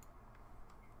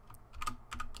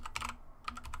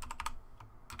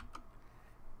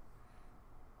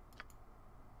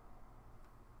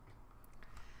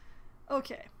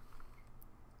 Okay.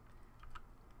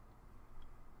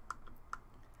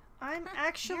 I'm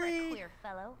actually... You're a queer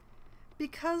fellow.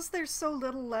 Because there's so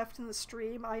little left in the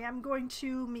stream, I am going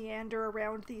to meander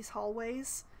around these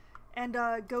hallways and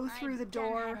go through the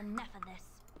door I've had enough of this.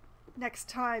 next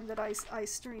time that I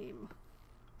stream.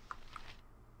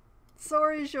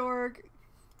 Sorry, Jorg.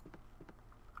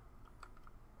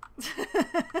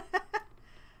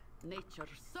 Nature's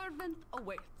servant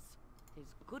awaits. As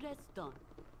good as done.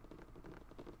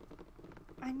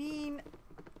 I mean,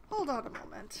 hold on a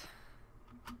moment.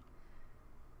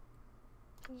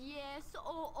 Yes,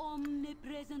 oh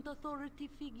omnipresent authority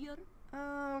figure.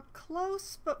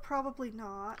 Close, but probably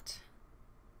not.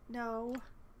 No.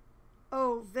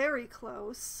 Oh, very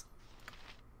close.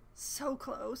 So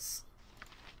close.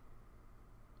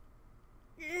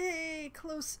 Yay,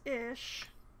 close-ish.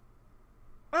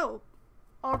 Oh,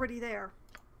 already there.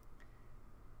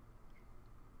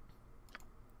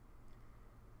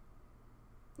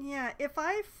 Yeah, if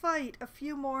I fight a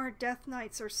few more Death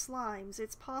Knights or Slimes,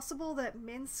 it's possible that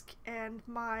Minsk and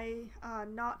my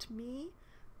Not Me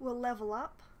will level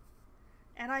up.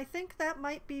 And I think that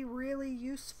might be really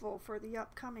useful for the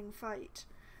upcoming fight.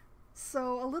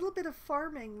 So a little bit of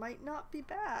farming might not be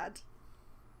bad.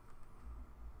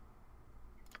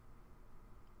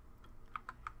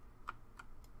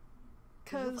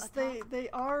 Because they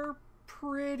are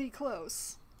pretty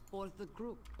close. For the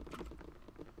group.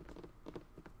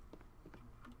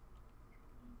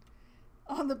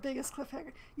 On the biggest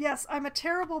cliffhanger. Yes, I'm a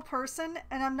terrible person,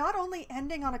 and I'm not only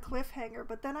ending on a cliffhanger,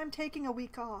 but then I'm taking a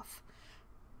week off.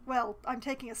 Well, I'm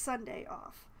taking a Sunday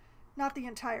off. Not the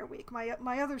entire week.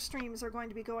 My other streams are going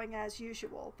to be going as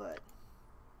usual, but...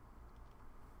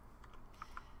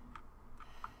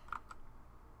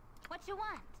 What you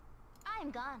want?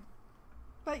 I'm gone.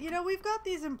 But, you know, we've got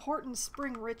these important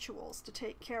spring rituals to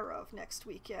take care of next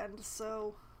weekend,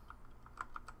 so...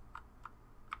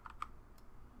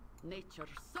 Nature's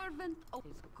servant as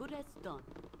good as done.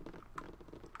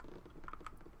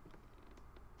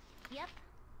 Yep,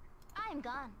 I'm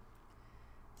gone.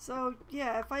 So,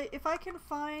 yeah, if I can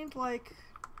find, like,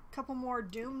 a couple more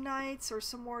Doom Knights or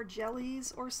some more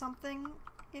jellies or something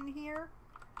in here,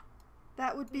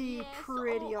 that would be Yes,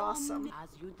 pretty awesome. As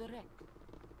you direct.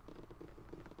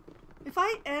 If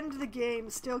I end the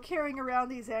game still carrying around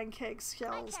these Ankeg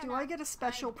shells, do I get a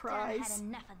special I've prize? had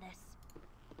enough of this.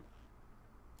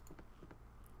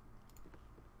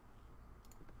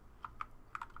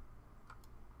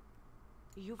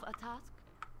 You've a task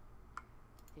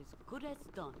as good as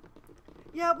done.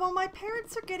 Yeah, well, my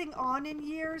parents are getting on in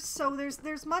years, so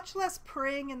there's much less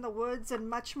praying in the woods and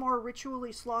much more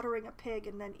ritually slaughtering a pig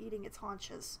and then eating its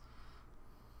haunches.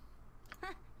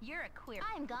 You're a queer.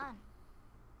 I'm gone.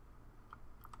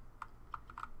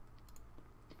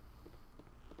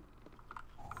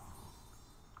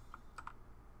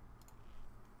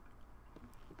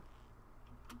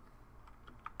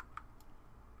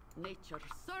 Nature's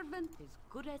servant is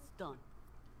good as done.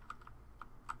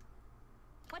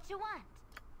 What you want?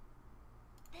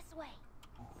 This way.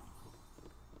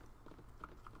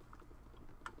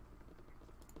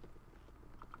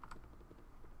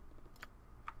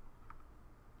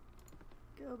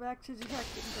 Go back to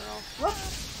detecting, girl.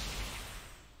 Whoops!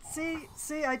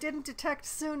 See, I didn't detect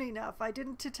soon enough. I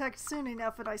didn't detect soon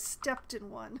enough and I stepped in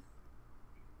one.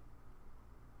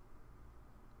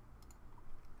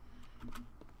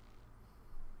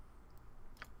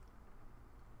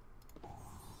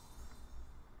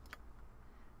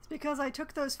 It's because I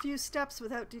took those few steps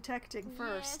without detecting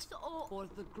first. Yes, oh, for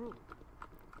the group.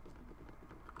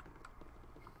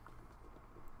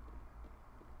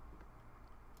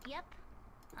 Yep,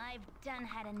 I've done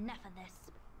had enough of this.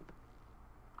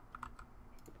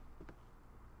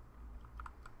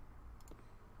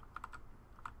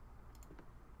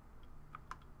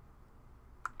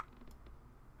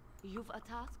 You've a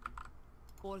task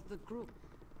for the group.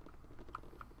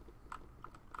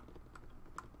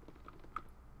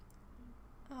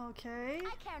 Okay.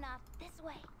 I care not. This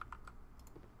way.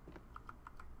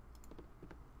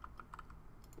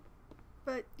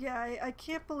 But yeah, I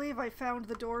can't believe I found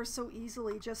the door so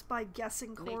easily just by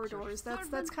guessing corridors.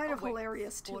 That's kind of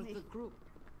hilarious to me.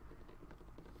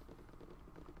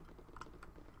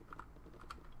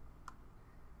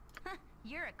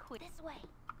 You're a quit this way.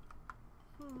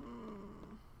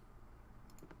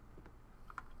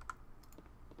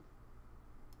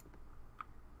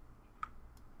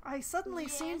 I suddenly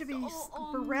seem to be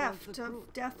bereft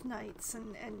of death knights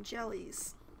and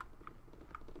jellies.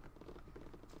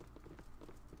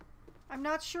 I'm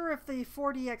not sure if the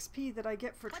 40 XP that I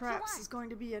get for traps is going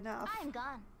to be enough. I'm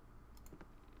gone.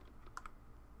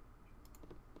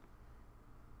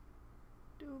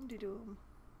 Doom-de-doom.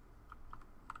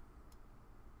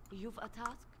 You've a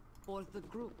task for the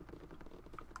group.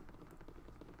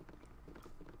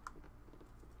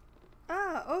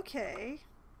 Ah, okay.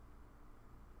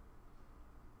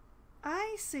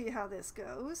 I see how this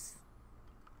goes.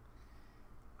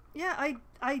 Yeah,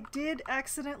 I did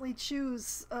accidentally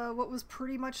choose what was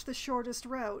pretty much the shortest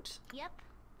route. Yep.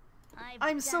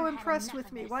 I'm so impressed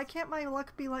with me. Why can't my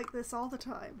luck be like this all the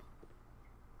time?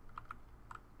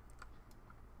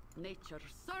 Nature's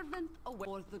servant away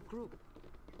for the group.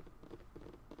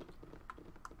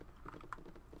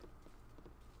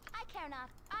 I care not.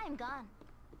 I am gone.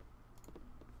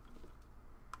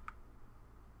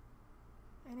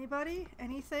 Anybody?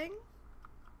 Anything?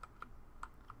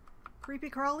 Creepy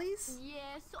crawlies?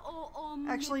 Yes,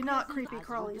 Actually, not creepy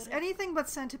crawlies. Anything but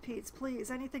centipedes,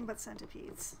 please. Anything but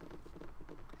centipedes.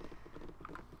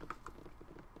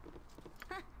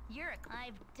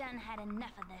 I've done had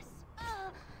enough of this.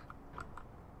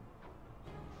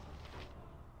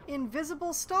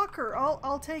 Invisible stalker.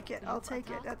 I'll take it. I'll take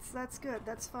it. That's good.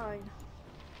 That's fine.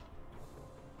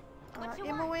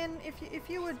 Imoen, if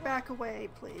you would back away,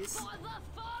 please. For the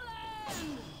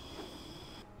fallen!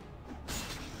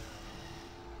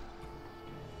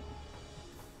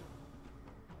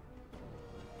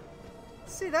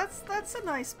 See, that's a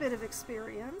nice bit of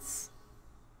experience.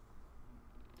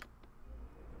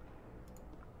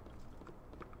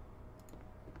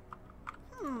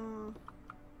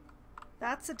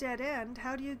 That's a dead end.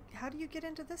 How do you get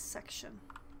into this section?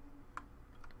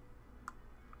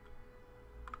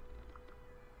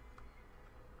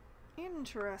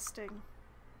 Interesting.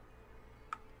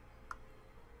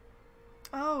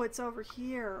 Oh, it's over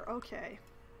here. Okay.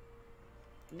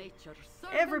 Nature's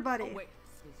Everybody. awaits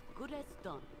as good as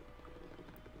done.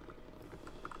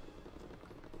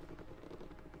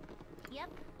 Yep.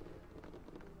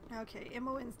 Okay,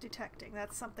 Imoen's detecting.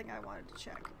 That's something I wanted to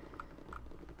check.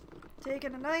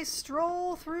 Taking a nice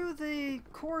stroll through the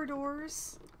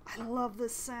corridors. I love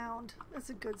this sound. That's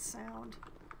a good sound.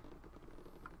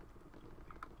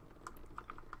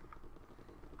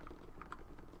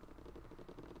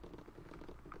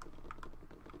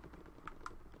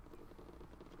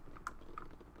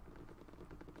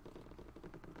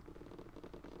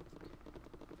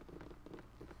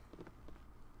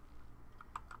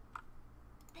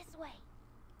 This way.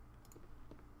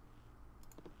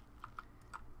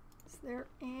 Is there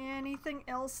anything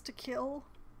else to kill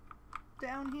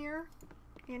down here?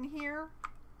 In here?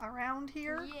 Around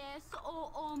here? Yes,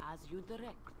 as you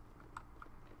direct.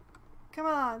 Come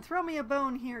on, throw me a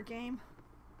bone here, game.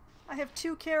 I have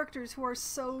 2 characters who are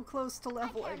so close to I care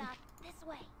leveling. not. This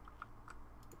way.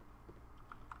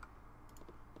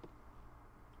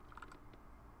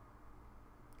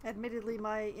 Admittedly,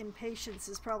 my impatience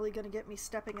is probably going to get me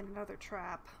stepping in another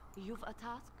trap. You've a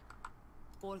task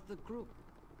for the group.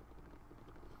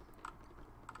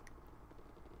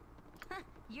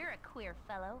 You're a queer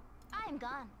fellow. I am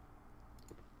gone.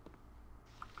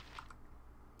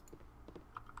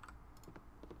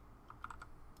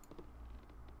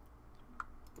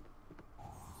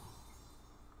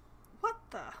 What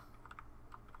the?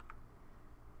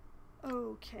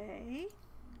 Okay.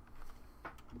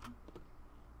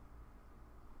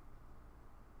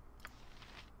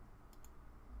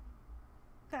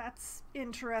 That's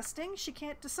interesting. She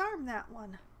can't disarm that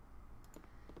one.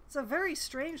 It's a very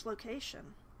strange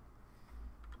location.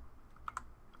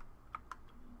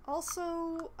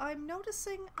 Also, I'm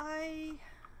noticing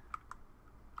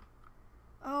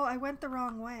Oh, I went the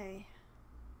wrong way.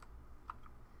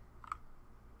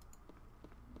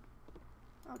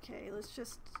 Okay, let's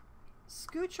just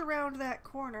scooch around that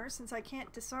corner since I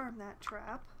can't disarm that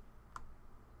trap.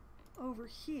 Over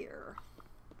here.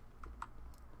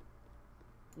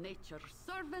 Nature's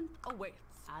servant awaits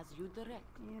as you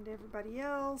direct. And everybody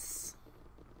else.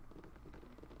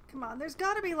 Come on, there's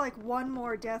got to be like one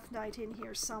more Death Knight in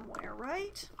here somewhere,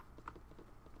 right?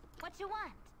 What you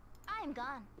want? I am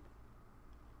gone.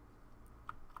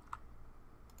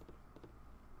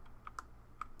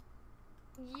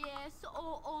 Yes,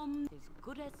 Yes, as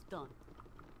good as done.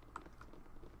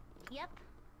 Yep.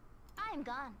 I'm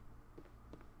gone.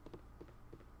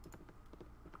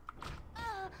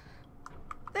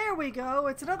 There we go.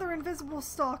 It's another invisible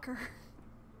stalker.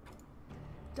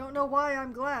 Don't know why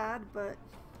I'm glad, but...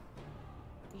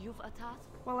 You've a task?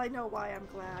 Well, I know why I'm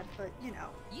glad, but, you know.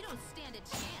 You don't stand a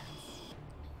chance.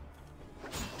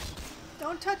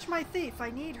 Don't touch my thief.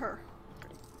 I need her.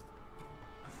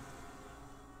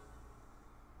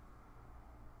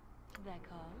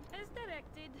 D'accord. As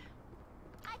directed.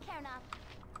 I care not.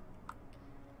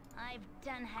 I've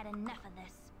done had enough of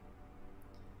this.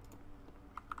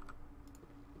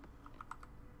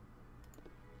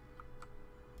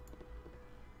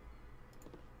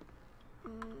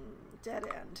 Dead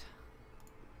end.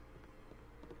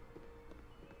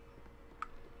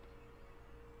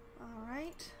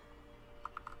 Alright.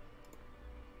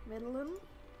 Midland.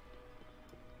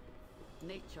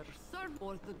 Nature serve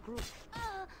for the group.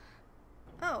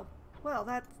 Oh, well,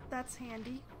 that's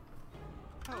handy.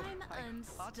 Oh, I'm my heart's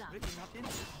unstuck. really not in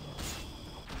this.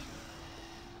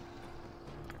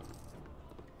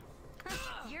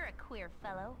 You're a queer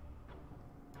fellow.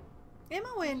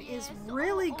 Imoen is Yes,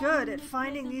 really good at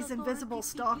finding omnipresent these invisible authority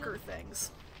stalker figure.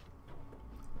 things.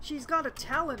 She's got a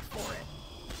talent for it.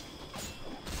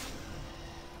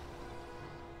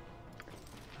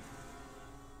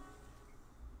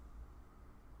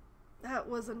 That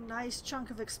was a nice chunk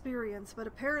of experience, but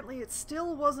apparently it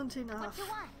still wasn't What enough. you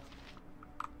want?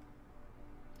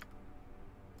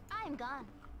 I'm gone.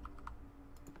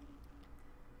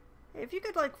 If you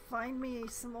could, like, find me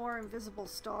some more invisible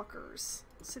stalkers,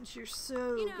 since you're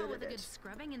so You know, good with at a good it.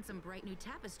 scrubbing and some bright new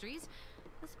tapestries,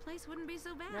 this place wouldn't be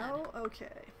so bad. No? Okay.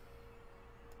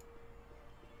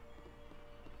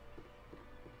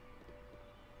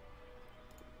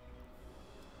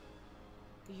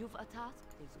 You've a task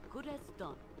as good as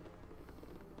done.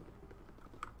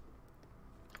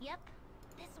 Yep.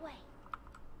 This way.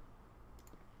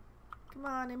 Come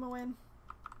on, Imoen.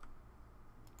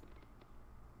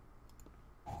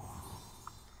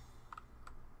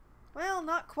 Well,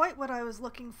 not quite what I was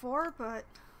looking for, but...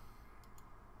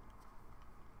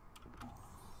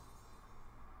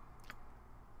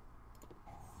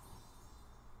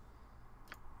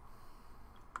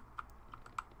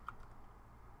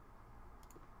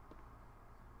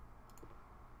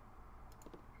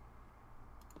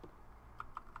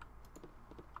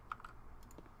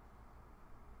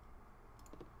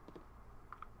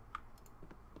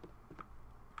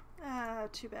 Ah,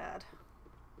 too bad.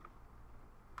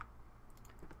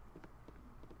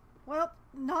 Well,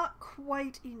 not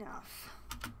quite enough.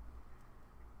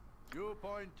 You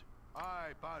point, I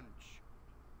punch.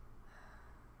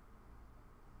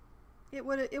 It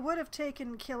would have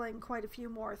taken killing quite a few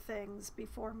more things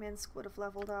before Minsk would have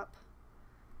leveled up.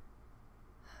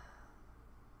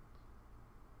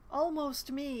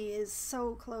 Almost me is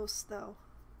so close, though.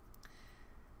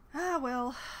 Ah,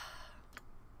 well.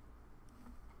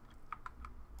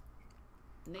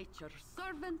 Nature's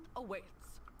servant awaits.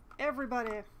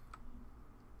 Everybody, As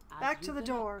back you to the direct.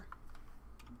 door.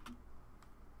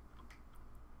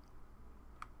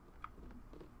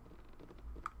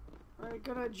 I'm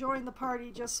gonna join the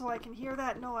party just so I can hear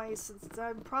that noise, since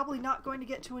I'm probably not going to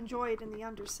get to enjoy it in the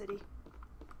Undercity.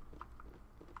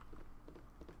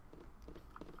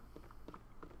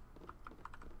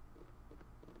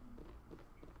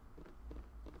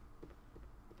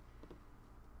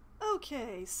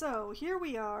 Okay, so here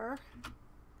we are,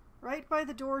 right by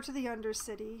the door to the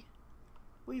Undercity.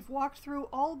 We've walked through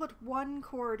all but one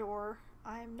corridor.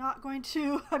 I'm not going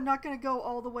to go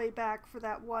all the way back for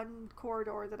that one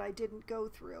corridor that I didn't go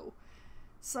through.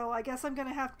 So I guess I'm going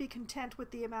to have to be content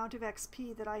with the amount of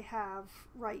XP that I have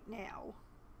right now.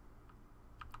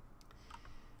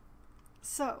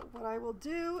 So what I will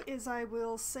do is I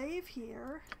will save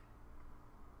here.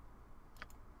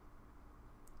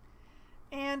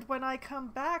 And when I come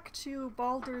back to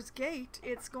Baldur's Gate,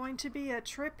 it's going to be a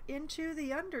trip into the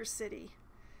Undercity.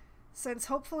 Since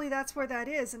hopefully that's where that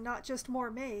is and not just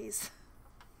more maze.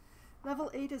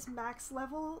 Level 8 is max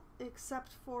level,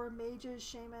 except for mages,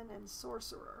 shaman, and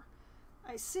sorcerer.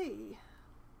 I see.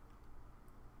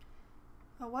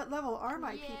 What level are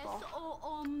my people? Yes, oh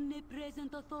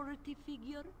omnipresent authority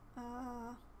figure.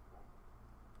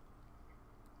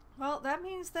 Well, that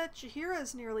means that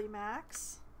Jahira's nearly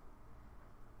max.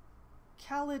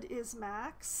 Khalid is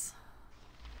max.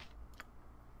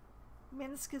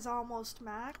 Minsk is almost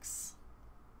max.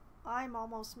 I'm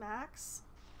almost max.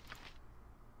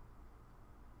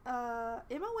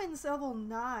 Imoen's level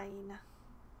 9.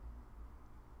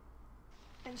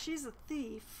 And she's a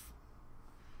thief.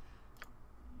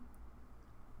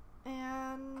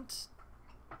 And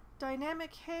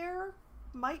dynamic hair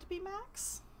might be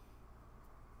max.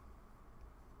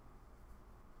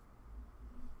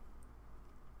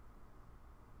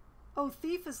 Oh,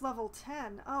 thief is level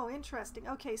 10. Oh, interesting.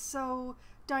 Okay, so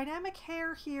dynamic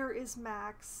hair here is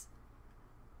max.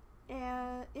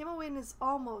 And Imoen is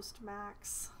almost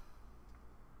max.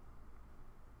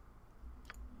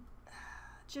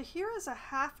 Jahira's a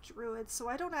half-druid, so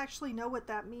I don't actually know what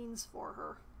that means for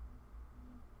her.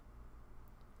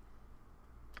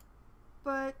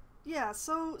 But yeah,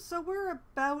 so we're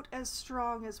about as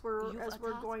strong as we're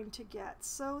going to get.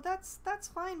 So that's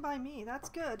fine by me. That's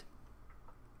good.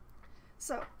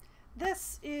 So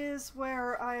this is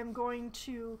where I am going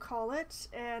to call it,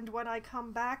 and when I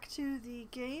come back to the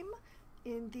game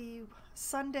in the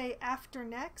Sunday after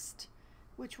next,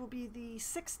 which will be the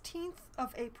 16th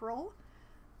of April,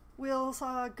 we'll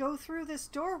go through this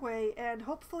doorway and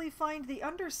hopefully find the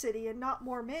Undercity and not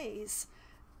more maze.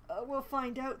 We'll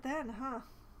find out then, huh?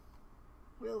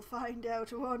 We'll find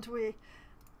out, won't we?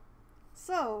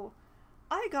 So,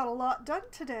 I got a lot done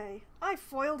today. I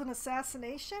foiled an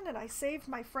assassination and I saved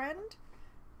my friend.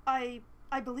 I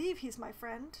believe he's my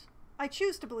friend. I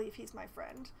choose to believe he's my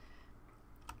friend.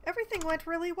 Everything went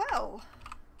really well.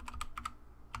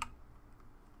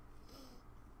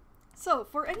 So,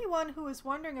 for anyone who is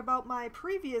wondering about my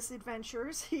previous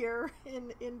adventures here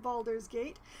in Baldur's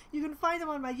Gate, you can find them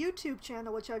on my YouTube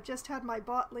channel, which I've just had my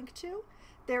bot link to.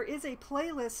 There is a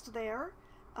playlist there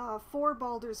for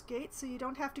Baldur's Gate, so you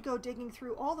don't have to go digging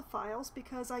through all the files,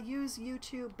 because I use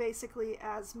YouTube basically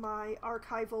as my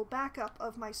archival backup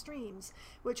of my streams,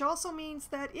 which also means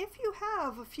that if you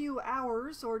have a few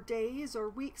hours or days or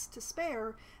weeks to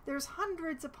spare, there's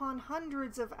hundreds upon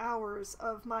hundreds of hours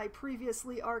of my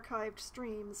previously archived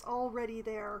streams already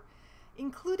there,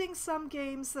 including some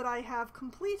games that I have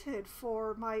completed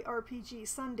for my RPG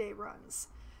Sunday runs.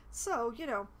 So, you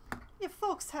know, if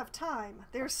folks have time,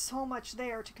 there's so much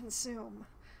there to consume.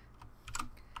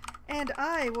 And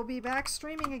I will be back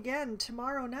streaming again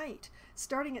tomorrow night,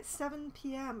 starting at 7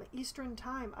 p.m. Eastern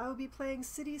Time. I will be playing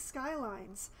City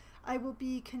Skylines. I will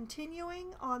be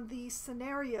continuing on the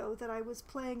scenario that I was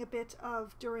playing a bit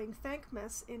of during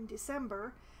Thankmas in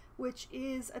December, which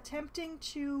is attempting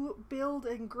to build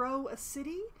and grow a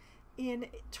city in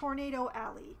Tornado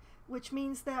Alley, which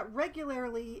means that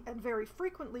regularly and very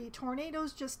frequently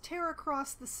tornadoes just tear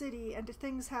across the city and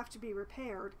things have to be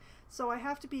repaired. So I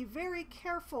have to be very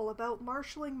careful about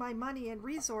marshaling my money and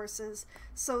resources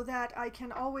so that I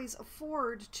can always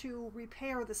afford to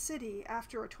repair the city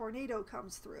after a tornado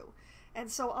comes through. And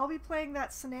so I'll be playing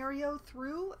that scenario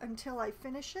through until I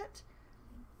finish it,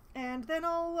 and then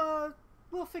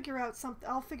we'll figure out something.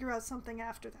 I'll figure out something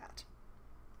after that.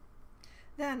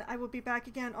 Then I will be back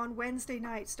again on Wednesday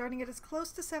night, starting at as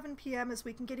close to 7 p.m. as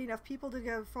we can get enough people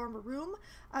to form a room.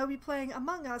 I will be playing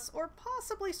Among Us, or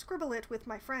possibly Scribble It with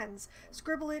my friends.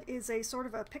 Scribble It is a sort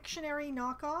of a Pictionary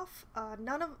knockoff.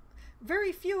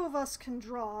 Very few of us can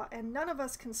draw, and none of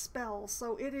us can spell,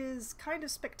 so it is kind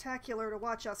of spectacular to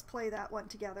watch us play that one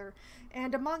together.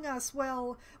 And Among Us,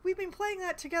 well, we've been playing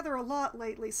that together a lot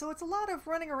lately, so it's a lot of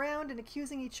running around and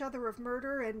accusing each other of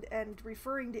murder and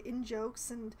referring to in-jokes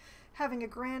and having a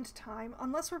grand time,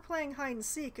 unless we're playing hide and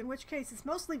seek, in which case it's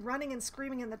mostly running and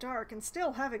screaming in the dark and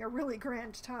still having a really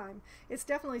grand time. It's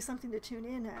definitely something to tune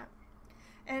in at.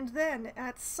 And then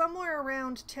at somewhere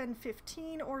around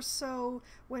 10:15 or so,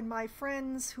 when my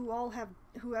friends who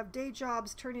have day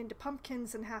jobs turn into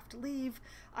pumpkins and have to leave,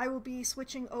 I will be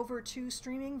switching over to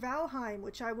streaming Valheim,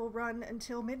 which I will run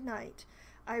until midnight.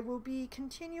 I will be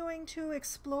continuing to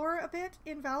explore a bit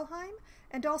in Valheim,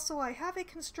 and also I have a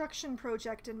construction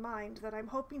project in mind that I'm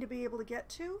hoping to be able to get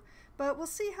to, but we'll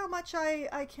see how much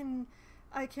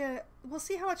we'll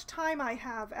see how much time I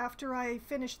have after I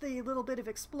finish the little bit of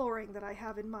exploring that I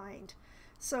have in mind.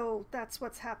 So that's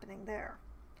what's happening there.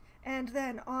 And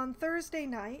then on Thursday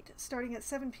night, starting at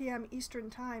 7 p.m.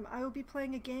 Eastern Time, I will be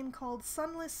playing a game called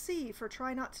Sunless Sea for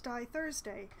Try Not to Die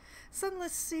Thursday.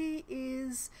 Sunless Sea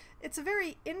it's a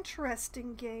very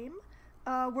interesting game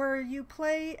where you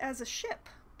play as a ship,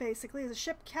 basically, as a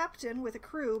ship captain with a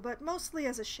crew, but mostly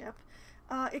as a ship,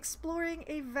 exploring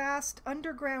a vast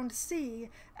underground sea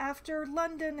after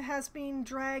London has been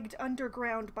dragged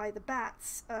underground by the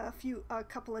bats a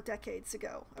couple of decades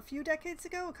ago.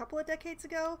 A couple of decades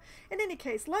ago? In any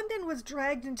case, London was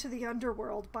dragged into the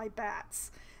underworld by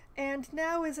bats, and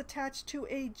now is attached to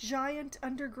a giant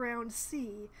underground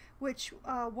sea, which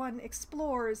one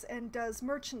explores and does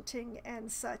merchanting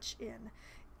and such in.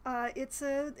 It's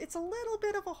a little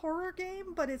bit of a horror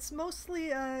game, but it's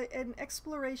mostly an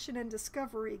exploration and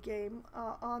discovery game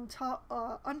on top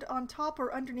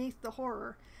or underneath the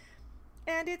horror.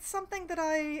 And it's something that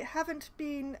I haven't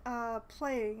been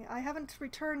playing. I haven't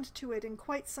returned to it in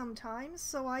quite some time,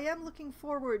 so I am looking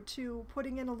forward to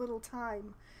putting in a little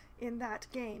time in that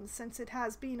game, since it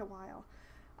has been a while.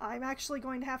 I'm actually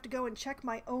going to have to go and check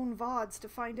my own VODs to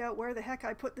find out where the heck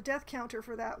I put the death counter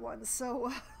for that one,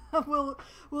 so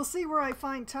we'll see where I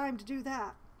find time to do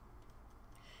that.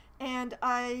 And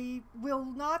I will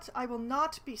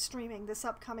not be streaming this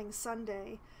upcoming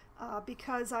Sunday,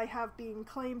 because I have been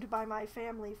claimed by my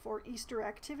family for Easter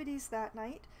activities that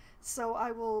night, so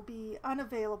I will be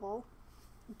unavailable.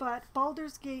 But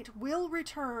Baldur's Gate will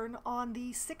return on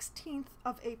the 16th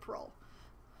of April,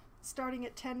 starting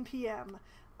at 10 p.m.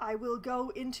 I will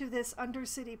go into this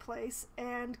Undercity place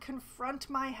and confront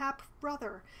my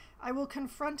half-brother. I will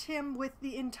confront him with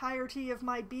the entirety of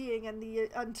my being and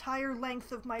the entire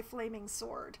length of my flaming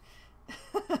sword.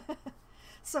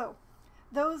 So,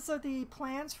 those are the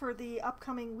plans for the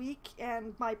upcoming week,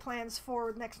 and my plans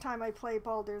for next time I play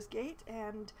Baldur's Gate,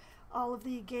 and all of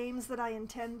the games that I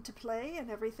intend to play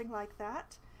and everything like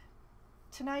that.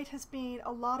 Tonight has been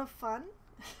a lot of fun.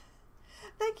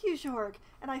 Thank you, Jorg,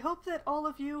 and I hope that all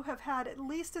of you have had at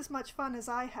least as much fun as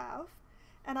I have,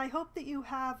 and I hope that you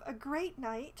have a great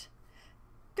night.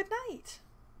 Good night.